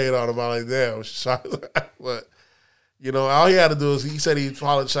throwing shade on him. I'm like, damn, but you know, all he had to do is he said he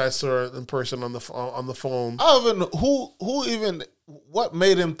apologized to her in person on the phone. What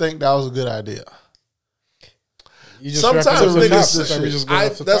made him think that was a good idea? Sometimes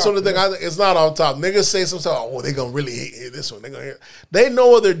niggas, that's one of the things. It's not on top. Niggas say sometimes, they gonna really hate this one. They gonna hear. They know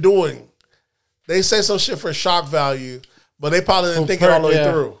what they're doing. They say some shit for shock value, but they probably didn't think it all the way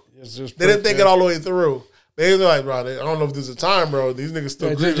through. They didn't think it all the way through. They were like, bro, I don't know if there's a time, bro. These niggas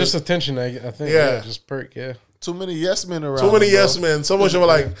still just attention. I think. Yeah, just perk. Yeah. Too many yes men around. Too many yes men. So much of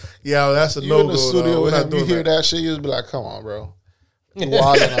like, that's a no go. In the studio with him, you hear that shit, you just be like, come on, bro. You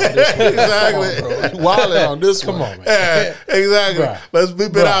wilding on this one. Exactly. You wilding on this one. Come on, man. Yeah, exactly. Bruh. Let's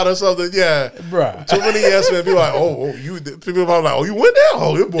bleep it out or something. Yeah. Bruh. Too many yes men. People are like, people are like, you went there?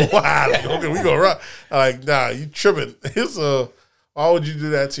 Oh, you boy wild. Okay, we gonna rock. Like, nah, you tripping. Why would you do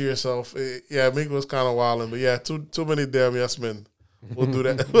that to yourself? Meek was kind of wilding, but yeah, too many damn yes men. We'll do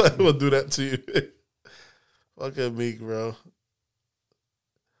that. We'll do that to you. Fucking Meek, bro.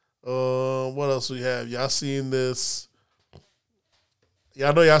 What else we have? Y'all seen this?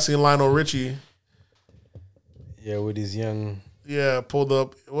 Y'all know y'all seen Lionel Richie. Yeah, with his young... Yeah, pulled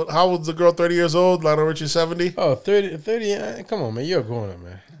up. How was the girl? 30 years old? Lionel Richie 70? Oh, 30. Come on, man. You're grown up,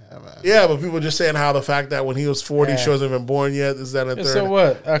 man. Yeah, but people just saying how the fact that when he was 40, she wasn't even born yet. Is that a third? So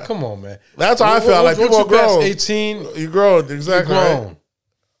what? Come on, man. That's how I felt. Like, people are grown. 18. You grown. Exactly. You're grown.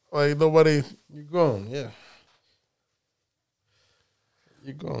 Right? Like, nobody. You're grown, yeah.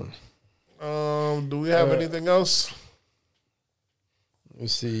 You're grown. Do we have anything else?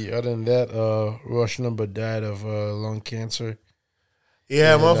 Let's see. Other than that, Rush Limbaugh died of lung cancer.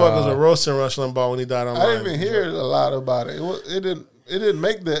 Yeah, and, motherfuckers were roasting Rush Limbaugh when he died online. I didn't even hear a lot about it. It didn't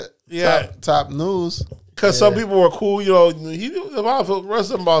make the top news. Because some people were cool, you know. Rush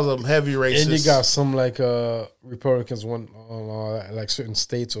Limbaugh's a heavy racist. And you got some like Republicans want like certain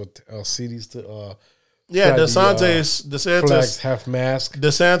states or cities to DeSantis flags half mask.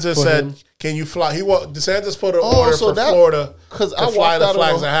 DeSantis said, him. "Can you fly?" DeSantis put an order for Florida to fly the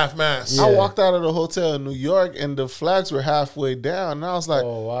flags at half mast. Yeah. I walked out of the hotel in New York and the flags were halfway down, and I was like,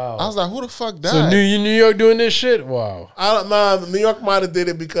 "Oh wow!" I was like, "Who the fuck died?" So New York doing this shit? Wow. I don't know. New York might have did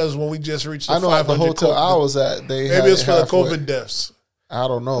it because when we just reached the 500 at the hotel I was at, maybe it's for the COVID deaths. I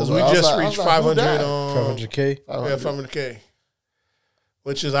don't know. Because we just reached 500. 500K. Yeah, 500K.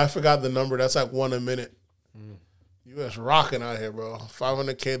 Which is, I forgot the number. That's like 1 a minute. U.S. rocking out here, bro.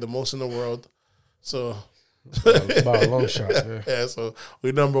 500K, the most in the world. So about a long shot. Yeah, so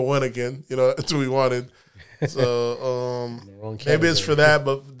we number 1 again. You know, that's what we wanted. So maybe it's for that.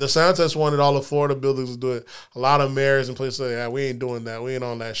 But DeSantis wanted all the Florida buildings to do it. A lot of mayors and places like that, we ain't doing that. We ain't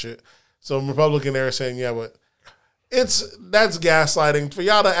on that shit. So Republican there saying, yeah, but that's gaslighting for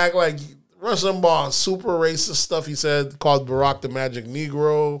y'all to act like Rush Limbaugh, super racist stuff he said, called Barack the Magic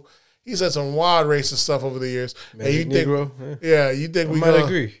Negro. He said some wild racist stuff over the years. Magic and you Negro? Think, yeah, you think I we might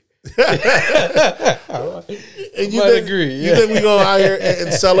agree. And you think we go out here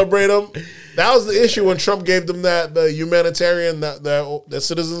and celebrate them? That was the issue when Trump gave them the humanitarian the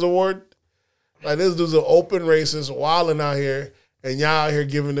Citizens Award. Like, this dude's an open racist, wilding out here, and y'all out here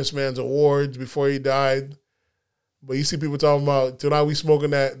giving this man's awards before he died. But you see people talking about tonight we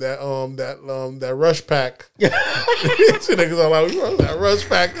smoking that Rush Pack. See niggas all like, we smoking that Rush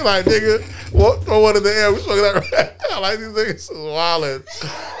Pack. They're like, nigga, throw one in the air. We smoking that Rush Pack. I like these niggas is wilding.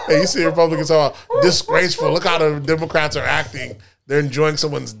 And you see Republicans talking about disgraceful. Look how the Democrats are acting. They're enjoying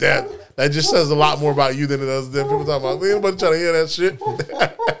someone's death. That just says a lot more about you than it does them. People talking about, we ain't nobody trying to hear that shit.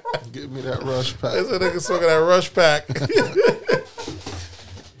 Give me that Rush Pack. There's a nigga smoking that Rush Pack.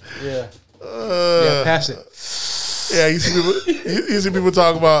 Yeah. Yeah, pass it. Yeah, you see people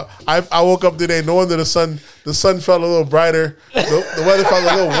talk about. I woke up today knowing that the sun felt a little brighter, the weather felt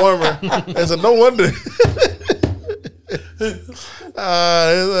a little warmer. I said, no wonder.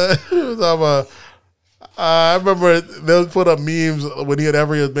 I remember they'll put up memes when he'd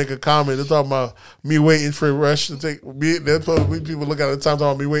ever make a comment. They're talking about me waiting for Rush to take me. They'll put people look at it the time talking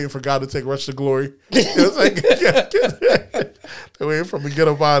about me waiting for God to take Rush to glory. It's like they're waiting for me to get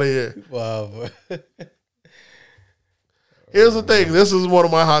up out of here. Wow. Here's the thing. This is one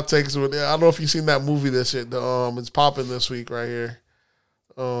of my hot takes. I don't know if you've seen that movie. This shit. It's popping this week right here.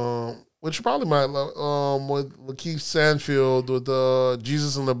 Which you probably might love. With Lakeith Stanfield with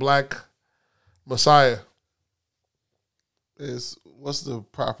Jesus and the Black Messiah. What's the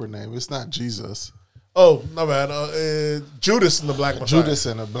proper name? It's not Jesus. Oh, no bad. Judas and the Black Messiah. Judas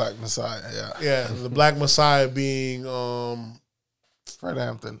and the Black Messiah. Yeah. Yeah. The Black Messiah being Fred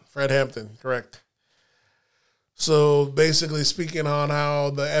Hampton. Fred Hampton. Correct. So basically speaking on how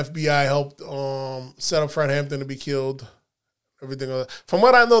the FBI helped set up Fred Hampton to be killed, everything. From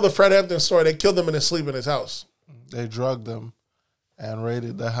what I know, the Fred Hampton story, they killed him in his sleep in his house. They drugged him and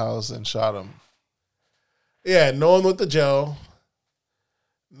raided the house and shot him. Yeah, no one went to jail.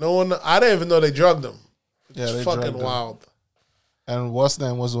 I didn't even know they drugged him. Yeah, they fucking drugged him. wild. And what's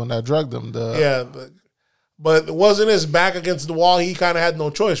name was the one that drugged him? But wasn't his back against the wall? He kind of had no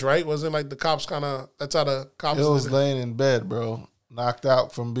choice, right? Wasn't like the cops that's how the cops. It was laying in bed, bro, knocked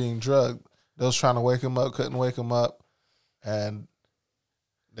out from being drugged. They was trying to wake him up, couldn't wake him up, and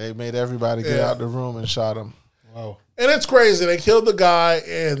they made everybody get out the room and shot him. Wow. And it's crazy. They killed the guy,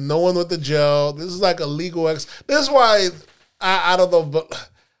 and no one went to jail. This is like a legal This is why I don't know, but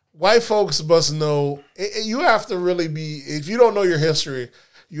white folks must know. You have to really be. If you don't know your history,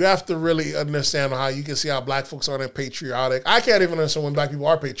 you have to really understand how you can see how black folks are patriotic. I can't even understand when black people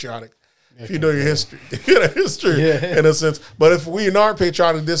are patriotic. If you know your history, in a sense. But if we aren't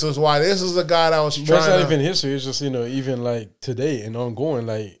patriotic, this is why. This is a guy that was trying. That's not even history. It's just even like today and ongoing.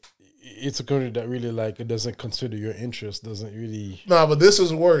 Like it's a country that really like it doesn't consider your interest. Doesn't really. No, but this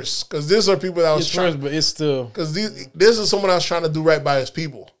is worse because these are people that was trying. But it's still because this is someone that's trying to do right by his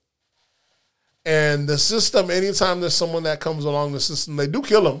people. And the system, anytime there's someone that comes along the system, they do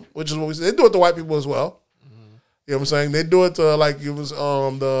kill them, which is what we say. They do it to white people as well. Mm-hmm. You know what I'm saying? They do it to like it was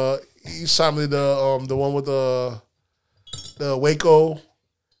the East Family, the one with the Waco.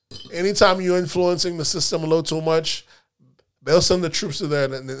 Anytime you're influencing the system a little too much, they'll send the troops to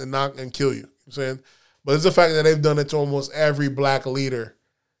there and knock and kill you. You know what I'm saying? But it's the fact that they've done it to almost every black leader,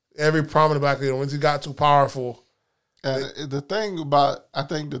 every prominent black leader. Once he got too powerful. And the thing about, I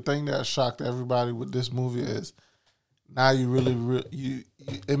think the thing that shocked everybody with this movie is now you really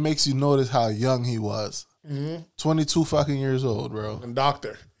it makes you notice how young he was. Mm-hmm. 22 fucking years old, bro. And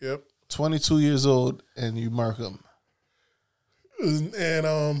doctor. Yep. 22 years old and you murk him. And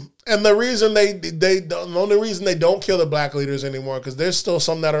the reason the only reason they don't kill the black leaders anymore because there's still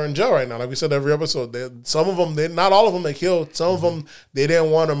some that are in jail right now. Like we said every episode, some of them, not all of them they killed. Some of them they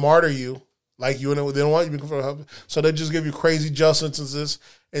didn't want to martyr you. Like you, they don't want you to be confirmed. So they just give you crazy jail sentences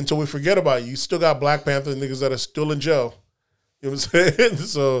until we forget about you. You still got Black Panther niggas that are still in jail. You know what I'm saying?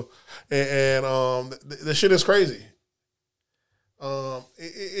 So, the shit is crazy.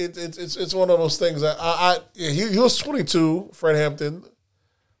 It's one of those things that he was 22, Fred Hampton.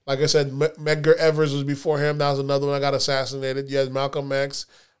 Like I said, Medgar Evers was before him. That was another one that got assassinated. You had Malcolm X,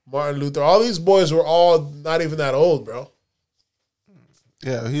 Martin Luther. All these boys were all not even that old, bro.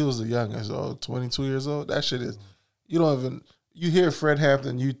 Yeah, he was the youngest, 22 years old. That shit is, you hear Fred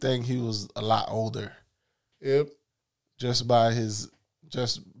Hampton, you think he was a lot older. Yep. Just by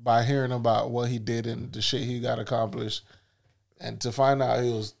hearing about what he did and the shit he got accomplished. And to find out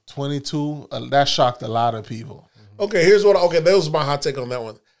he was 22, that shocked a lot of people. Okay, that was my hot take on that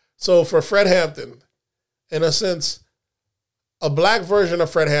one. So for Fred Hampton, in a sense, a black version of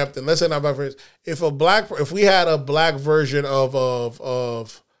Fred Hampton, let's say not black version, if we had a black version of a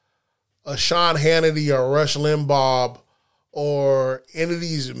Sean Hannity or Rush Limbaugh or any of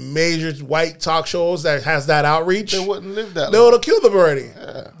these major white talk shows that has that outreach, they wouldn't live that long. They would have killed them already.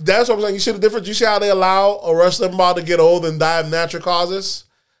 Yeah. That's what I'm saying. You see the difference? You see how they allow a Rush Limbaugh to get old and die of natural causes?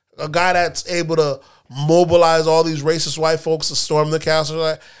 A guy that's able to mobilize all these racist white folks to storm the castle.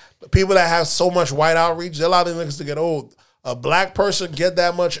 Like, people that have so much white outreach, they allow these niggas to get old. A black person get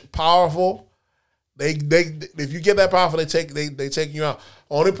that much powerful, they if you get that powerful, they take you out.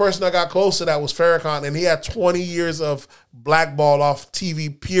 Only person that got close to that was Farrakhan, and he had 20 years of blackball off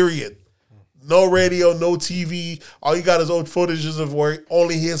TV, period. No radio, no TV. All you got is old footages of where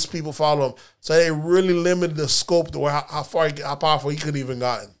only his people follow him. So they really limited the scope to where how powerful he could even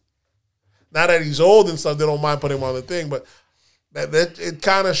gotten. Now that he's old and stuff, they don't mind putting him on the thing, but that it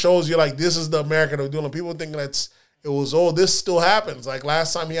kind of shows you like this is the America they're doing. People think it was old. This still happens. Like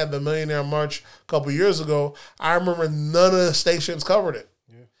last time he had the Millionaire March a couple years ago, I remember none of the stations covered it.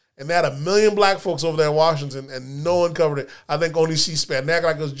 Yeah. And they had 1 million black folks over there in Washington and no one covered it. I think only C-SPAN. They act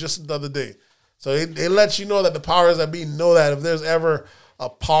like it was just the other day. So it lets you know that the powers that be know that if there's ever a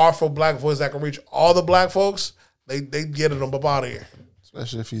powerful black voice that can reach all the black folks, they get him up out of here.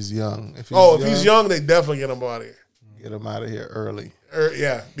 Especially if he's young. If he's young, they definitely get him out of here. Get him out of here early.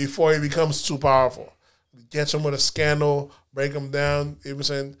 Yeah, before he becomes too powerful. Catch him with a scandal, break him down. You know what I'm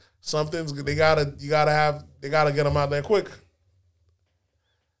saying? Something's they gotta get him out there quick.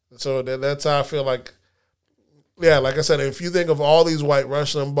 So that's how I feel like. Yeah, like I said, if you think of all these white,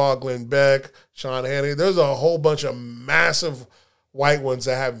 Rush Limbaugh, Glenn Beck, Sean Hannity, there's a whole bunch of massive white ones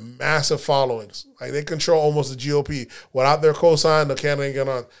that have massive followings. Like they control almost the GOP. Without their cosign, the candidate get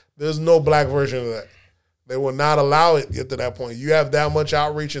on. There's no black version of that. They will not allow it get to that point. You have that much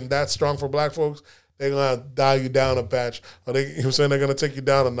outreach and that strong for black folks, they're going to dial you down a patch. Or you know what I'm saying? They're going to take you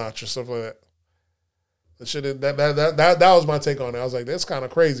down a notch or stuff like that. That was my take on it. I was like, that's kind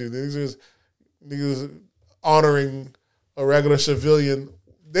of crazy. Niggas honoring a regular civilian.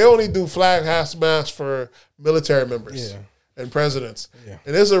 They only do flag masks for military members and presidents. Yeah.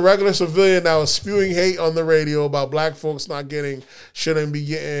 And there's a regular civilian that was spewing hate on the radio about black folks shouldn't be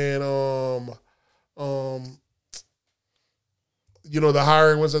getting the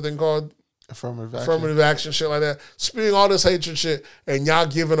hiring, what's that thing called? Affirmative action, shit like that. Spewing all this hatred shit, and y'all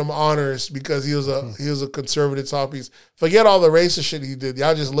giving him honors because he was a conservative top piece. Forget all the racist shit he did.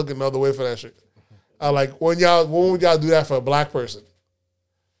 Y'all just looking the other way for that shit. When would y'all do that for a black person?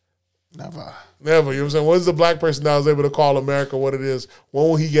 Never. You know what I'm saying? What is the black person that was able to call America what it is? When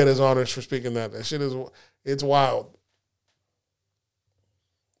will he get his honors for speaking that? That shit it's wild.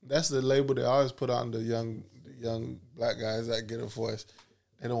 That's the label they always put on the young black guys that get a voice.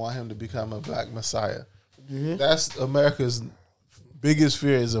 They don't want him to become a black messiah. Mm-hmm. That's America's biggest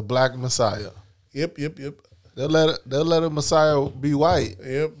fear is a black messiah. Yep. They'll let a messiah be white.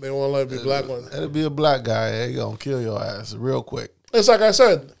 Yep, they won't let it be a black one. It'll be a black guy. They gonna kill your ass real quick. It's like I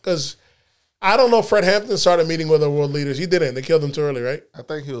said, because I don't know if Fred Hampton started meeting with the world leaders. He didn't. They killed him too early, right? I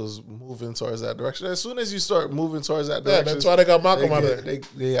think he was moving towards that direction. As soon as you start moving towards that direction, that's why they got Malcolm out of there.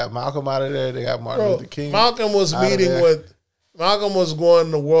 They got Malcolm out of there. They got Martin Luther King. Malcolm was Malcolm was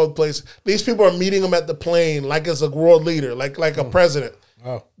going to world place. These people are meeting him at the plane like as a world leader, like a president.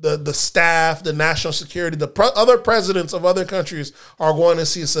 Oh. The staff, the national security, other presidents of other countries are going to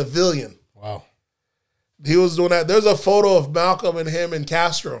see a civilian. Wow. He was doing that. There's a photo of Malcolm and him and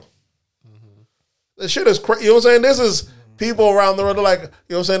Castro. This shit is crazy. You know what I'm saying? This is people around the world are like, you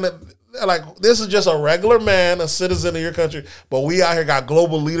know what I'm saying? They're like, this is just a regular man, a citizen of your country, but we out here got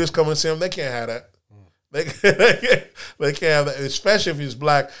global leaders coming to see him. They can't have that. They can't have that, especially if he's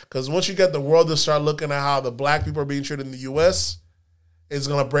black. Because once you get the world to start looking at how the black people are being treated in the U.S., it's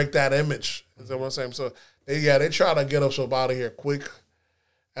going to break that image. Is that what I'm saying? So, they try to get us up out of here quick.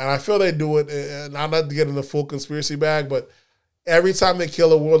 And I feel they do it. And I'm not getting the full conspiracy bag, but every time they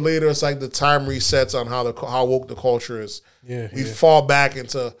kill a world leader, it's like the time resets on how woke the culture is. We fall back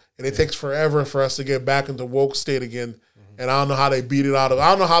into, and it takes forever for us to get back into woke state again. And I don't know how they beat it out of. I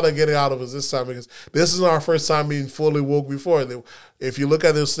don't know how they get it out of us this time, because this is our first time being fully woke before. If you look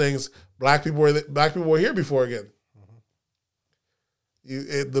at those things, black people were here before again.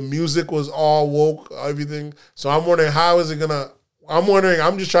 The music was all woke, everything. So I'm wondering how is it gonna. I'm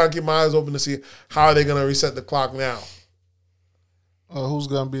just trying to keep my eyes open to see how are they gonna reset the clock now. Who's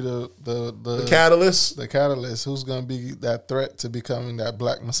gonna be the catalyst? The catalyst. Who's gonna be that threat to becoming that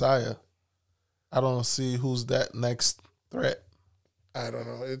black messiah? I don't see who's that next threat. I don't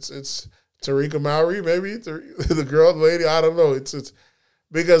know. It's Tarika Mowry, maybe the girl, the lady. I don't know. It's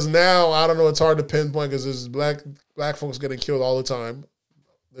because now I don't know. It's hard to pinpoint because there's black folks getting killed all the time.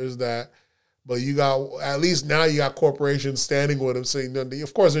 There's that, but you got at least now you got corporations standing with them saying,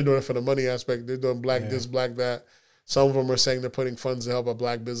 of course they're doing it for the money aspect. They're doing black this, black that. Some of them are saying they're putting funds to help out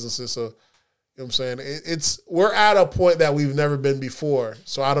black businesses. So, you know what I'm saying? We're at a point that we've never been before.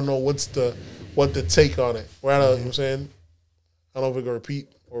 So I don't know what the take on it. We're at a, you know what I'm saying? I don't know if we can repeat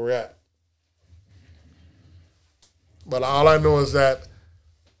where we're at. But all I know is that,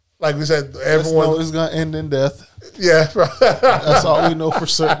 like we said, everyone is going to end in death. Yeah. That's all we know for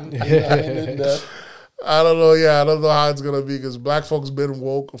certain. End in death. I don't know. Yeah, I don't know how it's gonna be because black folks been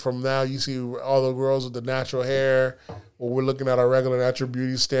woke. From now, you see all the girls with the natural hair. When we're looking at our regular natural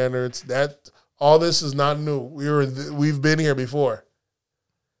beauty standards, that all this is not new. We've been here before.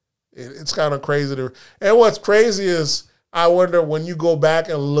 It's kind of crazy and what's crazy is I wonder when you go back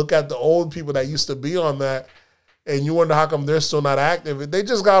and look at the old people that used to be on that, and you wonder how come they're still not active. They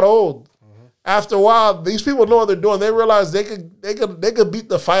just got old. After a while, these people know what they're doing. They realize they could beat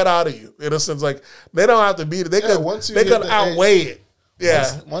the fight out of you. In a sense, like they don't have to beat it. They could outweigh it.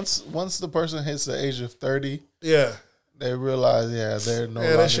 Yeah. Once the person hits the age of 30, they realize they're no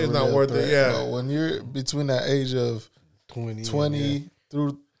longer that shit's not worth it. Yeah. But when you're between that age of 20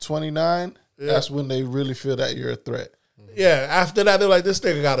 through 29, that's when they really feel that you're a threat. Yeah, after that, they're like, this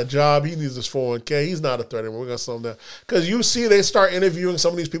nigga got a job. He needs his 401k. He's not a threat anymore. We're going to slow him down. Because you see they start interviewing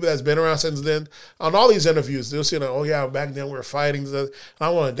some of these people that's been around since then. On all these interviews, they'll see, like, oh, yeah, back then we were fighting. And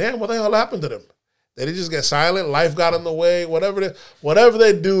I'm like, damn, what the hell happened to them? Did they just get silent? Life got in the way? Whatever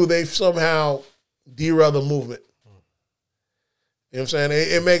they do, they somehow derail the movement. You know what I'm saying?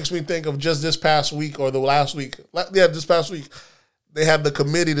 It makes me think of just this past week or the last week. Yeah, this past week, they had the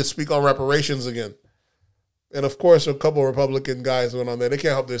committee to speak on reparations again. And, of course, a couple of Republican guys went on there. They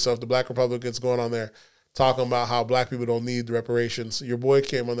can't help themselves. The black Republicans going on there talking about how black people don't need reparations. Your boy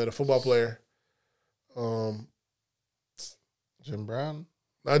came on there, the football player. Jim Brown?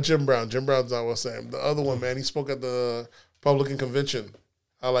 Not Jim Brown. Jim Brown's not what's saying. The other one, man, he spoke at the Republican convention.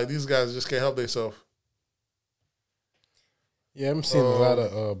 I like these guys just can't help themselves. Yeah, I'm seeing a lot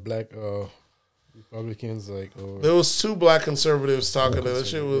of black Republicans. There was two black conservatives talking. That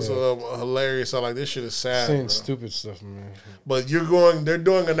shit was hilarious. I'm like, this shit is sad. Saying stupid stuff, man. But they're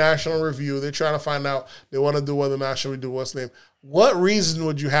doing a national review. They're trying to find out. They want to do what the national review. What's the name? What reason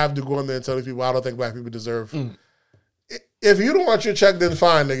would you have to go in there and tell these people I don't think black people deserve? If you don't want your check, then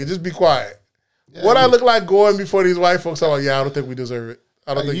fine, nigga. Just be quiet. Yeah, I look like going before these white folks? I'm like, I don't think we deserve it.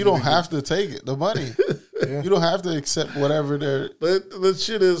 I don't think you don't have to take it. The money. You don't have to accept whatever they're. The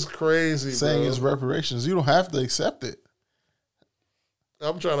shit is crazy. Saying is reparations. You don't have to accept it.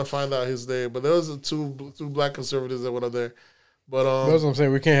 I'm trying to find out his name, but there was two black conservatives that went up there. But that's what I'm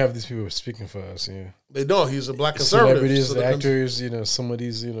saying. We can't have these people speaking for us. Yeah, they don't. He's a black conservative. Celebrities, so actors, some of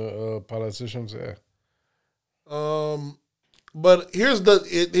these, politicians. Yeah. But here's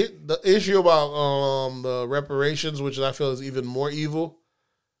the issue about the reparations, which I feel is even more evil.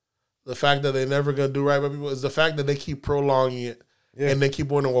 The fact that they're never going to do right by people is the fact that they keep prolonging it. Yeah. And they keep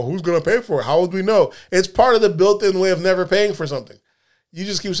wondering, well, who's going to pay for it? How would we know? It's part of the built-in way of never paying for something. You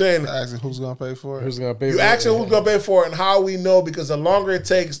just keep saying, asking who's going to pay for it. Who's going to pay for it? You asking who's going to pay for it and how we know, because the longer it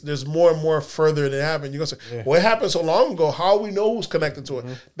takes, there's more and more further that happen. You're going to say, well, it happened so long ago. How we know who's connected to it?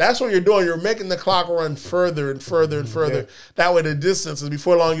 Mm-hmm. That's what you're doing. You're making the clock run further and further and further. Yeah. That way the distance is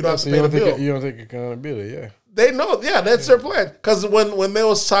before long you don't have to pay the bill. You don't think accountability, yeah. They know, that's their plan. Because when there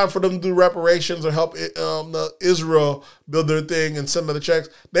was time for them to do reparations or help Israel build their thing and send them the checks,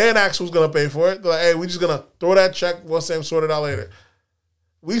 they didn't ask who's going to pay for it. They're like, hey, we're just going to throw that check. We'll sort it out later.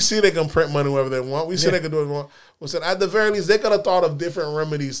 We see they can print money wherever they want. We see they can do what they want. We said, at the very least, they could have thought of different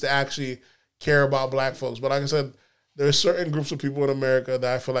remedies to actually care about black folks. But like I said, there's certain groups of people in America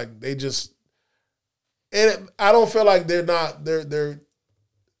that I feel like they just, and I don't feel like they're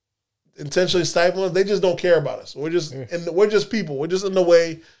intentionally stifling. They just don't care about us. We're just we're just people. We're just in the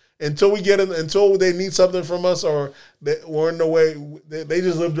way until we get in. Until they need something from us, or we're in the way. They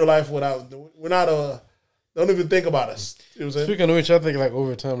just live their life without. We're not don't even think about us. You know what I'm saying? Speaking of which, I think like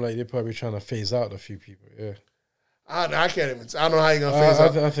over time, like they're probably trying to phase out a few people. Yeah, I can't even. I don't know how you're gonna phase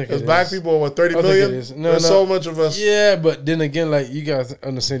out. I think because black people are what 30 million. There's so much of us. Yeah, but then again, like you guys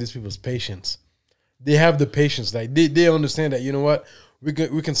understand these people's patience. They have the patience. Like they understand that, you know what, we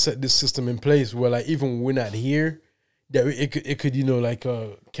can set this system in place where like even when we're not here, that it could you know like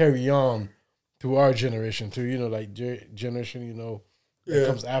carry on to our generation, to you know like generation you know that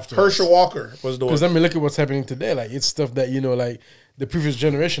comes after. Herschel Walker was the one. Because I mean, look at what's happening today. Like it's stuff that you know like the previous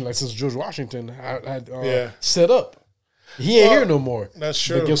generation, like since George Washington had set up. He ain't here no more. That's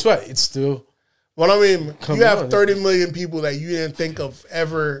true. But guess what? It's still. Well, I mean, you have 30 million people that you didn't think of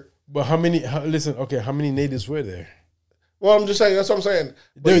ever. But how many? Listen, okay, how many natives were there? Well, I'm just saying. That's what I'm saying.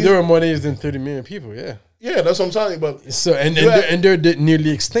 There are more natives than 30 million people. Yeah. Yeah, that's what I'm telling you. But so they're nearly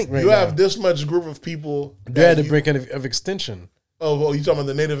extinct right now. You have this much group of people. They're at the brink of extinction. Oh, you talking about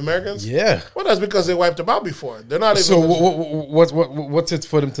the Native Americans? Yeah. Well, that's because they wiped them out before. They're not even. So what's it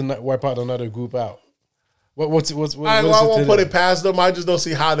for them to not wipe out another group out? I won't put it past them. I just don't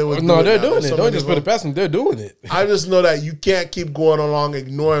see how they would. No, they're doing it. Don't just put it past them. They're doing it. I just know that you can't keep going along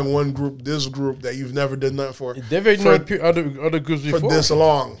ignoring one group, this group that you've never done nothing for. They've ignored other groups before for this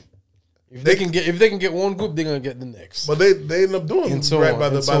long. If they can get one group, they're gonna get the next. But they end up doing right by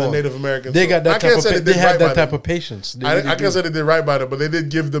the Native Americans. They got that type of patience. I can't say they did right by them, but they did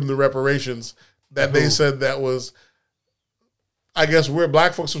give them the reparations that they said that was. I guess we're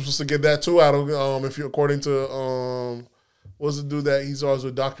black folks are supposed to get that too. I don't. If you according to what's the dude that he's always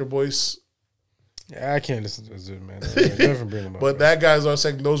with Dr. Boyce. Yeah, I can't listen to this dude, man. Never bring him up. But that guy's are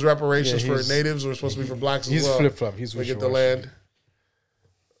saying those reparations for natives were supposed to be for blacks as well. He's flip flop. He's to get the land.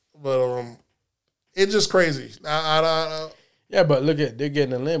 But it's just crazy. Yeah, but look at they're getting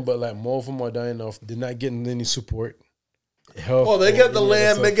the land, but like more of them are dying off. They're not getting any support. Health. Well, they get the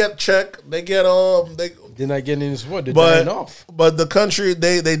land, they get check, they get They're not getting any support. They're dying off. But the country,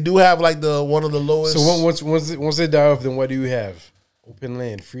 they do have like the one of the lowest. So once they die off, then what do you have? Open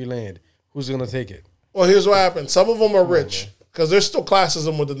land, free land. Who's gonna take it? Well, here's what happens. Some of them are rich because there's still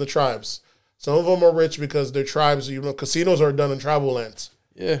classism within the tribes. Some of them are rich because their tribes, you know, casinos are done in tribal lands.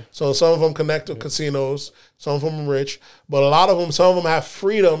 Yeah. So some of them connect to casinos. Some of them are rich, but some of them have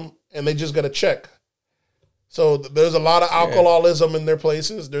freedom and they just got a check. So there's a lot of alcoholism in their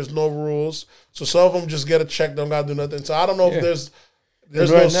places. There's no rules. So some of them just get a check, don't got to do nothing. So I don't know if there's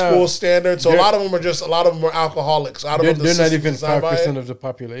no school standard. So a lot of them are alcoholics. I don't know if they're not even 5% of the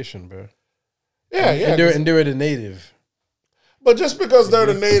population, bro. Yeah, and they're the native. But just because they're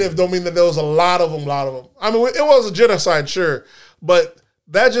the native don't mean that there was a lot of them. I mean, it was a genocide, sure, but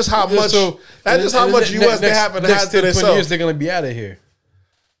that's just how much. That's just how much U.S. they happen to have to themselves. 20 years, they're gonna be out of here.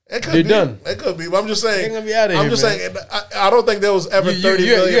 They're done. It could be. But I'm just saying. They're gonna be out of here. I'm just saying. I don't think there was ever 30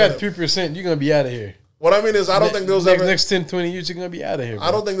 million. You got 3%. You're gonna be out of here. What I mean is, I don't think there was ever next 10, 20 years. You're gonna be out of here. Bro.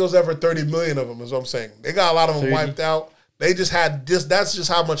 I don't think there was ever 30 million of them. Is what I'm saying. They got a lot of them 30. Wiped out. They just had this. That's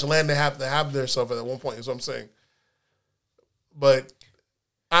just how much land they have to have themselves at one point. Is what I'm saying. But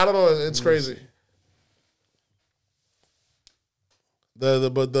I don't know. It's crazy.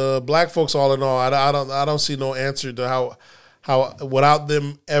 But the black folks, all in all, I don't see no answer to how without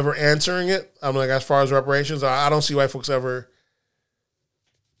them ever answering it. I'm like, as far as reparations, I don't see white folks ever.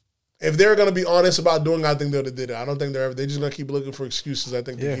 If they're gonna be honest about doing it, I think they would have did it. I don't think they're just gonna keep looking for excuses. I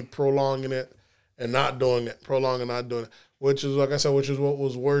think they keep prolonging it and not doing it, prolonging and not doing it. Which is, like I said, what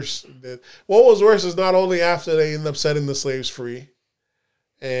was worse. What was worse is not only after they ended up setting the slaves free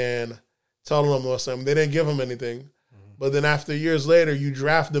and telling them most of them, they didn't give them anything. But then after years later, you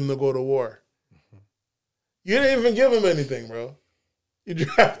draft them to go to war. You didn't even give them anything, bro. You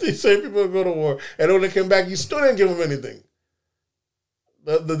draft these same people to go to war, and when they came back, you still didn't give them anything.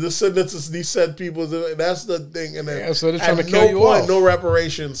 The descendants of these said people, that's the thing. And then so they're trying to kill you off. No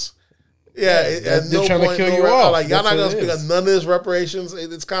reparations. Yeah, they're trying to kill you off. Like, y'all not going to speak of none of this reparations.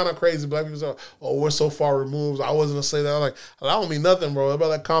 It's kind of crazy. Black people say, oh, we're so far removed. I wasn't going to say that. I'm like, that don't mean nothing, bro. About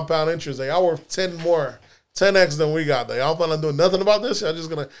that compound interest. Like, y'all worth 10x than we got. Like, y'all plan on doing nothing about this? Y'all just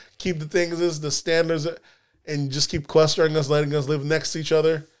going to keep the things, the standards, and just keep clustering us, letting us live next to each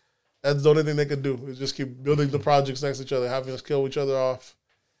other? That's the only thing they could do, is just keep building the projects next to each other, having us kill each other off.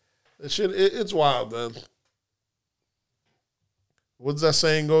 It's wild, man. What's that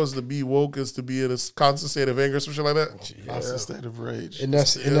saying goes? To be woke is to be in a constant state of anger, some shit like that. Yeah. Constant state of rage. And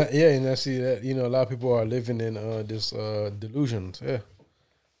that's and I see that, you know, a lot of people are living in this delusions. Yeah.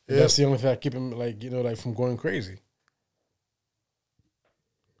 That's the only thing that keep them, like, you know, like, from going crazy.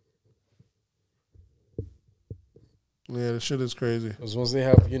 Yeah, the shit is crazy. Because once they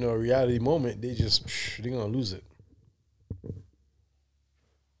have, you know, a reality moment, they're gonna lose it.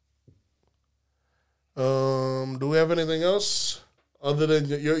 Do we have anything else other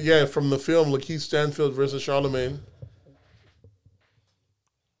than from the film Lakeith Stanfield versus Charlemagne?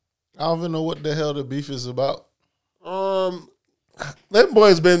 I don't even know what the hell the beef is about. That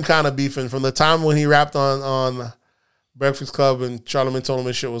boy's been kind of beefing from the time when he rapped on Breakfast Club and Charlemagne told him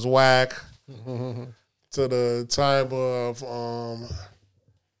his shit was whack to the time of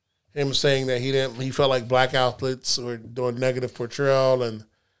him saying that he felt like black outlets were doing negative portrayal, and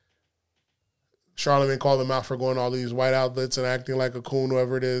Charlemagne called him out for going to all these white outlets and acting like a coon,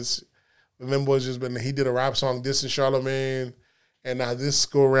 whoever it is. And them boys he did a rap song dissing Charlemagne, and now this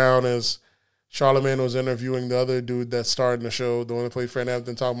go around as Charlemagne was interviewing the other dude that starred in the show, the one that played Fred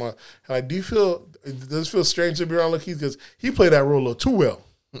Hampton, talking about, like, does it feel strange to be around Lakeith? Because he played that role a little too well.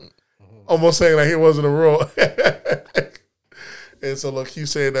 Almost saying like he wasn't a role. And so Lakeith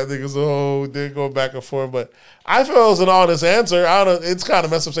saying that niggas, they go back and forth. But I feel it was an honest answer. It's kind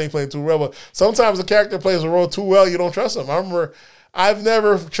of messed up saying playing too well, but sometimes the character plays a role too well, you don't trust him. I remember I've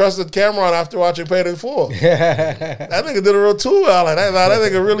never trusted Cameron after watching Paid in Full. That nigga did a role too well. Like, that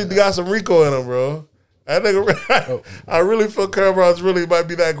nigga really got some Rico in him, bro. That nigga, I really feel Cameron's really might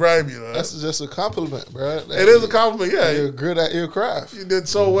be that grimy. You know? That's just a compliment, bro. It is a compliment, yeah. You're good at your craft. You did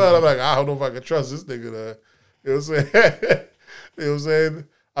so well. I'm like, I don't know if I can trust this nigga. You know what I'm saying? You know what I'm saying?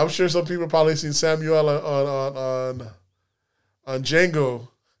 I'm sure some people probably seen Samuel on Django.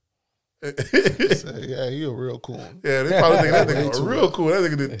 Yeah, he a real cool. Yeah, they probably think that nigga a real cool. That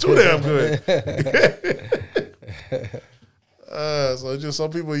nigga did too damn good. So just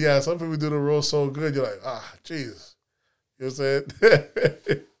some people do the role so good, you're like, Jesus. You know what I'm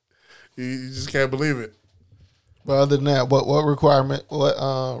saying? you just can't believe it. But other than that, what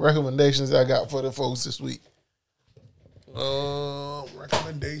recommendations I got for the folks this week?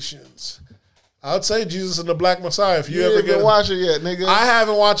 Recommendations. I'd say Jesus and the Black Messiah. If you ever haven't watched it yet, nigga. I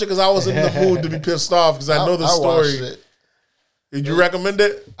haven't watched it because I was in the mood to be pissed off because I know the story. Watched it. Did you recommend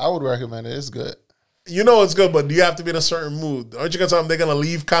it? I would recommend it. It's good. You know it's good, but do you have to be in a certain mood? Aren't you gonna tell them they're gonna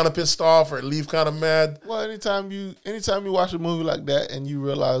leave kind of pissed off or leave kind of mad? Well, anytime you watch a movie like that and you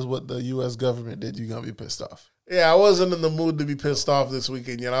realize what the U.S. government did, you're gonna be pissed off. Yeah, I wasn't in the mood to be pissed off this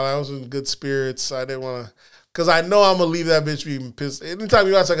weekend. You know, I was in good spirits. I didn't want to, because I know I'm gonna leave that bitch being pissed. Anytime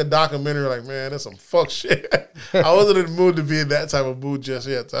you watch like a documentary, like, man, that's some fuck shit. I wasn't in the mood to be in that type of mood just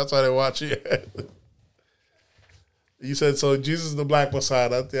yet. So that's why I didn't watch it. You said so. Jesus the Black Messiah.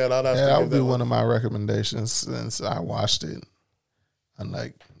 That would be one of my recommendations since I watched it.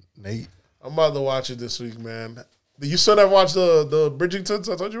 Unlike Nate, I'm about to watch it this week, man. You still never watched the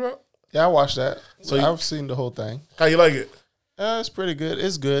Bridgertons I told you about? Yeah, I watched that. So I've seen the whole thing. How you like it? It's pretty good.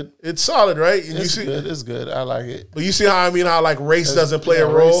 It's good. It's solid, right? And It's good. I like it. But you see how like race doesn't play a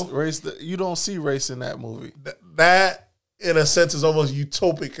role. Race. You don't see race in that movie. That in a sense is almost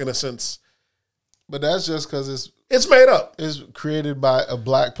utopic in a sense. But that's just because it's made up. It's created by a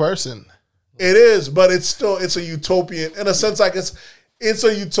black person. It is, but it's a utopian in a sense. Like it's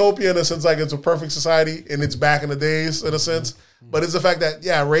a utopia in a sense. Like it's a perfect society, and it's back in the days in a sense. But it's the fact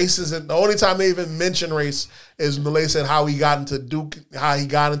that race isn't the only time they even mention race is when they said how he got into Duke, how he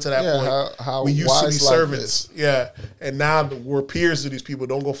got into that point. How we used to be servants, like and now we're peers to these people.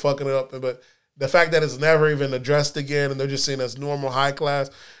 Don't go fucking it up. But the fact that it's never even addressed again, and they're just seen as normal high class.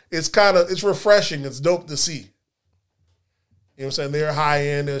 It's refreshing. It's dope to see. You know what I'm saying? They're high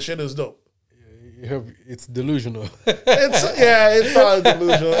end and shit is dope. It's delusional. It's probably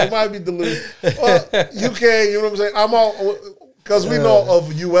delusional. It might be delusional. Well, UK, you know what I'm saying? Because we know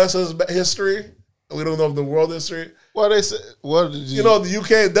of U.S.'s history. We don't know of the world history. Well, they said, what did you know, the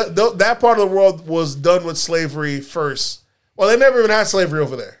UK, that part of the world was done with slavery first. Well, they never even had slavery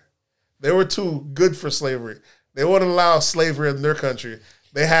over there. They were too good for slavery. They wouldn't allow slavery in their country.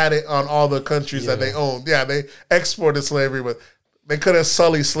 They had it on all the countries that they owned. Yeah, they exported slavery, but they couldn't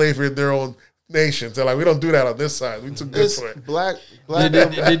sully slavery in their own nations. They're like, we don't do that on this side. We too good for it. Black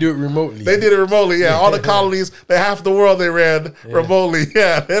They do it remotely. They did it remotely, yeah. All the colonies, half the world they ran remotely.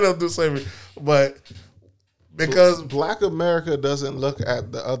 Yeah, they don't do slavery. But because Black America doesn't look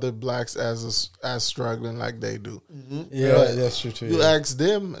at the other blacks as struggling like they do. Mm-hmm. Yeah, that's true too. You ask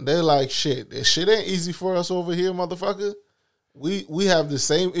them, they're like, shit ain't easy for us over here, motherfucker. We have the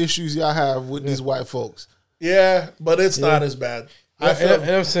same issues y'all have with these white folks. Yeah, but it's not as bad. I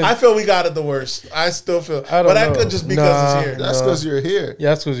feel we got it the worst. I still feel, but that could just be because it's here. That's because you're here. Yeah,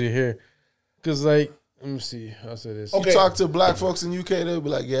 that's because you're here. Because like, let me see. I'll say this. Okay. You talk to black folks in UK, they'll be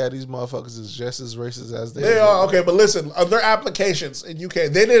like, yeah, these motherfuckers is just as racist as they are. Okay, but listen, on their applications in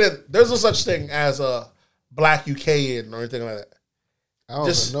UK, they didn't. There's no such thing as a black UKian or anything like that. I don't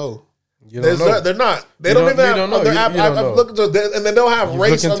even know. They're not. They don't even have on their app. I've looked at them, and they don't have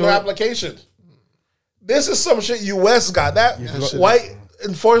race on their application. This is some shit US got. That white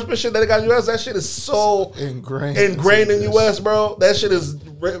enforcement shit that they got in US, that shit is so ingrained in US, bro. That shit is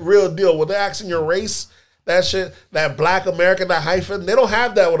real deal. When they're asking your race, that shit, that black American, that hyphen, they don't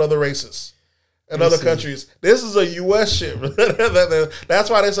have that with other races in other countries. This is a US shit. That's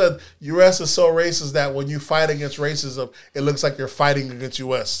why they said US is so racist that when you fight against racism, it looks like you're fighting against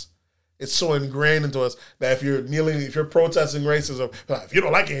US. It's so ingrained into us that if you're protesting racism, if you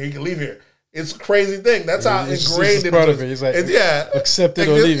don't like it, you can leave here. It's a crazy thing. That's how ingrained it is. It's like, accept it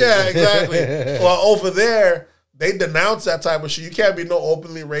or leave it. Yeah, exactly. Well, over there, they denounce that type of shit. You can't be no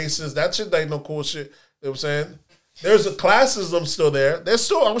openly racist. That shit ain't no cool shit. You know what I'm saying? There's a classism still there.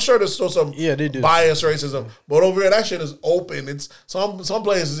 I'm sure there's still some bias racism. But over here, that shit is open. It's some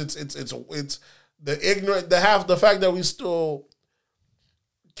places it's the ignorant, the fact that we still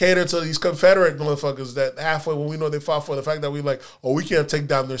cater to these Confederate motherfuckers that halfway when we know they fought for the fact that we like, we can't take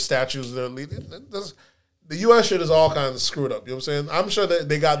down their statues. The U.S. shit is all kinds of screwed up. You know what I'm saying? I'm sure that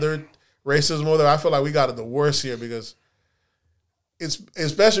they got their racism over there. I feel like we got it the worst here because it's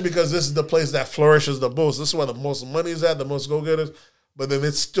especially because this is the place that flourishes the most. This is where the most money is at, the most go-getters. But then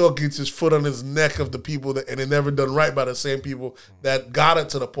it still gets his foot on his neck of the people and it never done right by the same people that got it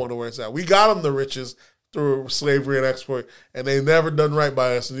to the point of where it's at. We got them the riches through slavery and export, and they never done right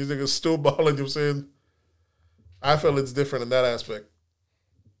by us. And these niggas still balling, you know what I'm saying? I feel it's different in that aspect.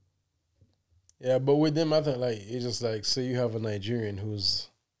 Yeah, but with them, I think, like, it's just like, say you have a Nigerian who's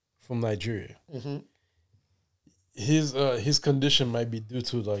from Nigeria. Mm-hmm. His condition might be due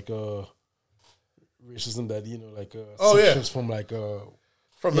to, like, racism that, sections from, like...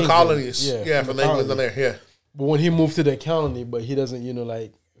 from the colonies. Yeah, from the England and there, yeah. But when he moved to that colony, but he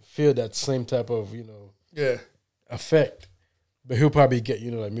doesn't, feel that same type of, effect. But he'll probably get,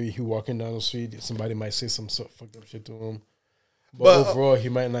 like maybe he walking down the street, somebody might say some sort of fucked up shit to him. But overall, he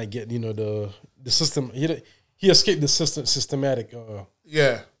might not get, the system. He escaped the systematic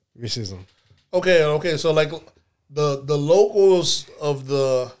racism. Okay. So like the locals of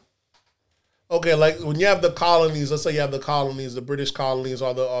the like when you have the colonies, let's say you have the colonies, the British colonies,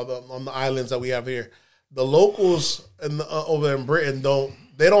 or the on the islands that we have here, the locals over in Britain don't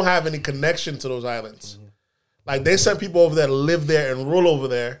have any connection to those islands. Mm-hmm. Like they send people over there to live there and rule over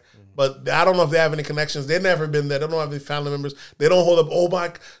there, but I don't know if they have any connections. They've never been there. They don't have any family members. They don't hold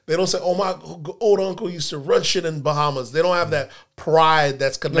up, they don't say, my old uncle used to run shit in Bahamas. They don't have that pride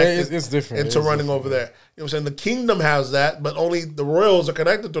that's connected it's different. into running over there. You know what I'm saying? The kingdom has that, but only the royals are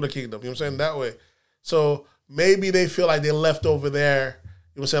connected to the kingdom. You know what I'm saying? That way. So maybe they feel like they're left over there.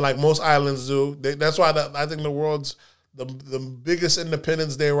 You know what I'm saying? Like most islands do. That's why I think the world's the biggest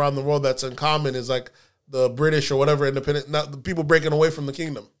independence day around the world that's in common is like the British or whatever independent, not the people breaking away from the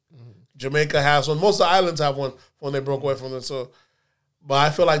kingdom. Mm-hmm. Jamaica has one. Most of the islands have one when they broke away from it. So, but I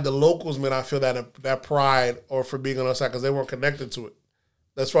feel like the locals may not feel that pride or for being on our side because they weren't connected to it.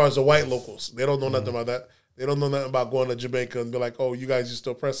 As far as the white locals, they don't know nothing about that. They don't know nothing about going to Jamaica and be like, you guys used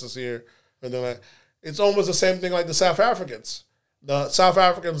to oppress us here. And then it's almost the same thing like the South Africans. The South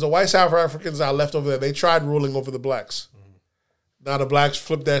Africans, the white South Africans that are left over there, they tried ruling over the blacks. Mm-hmm. Now the blacks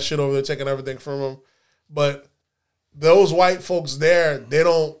flipped that shit over there, taking everything from them. But those white folks there, they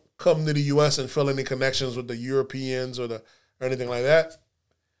don't come to the U.S. and feel any connections with the Europeans or anything like that.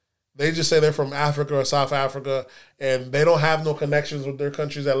 They just say they're from Africa or South Africa, and they don't have no connections with their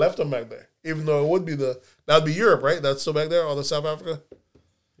countries that left them back there. Even though it would be that would be Europe, right? That's still back there, all the South Africa?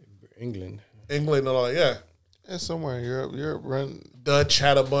 England and all that, yeah. Yeah, somewhere in Europe. Europe run. Dutch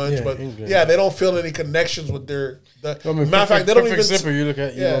had a bunch, but England. they don't feel any connections with their. Matter of fact, they don't even. Example, you look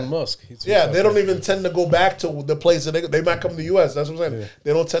at Elon Musk. They don't even tend to go back to the place that they might come to the U.S. That's what I'm saying. Yeah.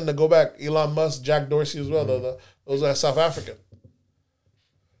 They don't tend to go back. Elon Musk, Jack Dorsey as well. Those are South African.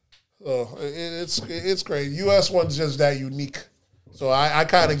 So it's great. U.S. one's just that unique. So I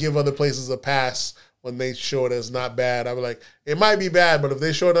kind of give other places a pass when they show it as not bad. I'm like, it might be bad, but if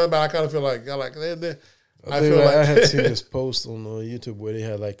they show it not bad, I kind of feel like I had seen this post on YouTube where they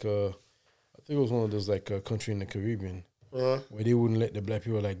had like I think it was one of those like country in the Caribbean where they wouldn't let the black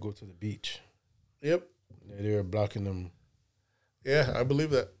people like go to the beach. Yep. They were blocking them. Yeah, I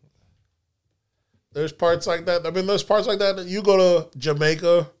believe that. There's parts like that. I mean, there's parts like that. You go to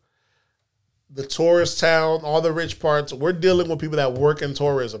Jamaica, the tourist town, all the rich parts. We're dealing with people that work in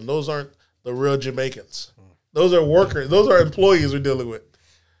tourism. Those aren't the real Jamaicans. Those are workers. Those are employees we're dealing with.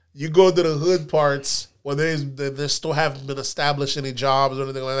 You go to the hood parts where they still haven't been established any jobs or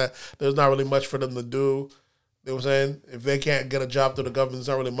anything like that. There's not really much for them to do. You know what I'm saying? If they can't get a job through the government, there's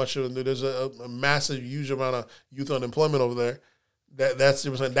not really much for them to do. There's a massive, huge amount of youth unemployment over there. That's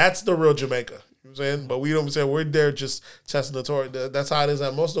what I'm saying. That's the real Jamaica. You know what I'm saying? But we don't say we're there just testing the tour. That's how it is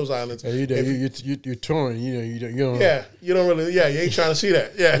at most of those islands. Yeah, you're touring. You don't. Yeah, you don't really. Yeah, you ain't trying to see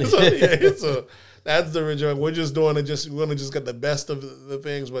that. Yeah, so that's the original. We're just doing it. We want to just get the best of the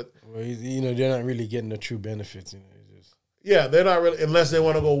things, but they're not really getting the true benefits. Yeah, they're not really, unless they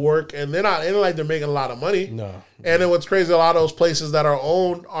want to go work, and they're not. It's not like they're making a lot of money. No. And then what's crazy, a lot of those places that are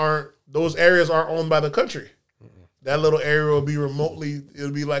owned those areas aren't owned by the country. That little area will be remotely.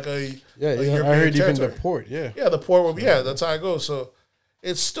 It'll be like a European I heard territory. even the port. Yeah, the port will be. Yeah, that's how it goes. So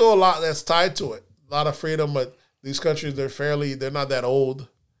it's still a lot that's tied to it. A lot of freedom, but these countries they're not that old,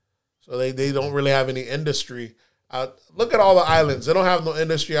 so they don't really have any industry. Look at all the islands; they don't have no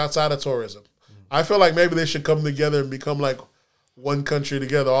industry outside of tourism. I feel like maybe they should come together and become like one country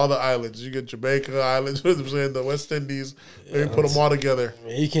together, all the islands. You get Jamaica Islands, the West Indies, maybe put them all together.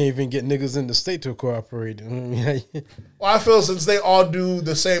 You can't even get niggas in the state to cooperate. Well, I feel since they all do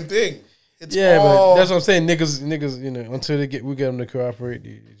the same thing. But that's what I'm saying. Niggas, until we get them to cooperate.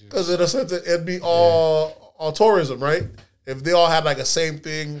 Because in a sense, it'd be all tourism, right? If they all had like a same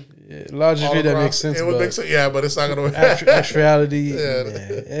thing. Yeah, logically, that makes sense. It would make sense. Yeah, but it's not going to work. Actuality.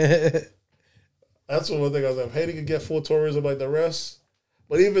 Yeah. That's one thing I was like, Haiti could get full tourism like the rest.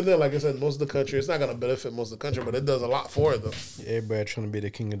 But even then, like I said, most of the country, it's not going to benefit most of the country, but it does a lot for it, though. Yeah, everybody trying to be the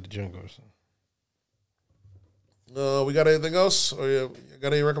king of the jungle. So. We got anything else? Or you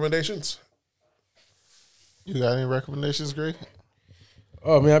got any recommendations? You got any recommendations, Greg?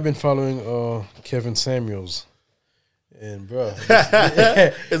 Oh, man, I've been following Kevin Samuels. And, bro. Is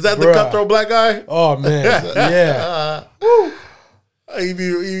that the cutthroat black guy? Oh, man. Yeah.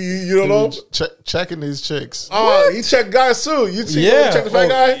 You don't know? Checking these chicks. Oh, he checked guys too. You check the fat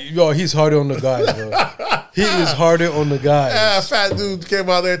guy? Yo, he's harder on the guys, bro. He is harder on the guys. Yeah, fat dude came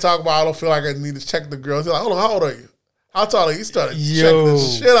out there talking about, I don't feel like I need to check the girls. He's like, hold on, how old are you? How tall are you? He started checking the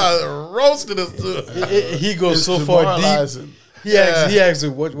shit out of roasting this dude. He goes so far deep. He asked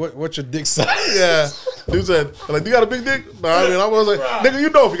him, what's your dick size? Yeah. Dude said, like, you got a big dick? No, I was like, nigga, you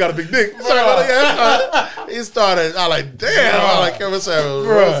know if you got a big dick. He started, I like, damn. I like Kevin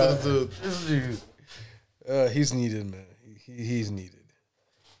Samuels. This dude. He's needed, man. He's needed.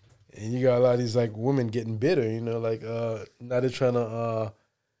 And you got a lot of these, like, women getting bitter, like, now they're trying to,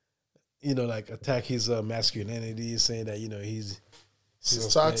 like, attack his masculinity, saying that, he's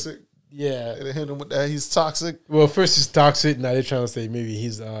toxic. Yeah, they hit him with that. He's toxic. Well, first he's toxic. Now they're trying to say maybe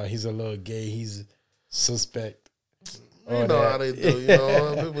he's a little gay. He's suspect. You know how they do.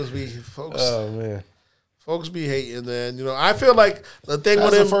 People be folks. Oh man, folks be hating. Then I feel like the thing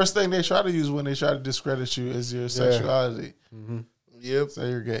that's with the first thing they try to use when they try to discredit you is your sexuality. Mm-hmm. Yep, say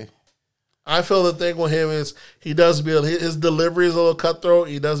you're gay. I feel the thing with him is he does be his delivery is a little cutthroat.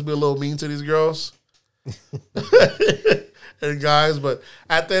 He does be a little mean to these girls. And guys, but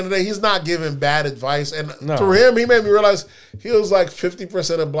at the end of the day, he's not giving bad advice. And through him, he made me realize he was like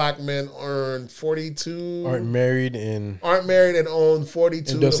 50% of black men earn 42 aren't married and own $42,000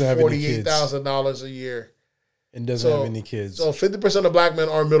 to $48,000 a year, and doesn't have any kids. So 50% of black men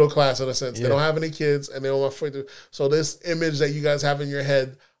are middle class in a sense. Yeah. They don't have any kids, and they don't want 42. So this image that you guys have in your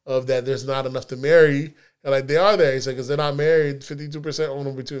head of that there's not enough to marry. And like they are there, he said, because they're not married. 52% own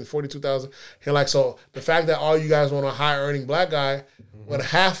them between 42,000. He like, so the fact that all you guys want a high earning black guy, when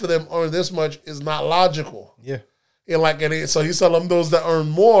half of them earn this much, is not logical. Yeah. And so he's telling them those that earn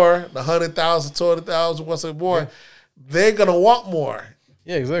more, the 100,000, 200,000, what's it more, they're gonna want more.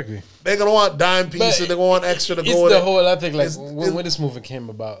 Yeah, exactly. They're gonna want dime pieces. They're gonna want extra to go with it. It's the it. whole. I think like when this movement came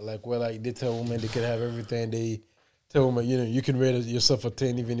about, like where like they tell women they can have everything. They tell women, you can rate yourself a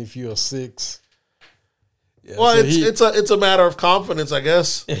 10 even if you're a 6. Yeah, well, so it's a matter of confidence, I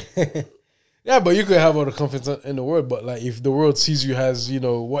guess. Yeah, but you could have all the confidence in the world, but like if the world sees you as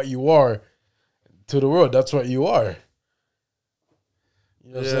what you are, to the world, that's what you are.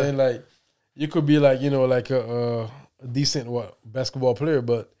 You know what I'm saying? Like you could be like like a decent basketball player,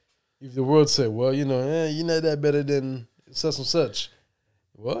 but if the world say, well, you're not that better than such and such.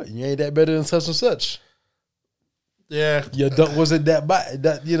 Well, you ain't that better than such and such. Yeah, your dunk wasn't that bad.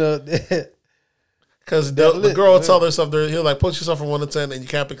 That because the girl will tell herself, he'll like put yourself from 1 to 10, and you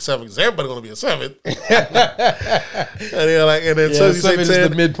can't pick 7 because everybody's gonna be a 7. And you're like, and then so you say 10, is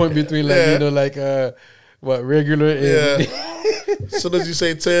the midpoint between like regular and as soon as you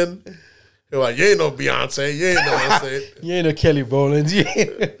say 10. You're like, you ain't no Beyonce. You ain't no Beyonce. You ain't no Kelly Rowland.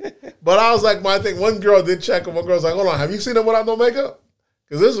 But I was like, I think one girl did check him. One girl's like, hold on, have you seen her without no makeup?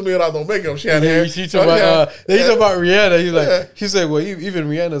 Because this is me without no makeup. She had hair. She talk about Rihanna. He's like, she said, well, even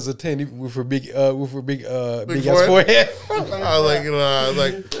Rihanna's a 10 with her big ass forehead. I was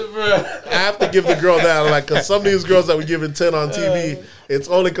like, I have to give the girl that. Like, because some of these girls that we giving 10 on TV, it's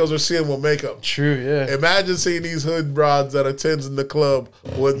only because we're seeing with makeup. True, yeah. Imagine seeing these hood broads that are 10s in the club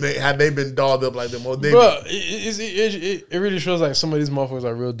had they been dolled up like them. Bro, it really shows like some of these motherfuckers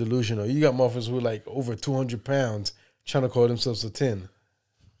are real delusional. You got motherfuckers who are like over 200 pounds trying to call themselves a 10.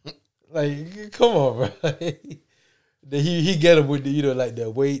 Like, come on, bro. He get him with the, like the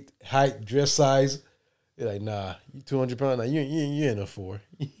weight, height, dress size. You're like, nah, you 200 pounds. Nah, you ain't a 4.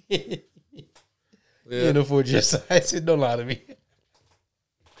 You ain't a 4 dress size. Don't lie to me.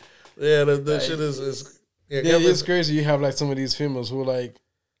 Yeah, the shit is it's crazy. You have like some of these females who are like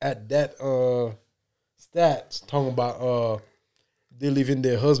at that stats talking about they leaving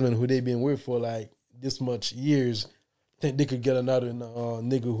their husband who they been with for like this much years. Think they could get another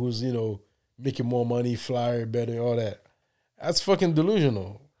nigga who's making more money, flyer better, all that. That's fucking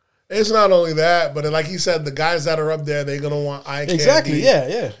delusional. It's not only that, but like he said, the guys that are up there, they're gonna want eye candy. Exactly,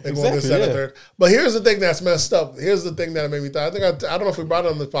 yeah. They're going this, that, and third. But here's the thing that's messed up. Here's the thing that made me thought. I don't know if we brought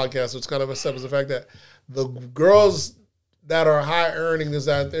it on this podcast, so it's kind of messed up, is the fact that the girls that are high earning is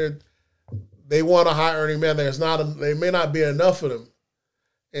that they want a high earning man. They may not be enough of them,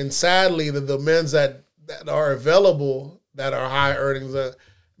 and sadly, the men that are available that are high earnings that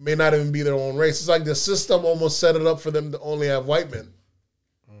may not even be their own race. It's like the system almost set it up for them to only have white men.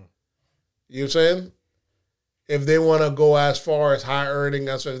 You know what I'm saying? If they want to go as far as high earning,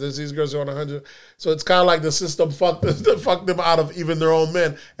 as far as these girls are on 100. So it's kind of like the system fucked them out of even their own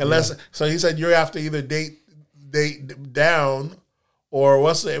men. So he said you have to either date down or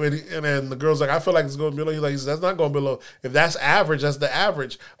and then the girl's like, I feel like it's going below. He's like, that's not going below. If that's average, that's the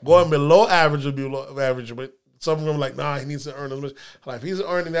average. Going below average would be below average. But some of them are like, nah, he needs to earn as much. Like, if he's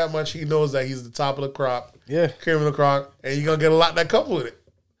earning that much, he knows that he's the top of the crop. Yeah. Cream of the crop. And you're going to get a lot that couple with it.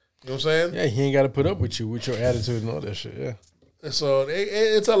 You know what I'm saying? Yeah, he ain't got to put up with you, with your attitude and all that shit, yeah. So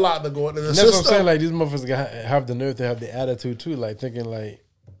it's a lot to go into the system. That's what I'm saying, like, these motherfuckers have the nerve to have the attitude, too, like, thinking, like,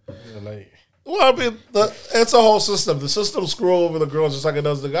 Well, I mean, it's a whole system. The system screw over the girls just like it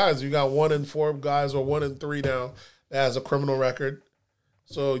does the guys. You got 1 in 4 guys or 1 in 3 now that has a criminal record.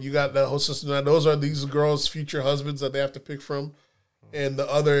 So you got that whole system. Now, those are these girls' future husbands that they have to pick from. And the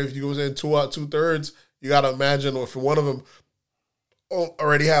other, if you go in 2 out 2/3, you got to imagine if one of them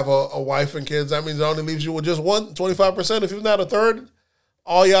already have a wife and kids, that means it only leaves you with just 25%. If you're not a third,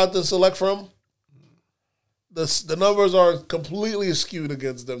 all you have to select from. The numbers are completely skewed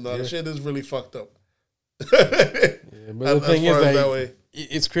against them now. Yeah. The shit is really fucked up. But the thing is, like,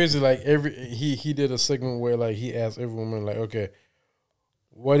 it's crazy. Like he did a segment where like he asked every woman, like, okay,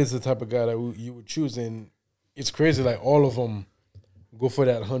 what is the type of guy that you would choose? And it's crazy. Like all of them go for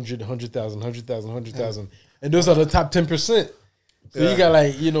that 100,000, and those are the top 10%. So you got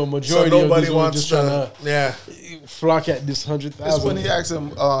like majority of these women just trying to flock at this 100,000. It's when he asked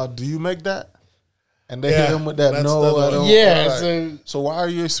him, "Do you make that?" And they hit him with that no. I don't, so why are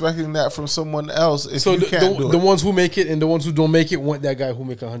you expecting that from someone else if you can't do it? The ones who make it and the ones who don't make it want that guy who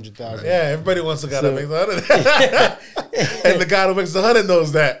make 100,000. Yeah, everybody wants the guy that makes 100. And the guy who makes 100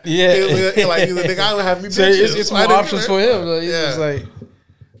 knows that. Yeah, like he's like, the guy will have me. So it's more options for him. Like,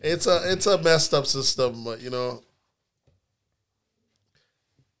 it's like it's a messed up system, but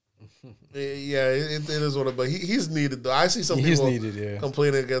Yeah, it is what it. But he's needed though. I see some people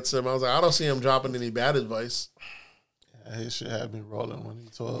complaining against him. I was like, I don't see him dropping any bad advice. Yeah, his shit had me rolling when he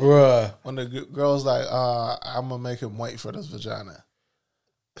told when the girl's like, I'm gonna make him wait for this vagina.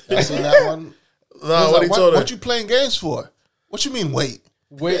 You seen that one? No, what he told her. What you playing games for? What you mean wait?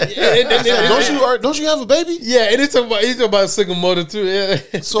 Wait, don't you have a baby? Yeah, and he's talking about a single mother too. Yeah.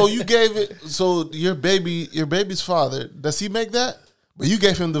 So you gave it. So your baby's father, does he make that? But you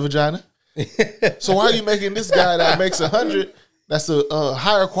gave him the vagina. So why are you making this guy that makes 100? That's a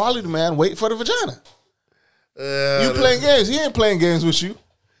higher quality man. Wait for the vagina. You playing games? He ain't playing games with you.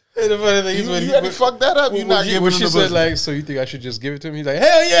 And the funny thing is when you had to fuck that up. You're not giving him the she said like, so you think I should just give it to him? He's like,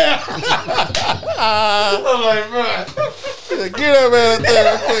 hell yeah! I'm like, bro, get that man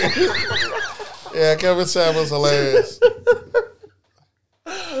out there. Yeah, Kevin Samuel's hilarious.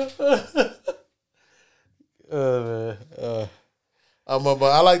 But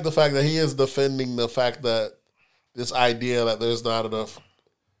I like the fact that he is defending the fact that this idea that there's not enough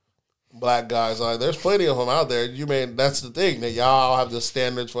black guys. There's plenty of them out there. That's the thing, that y'all have the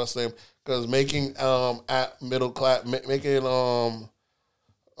standards for us to, because making at middle class, making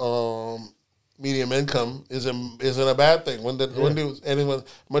medium income isn't a bad thing.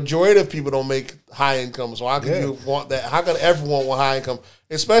 Majority of people don't make high income, so how can you want that? How can everyone want high income,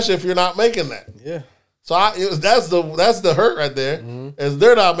 especially if you're not making that? Yeah. So that's the hurt right there. Is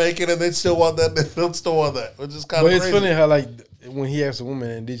they're not making it, they still want that. They still want that, which is kind of crazy. It's funny how like when he asks a woman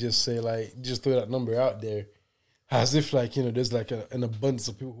and they just say like, just throw that number out there, as if like, you know, there's like an abundance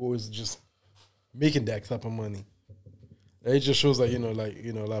of people who is just making that type of money. It just shows like, a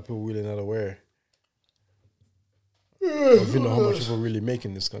lot of people really not aware of, how much people really make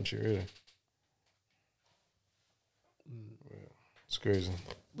in this country. Really, it's crazy.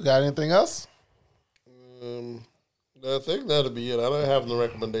 We got anything else? I think that'll be it. I don't have no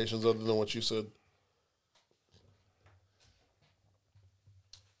recommendations other than what you said.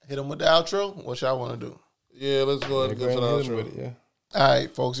 Hit them with the outro. What y'all want to do? Yeah, let's go ahead and get to the outro. Yeah. All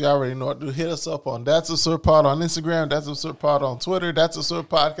right, folks. Y'all already know what to do. Hit us up on That's Absurd Pod on Instagram. That's Absurd Pod on Twitter. That's Absurd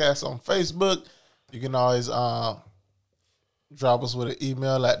Podcast on Facebook. You can always drop us with an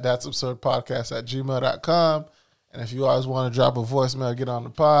email at that'sabsurdpodcast@gmail.com. And if you always want to drop a voicemail, get on the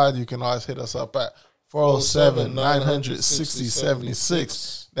pod, you can always hit us up at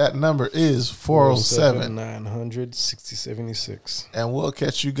 407-900-6076. That number is 407-900-6076. And we'll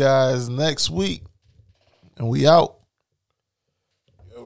catch you guys next week. And we out.